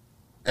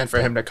 And for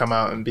him to come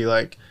out and be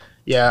like,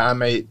 yeah, I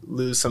may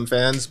lose some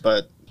fans,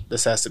 but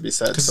this has to be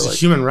said. Because So like,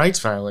 human rights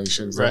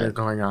violations that Right. are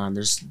going on.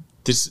 There's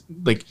this,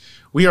 like,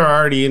 we are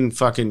already in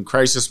fucking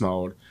crisis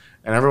mode,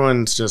 and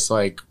everyone's just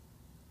like,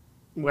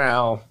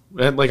 well,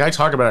 like I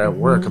talk about it at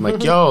work. I'm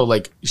like, yo,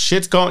 like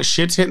shit's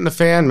hitting the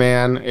fan,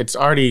 man. It's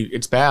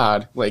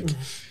bad. Like,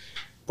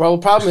 Well,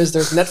 the problem is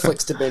there's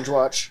Netflix to binge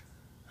watch.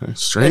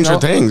 Stranger You know?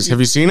 Things. Have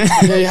you seen it?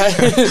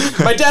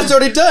 Yeah. My dad's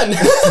already done.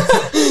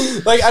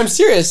 Like, I'm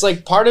serious.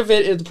 Like, part of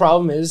it is the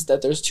problem is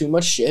that there's too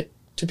much shit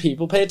to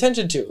people pay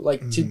attention to.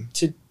 Like,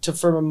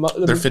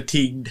 They're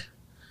fatigued.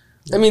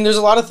 I mean, there's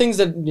a lot of things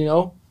that, you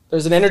know,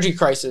 there's an energy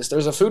crisis,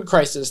 there's a food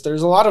crisis,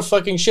 there's a lot of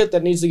fucking shit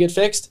that needs to get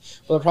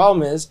fixed. But the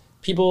problem is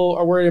people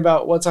are worried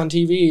about what's on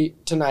TV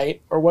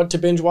tonight or what to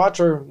binge watch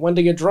or when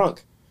to get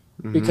drunk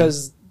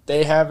because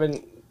they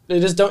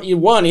just don't,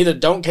 either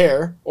don't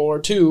care, or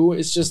two,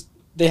 it's just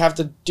they have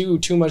to do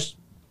too much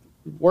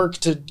work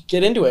to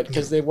get into it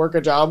because they work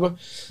a job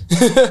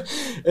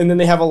and then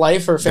they have a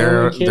life or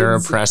family and kids. They're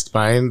oppressed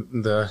by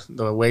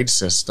the wage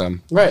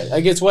system. Right.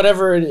 Like, it's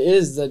whatever it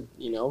is that,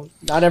 you know,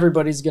 not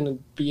everybody's going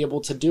to be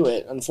able to do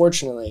it,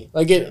 unfortunately.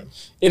 Like,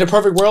 in a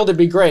perfect world, it'd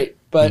be great.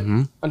 But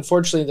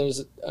unfortunately,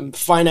 there's a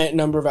finite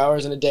number of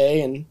hours in a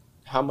day and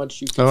how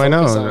much you can I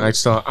know.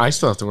 focus on. I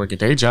still have to work a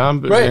day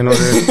job Right. in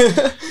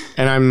order,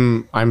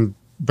 and I'm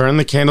burning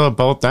the candle at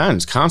both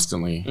ends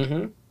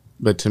constantly.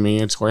 But to me,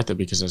 it's worth it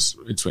because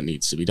it's what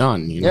needs to be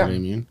done. You know what I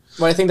mean?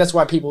 Well, I think that's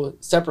why people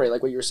separate,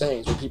 like what you were saying,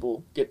 is when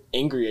people get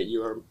angry at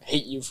you or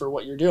hate you for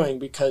what you're doing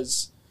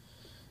because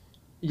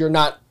you're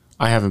not.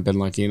 I haven't been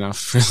lucky enough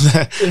for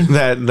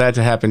that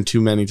to happen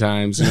too many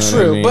times. You know True,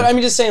 what I mean? but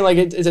I'm just saying, like,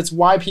 it's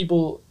why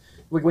people,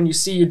 like, when you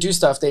see you do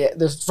stuff,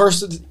 the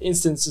first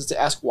instance is to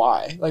ask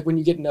why. Like, when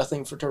you get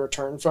nothing to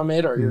return from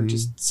it, or you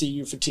just see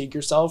you fatigue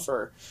yourself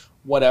or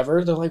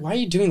whatever, they're like, why are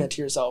you doing that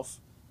to yourself?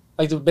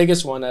 Like, the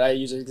biggest one that I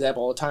use as an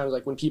example all the time is,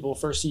 like, when people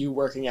first see you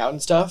working out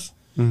and stuff,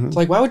 it's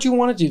like, why would you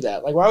want to do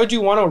that? Like, why would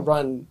you want to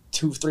run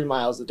 2-3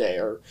 miles a day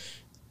or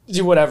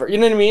do whatever? You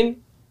know what I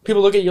mean?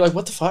 People look at you like,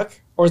 what the fuck?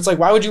 Or it's like,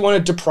 why would you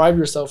want to deprive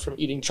yourself from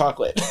eating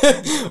chocolate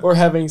or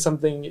having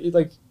something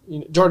like, you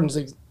know, Jordan's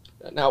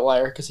an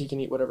outlier because he can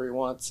eat whatever he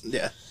wants.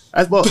 yeah.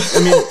 I've been,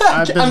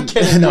 I'm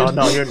kidding, No,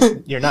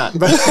 dude. you're not.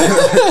 But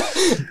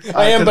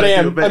I am, but I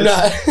am. I'm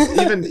not.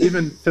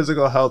 even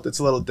physical health, it's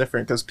a little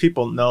different because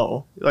people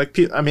know. Like,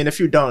 I mean, if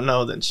you don't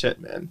know, then shit,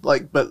 man.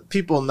 Like, but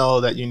people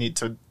know that you need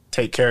to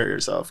take care of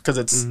yourself because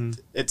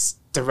it's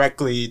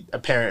directly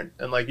apparent,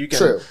 and like you can,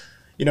 True.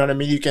 you know what I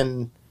mean. You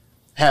can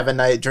have a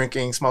night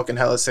drinking, smoking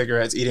hella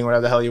cigarettes, eating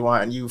whatever the hell you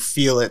want, and you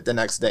feel it the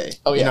next day.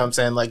 Oh, yeah. You know what I'm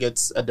saying? Like,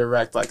 it's a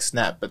direct like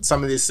snap. But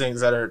some of these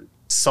things that are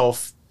so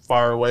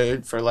far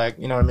away for, like,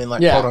 you know what I mean,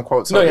 like, Yeah. quote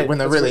unquote, so No, yeah, when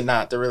they're that's really right.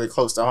 not, they're really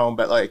close to home.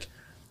 But like,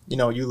 you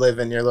know, you live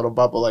in your little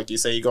bubble, like you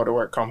say, you go to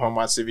work, come home,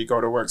 watch TV, go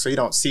to work, so you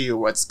don't see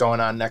what's going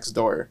on next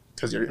door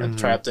because you're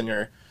trapped in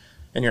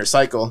your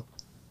cycle,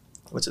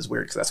 which is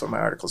weird because that's what my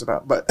article's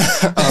about. But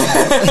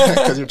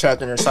because you're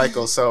trapped in your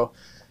cycle, so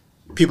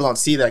people don't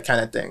see that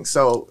kind of thing.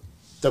 So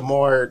the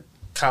more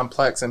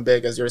complex and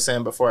big, as you were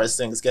saying before, as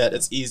things get,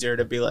 it's easier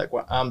to be like,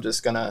 well, I'm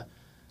just gonna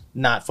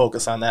not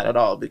focus on that at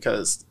all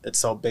because it's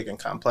so big and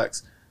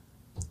complex.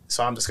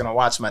 So I'm just gonna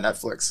watch my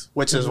Netflix,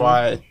 which is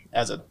why,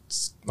 as a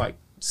like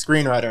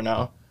screenwriter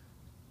now,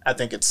 I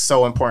think it's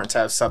so important to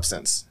have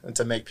substance and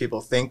to make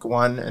people think,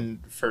 one, and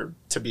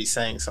to be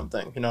saying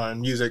something. You know,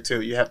 in music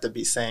too, you have to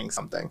be saying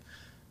something.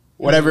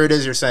 Whatever it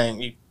is you're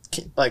saying, you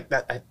can't, like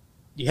that.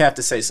 You have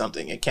to say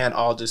something. It can't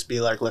all just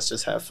be like, let's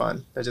just have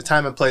fun. There's a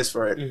time and place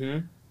for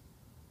it.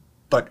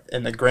 But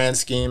in the grand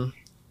scheme,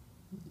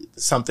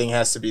 something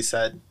has to be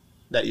said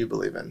that you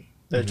believe in.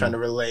 They're trying to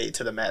relay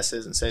to the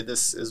masses and say,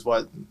 this is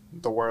what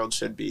the world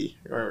should be,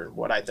 or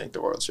what I think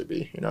the world should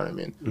be. You know what I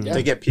mean? Yeah.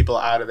 To get people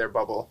out of their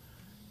bubble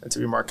and to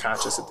be more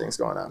conscious of things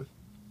going on.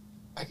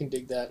 I can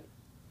dig that.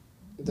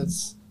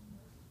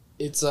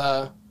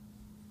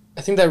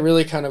 I think that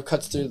really kind of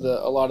cuts through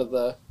a lot of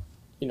the,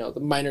 you know,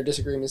 the minor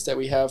disagreements that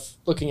we have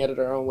looking at it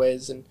our own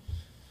ways. And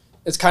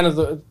it's kind of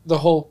the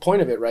whole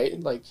point of it, right?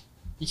 Like,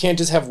 you can't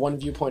just have one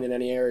viewpoint in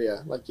any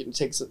area. Like it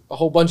takes a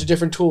whole bunch of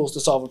different tools to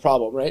solve a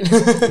problem, right?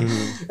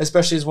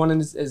 Especially as one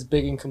as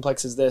big and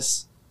complex as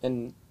this.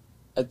 And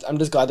I'm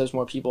just glad there's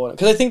more people in it.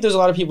 Because I think there's a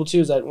lot of people too,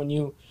 is that when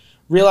you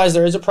realize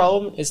there is a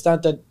problem, it's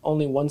not that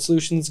only one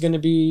solution is going to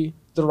be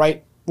the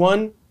right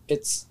one.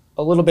 It's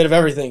a little bit of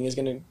everything is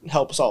going to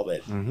help solve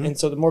it. And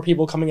so the more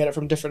people coming at it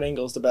from different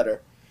angles, the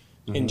better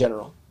in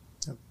general.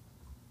 Yep.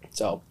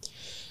 So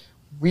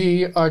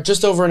we are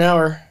just over an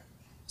hour.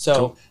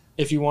 So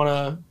if you want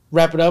to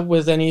wrap it up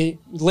with any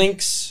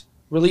links,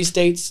 release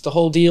dates, the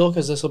whole deal,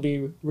 because this will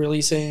be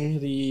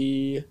releasing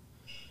the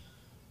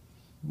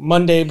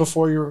Monday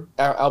before your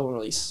album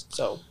release.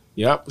 So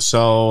Yep.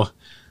 So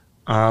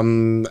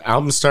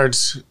album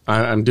starts.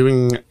 I'm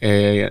doing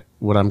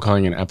what I'm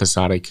calling an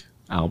episodic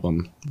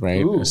album,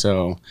 right? Ooh.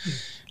 So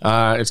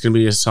it's gonna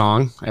be a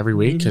song every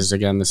week because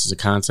again, this is a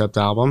concept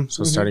album.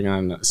 So starting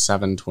on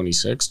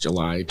 7/26,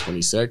 July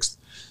 26th,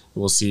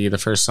 we'll see the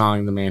first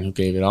song, "The Man Who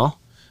Gave It All,"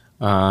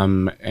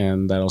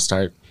 and that'll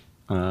start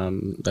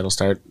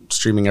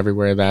streaming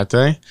everywhere that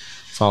day.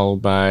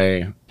 Followed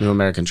by New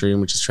American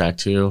Dream, which is track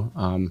 2.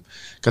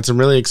 Got some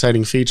really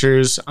exciting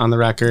features on the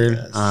record.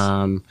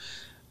 Yes.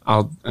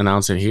 I'll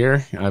announce it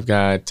here. I've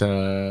got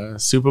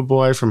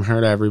Superboy from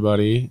Hurt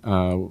Everybody,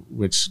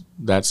 which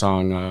that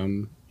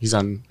song he's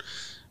on.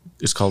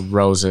 It's called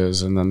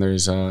Roses, and then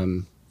there's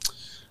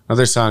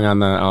another song on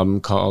the album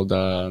called.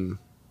 I'm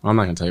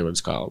not gonna tell you what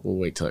it's called. We'll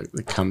wait till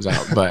it comes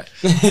out. But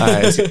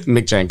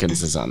Mick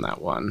Jenkins is on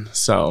that one,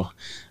 so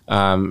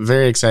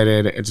very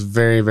excited. It's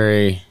very,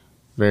 very,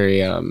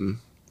 very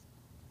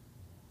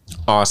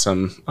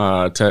awesome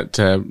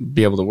to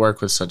be able to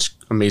work with such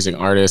amazing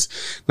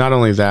artists. Not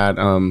only that,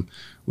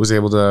 was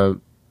able to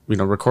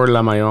record it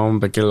on my own,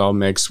 but get it all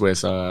mixed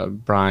with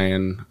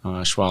Brian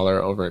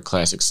Schwaller over at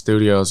Classic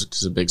Studios, which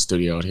is a big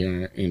studio out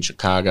here in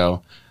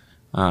Chicago.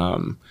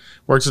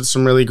 Worked with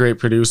some really great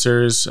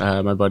producers.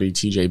 My buddy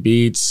TJ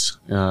Beats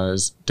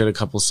did a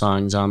couple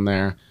songs on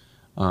there.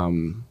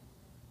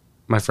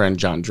 My friend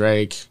John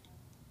Drake.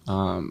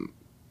 And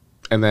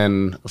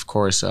then, of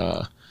course,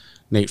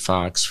 Nate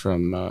Fox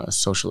from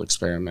Social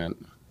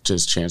Experiment, which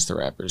is Chance the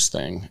Rapper's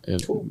thing.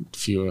 Cool. A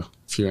few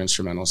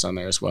instrumentals on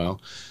there as well.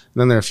 And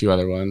then there are a few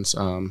other ones.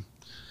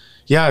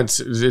 Yeah,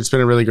 it's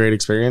been a really great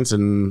experience,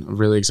 and I'm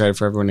really excited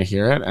for everyone to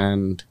hear it.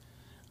 And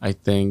I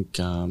think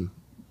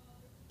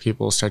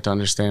people will start to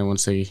understand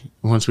once we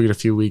get a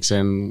few weeks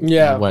in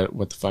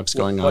what the fuck's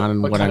going on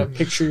and what kind of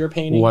picture you're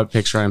painting. What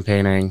picture I'm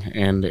painting,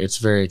 and it's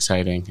very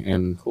exciting.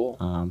 And cool.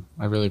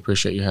 I really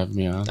appreciate you having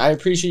me on. I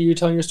appreciate you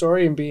telling your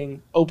story and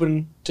being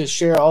open to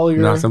share all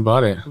your Nothing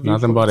but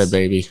it,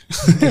 baby.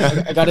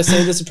 I gotta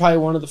say, this is probably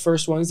one of the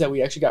first ones that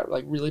we actually got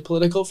like really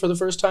political for the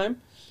first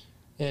time.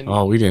 And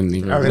we didn't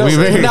even. not really.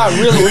 We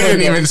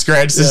didn't even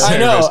scratch the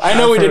surface. I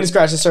know we didn't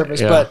scratch the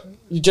surface, Yeah. but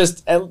you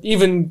just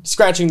even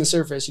scratching the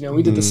surface.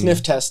 We did the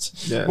sniff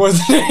test more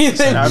than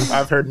anything.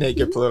 I've heard Nate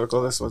get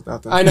political. This was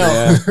nothing. I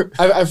know.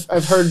 Yeah.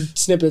 I've heard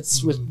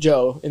snippets with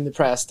Joe in the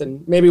press,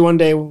 and maybe one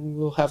day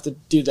we'll have to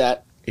do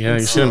that. Yeah,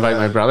 you should invite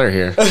my brother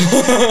here.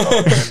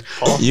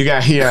 You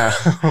got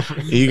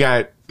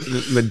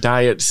the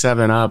Diet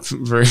 7-Up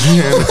version.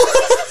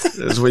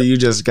 That's what you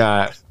just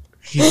got.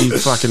 He'd be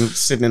fucking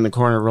sitting in the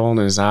corner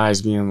rolling his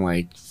eyes being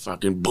like,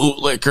 fucking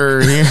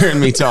bootlicker, hearing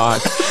me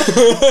talk.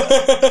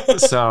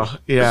 So,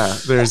 yeah,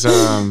 there's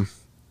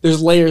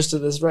layers to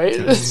this, right?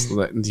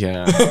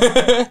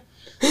 yeah.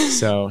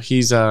 So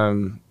he's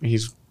a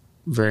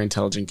very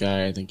intelligent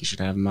guy. I think you should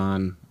have him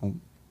on.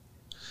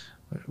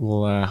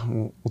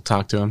 We'll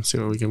talk to him, see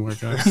what we can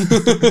work on.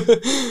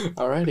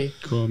 Alrighty.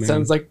 Cool,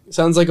 man.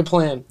 Sounds like a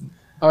plan.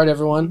 All right,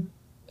 everyone.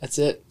 That's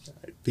it.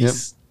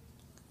 Peace.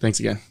 Yep. Thanks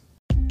again.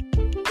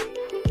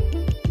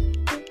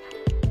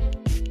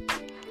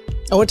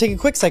 I want to take a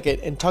quick second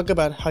and talk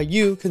about how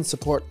you can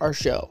support our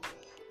show.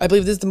 I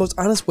believe this is the most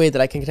honest way that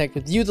I can connect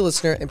with you, the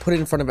listener, and put it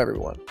in front of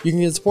everyone. You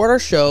can support our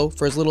show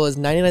for as little as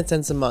 99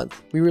 cents a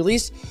month. We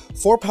release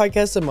 4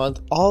 podcasts a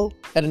month, all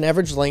at an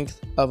average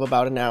length of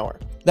about an hour.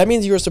 That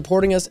means you are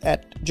supporting us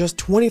at just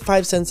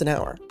 25 cents an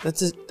hour.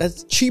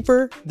 That's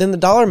cheaper than the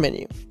dollar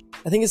menu.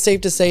 I think it's safe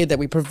to say that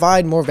we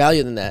provide more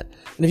value than that.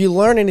 And if you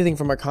learn anything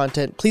from our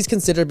content, please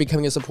consider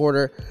becoming a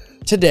supporter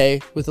today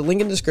with the link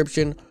in the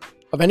description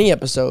of any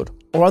episode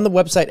or on the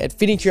website at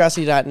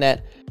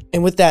feedingcuriosity.net.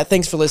 And with that,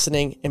 thanks for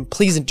listening, and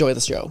please enjoy the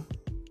show.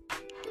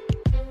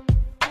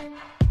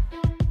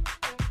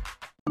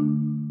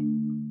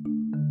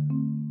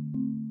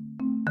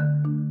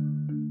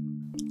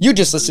 You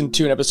just listened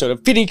to an episode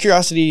of Feeding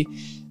Curiosity.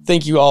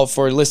 Thank you all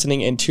for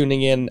listening and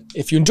tuning in.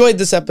 If you enjoyed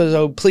this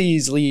episode,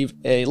 please leave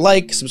a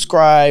like,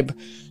 subscribe,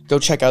 go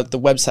check out the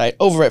website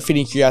over at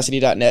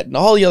feedingcuriosity.net and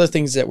all the other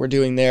things that we're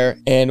doing there.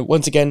 And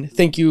once again,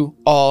 thank you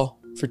all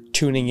for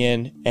tuning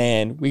in,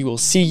 and we will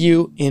see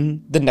you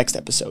in the next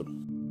episode.